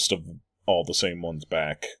most of all the same ones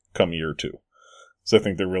back come year 2. So I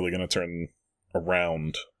think they're really going to turn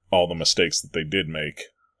around all the mistakes that they did make.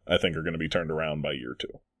 I think are going to be turned around by year 2.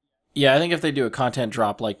 Yeah, I think if they do a content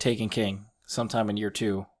drop like Taken King sometime in year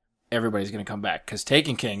 2, everybody's going to come back. Because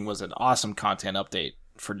Taken King was an awesome content update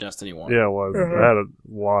for Destiny 1. Yeah, it was. I had a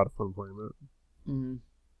lot of fun playing that. Mm-hmm.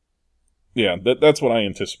 Yeah, that's what I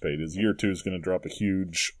anticipate, is year 2 is going to drop a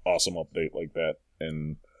huge, awesome update like that.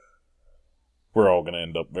 And we're all going to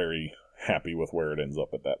end up very happy with where it ends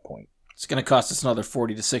up at that point. It's going to cost us another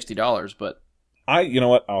 $40 to $60, but... You know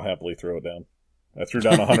what? I'll happily throw it down. I threw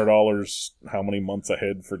down $100 how many months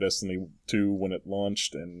ahead for Destiny 2 when it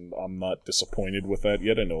launched, and I'm not disappointed with that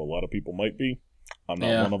yet. I know a lot of people might be. I'm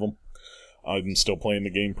not one of them. I'm still playing the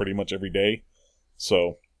game pretty much every day.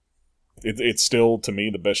 So, it's still, to me,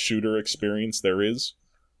 the best shooter experience there is.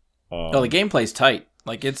 The gameplay's tight.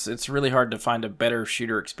 Like, it's really hard to find a better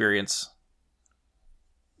shooter experience.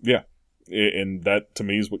 Yeah, and that to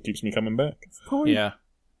me is what keeps me coming back. Yeah.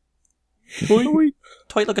 Toy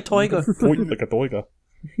like a toiga. Toy like a toiga.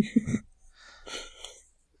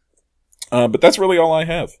 But that's really all I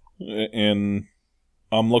have, and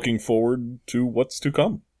I'm looking forward to what's to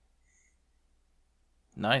come.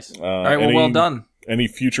 Nice. All right, well done. Any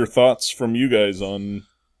future thoughts from you guys on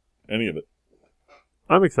any of it?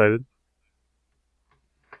 I'm excited.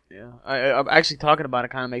 Yeah, I'm actually talking about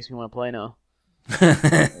it kind of makes me want to play now. So,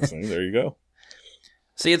 there you go.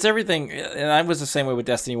 See, it's everything, and I was the same way with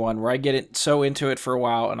Destiny 1, where I get so into it for a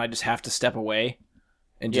while, and I just have to step away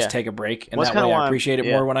and just take a break, and that way I appreciate it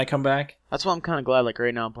more when I come back. That's why I'm kind of glad, like,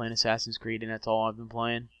 right now I'm playing Assassin's Creed, and that's all I've been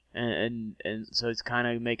playing, and so it's kind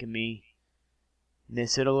of making me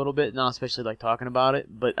miss it a little bit, not especially, like, talking about it,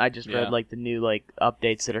 but I just read, like, the new, like,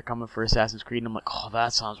 updates that are coming for Assassin's Creed, and I'm like, oh,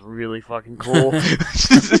 that sounds really fucking cool.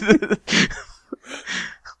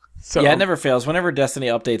 So, yeah, it never fails. Whenever Destiny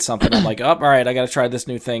updates something, I'm like, all right, I got to try this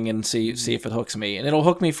new thing and see if it hooks me. And it'll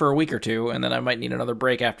hook me for a week or two, and then I might need another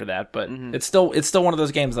break after that. But it's still one of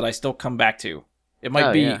those games that I still come back to. It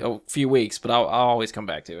might be a few weeks, but I'll always come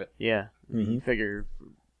back to it. Yeah. You figure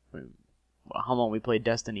how long we played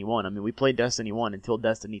Destiny 1. I mean, we played Destiny 1 until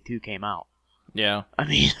Destiny 2 came out. Yeah. I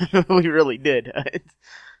mean, we really did.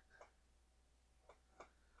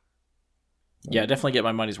 Yeah, definitely get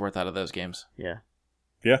my money's worth out of those games. Yeah.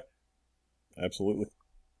 Yeah, absolutely.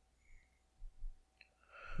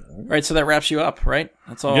 All right, so that wraps you up, right?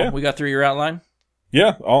 That's all we got through your outline?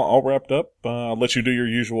 Yeah, all wrapped up. I'll let you do your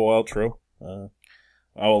usual outro.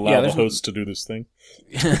 I'll allow the host to do this thing.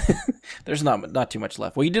 There's not too much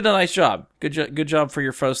left. Well, you did a nice job. Good job for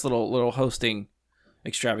your first little hosting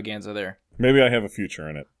extravaganza there. Maybe I have a future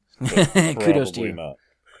in it. Kudos to you. Not.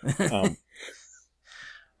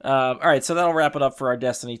 All right, so that'll wrap it up for our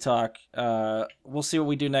Destiny talk. We'll see what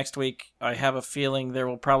we do next week. I have a feeling there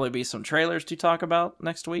will probably be some trailers to talk about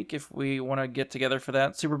next week if we want to get together for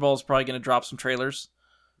that. Super Bowl is probably going to drop some trailers.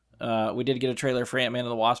 We did get a trailer for Ant-Man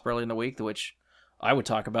and the Wasp early in the week, which I would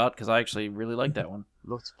talk about because I actually really like that one.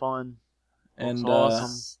 Looks fun. And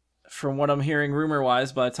awesome. From what I'm hearing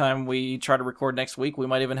rumor-wise, by the time we try to record next week, we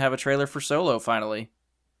might even have a trailer for Solo finally.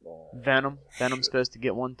 Venom's supposed to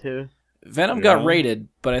get one too. Venom got rated,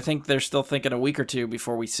 but I think they're still thinking a week or two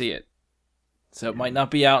before we see it. So it might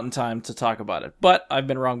not be out in time to talk about it. But I've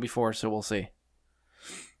been wrong before, so we'll see.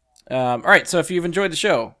 All right, so if you've enjoyed the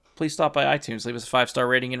show, please stop by iTunes. Leave us a 5-star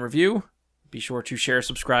rating and review. Be sure to share,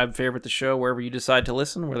 subscribe, favorite the show wherever you decide to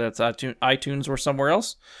listen, whether that's iTunes or somewhere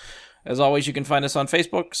else. As always, you can find us on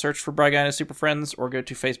Facebook. Search for Bry Guy and his Super Friends, or go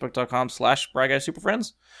to facebook.com/Bry Guy Super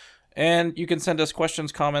Friends. And you can send us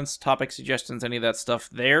questions, comments, topic suggestions, any of that stuff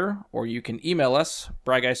there. Or you can email us,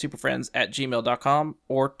 bryguysuperfriends@gmail.com,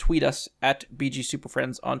 or tweet us at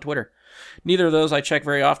BGSuperFriends on Twitter. Neither of those I check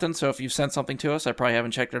very often, so if you've sent something to us, I probably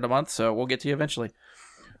haven't checked it in a month, so we'll get to you eventually.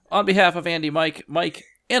 On behalf of Andy, Mike,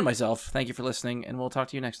 and myself, thank you for listening, and we'll talk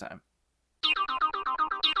to you next time.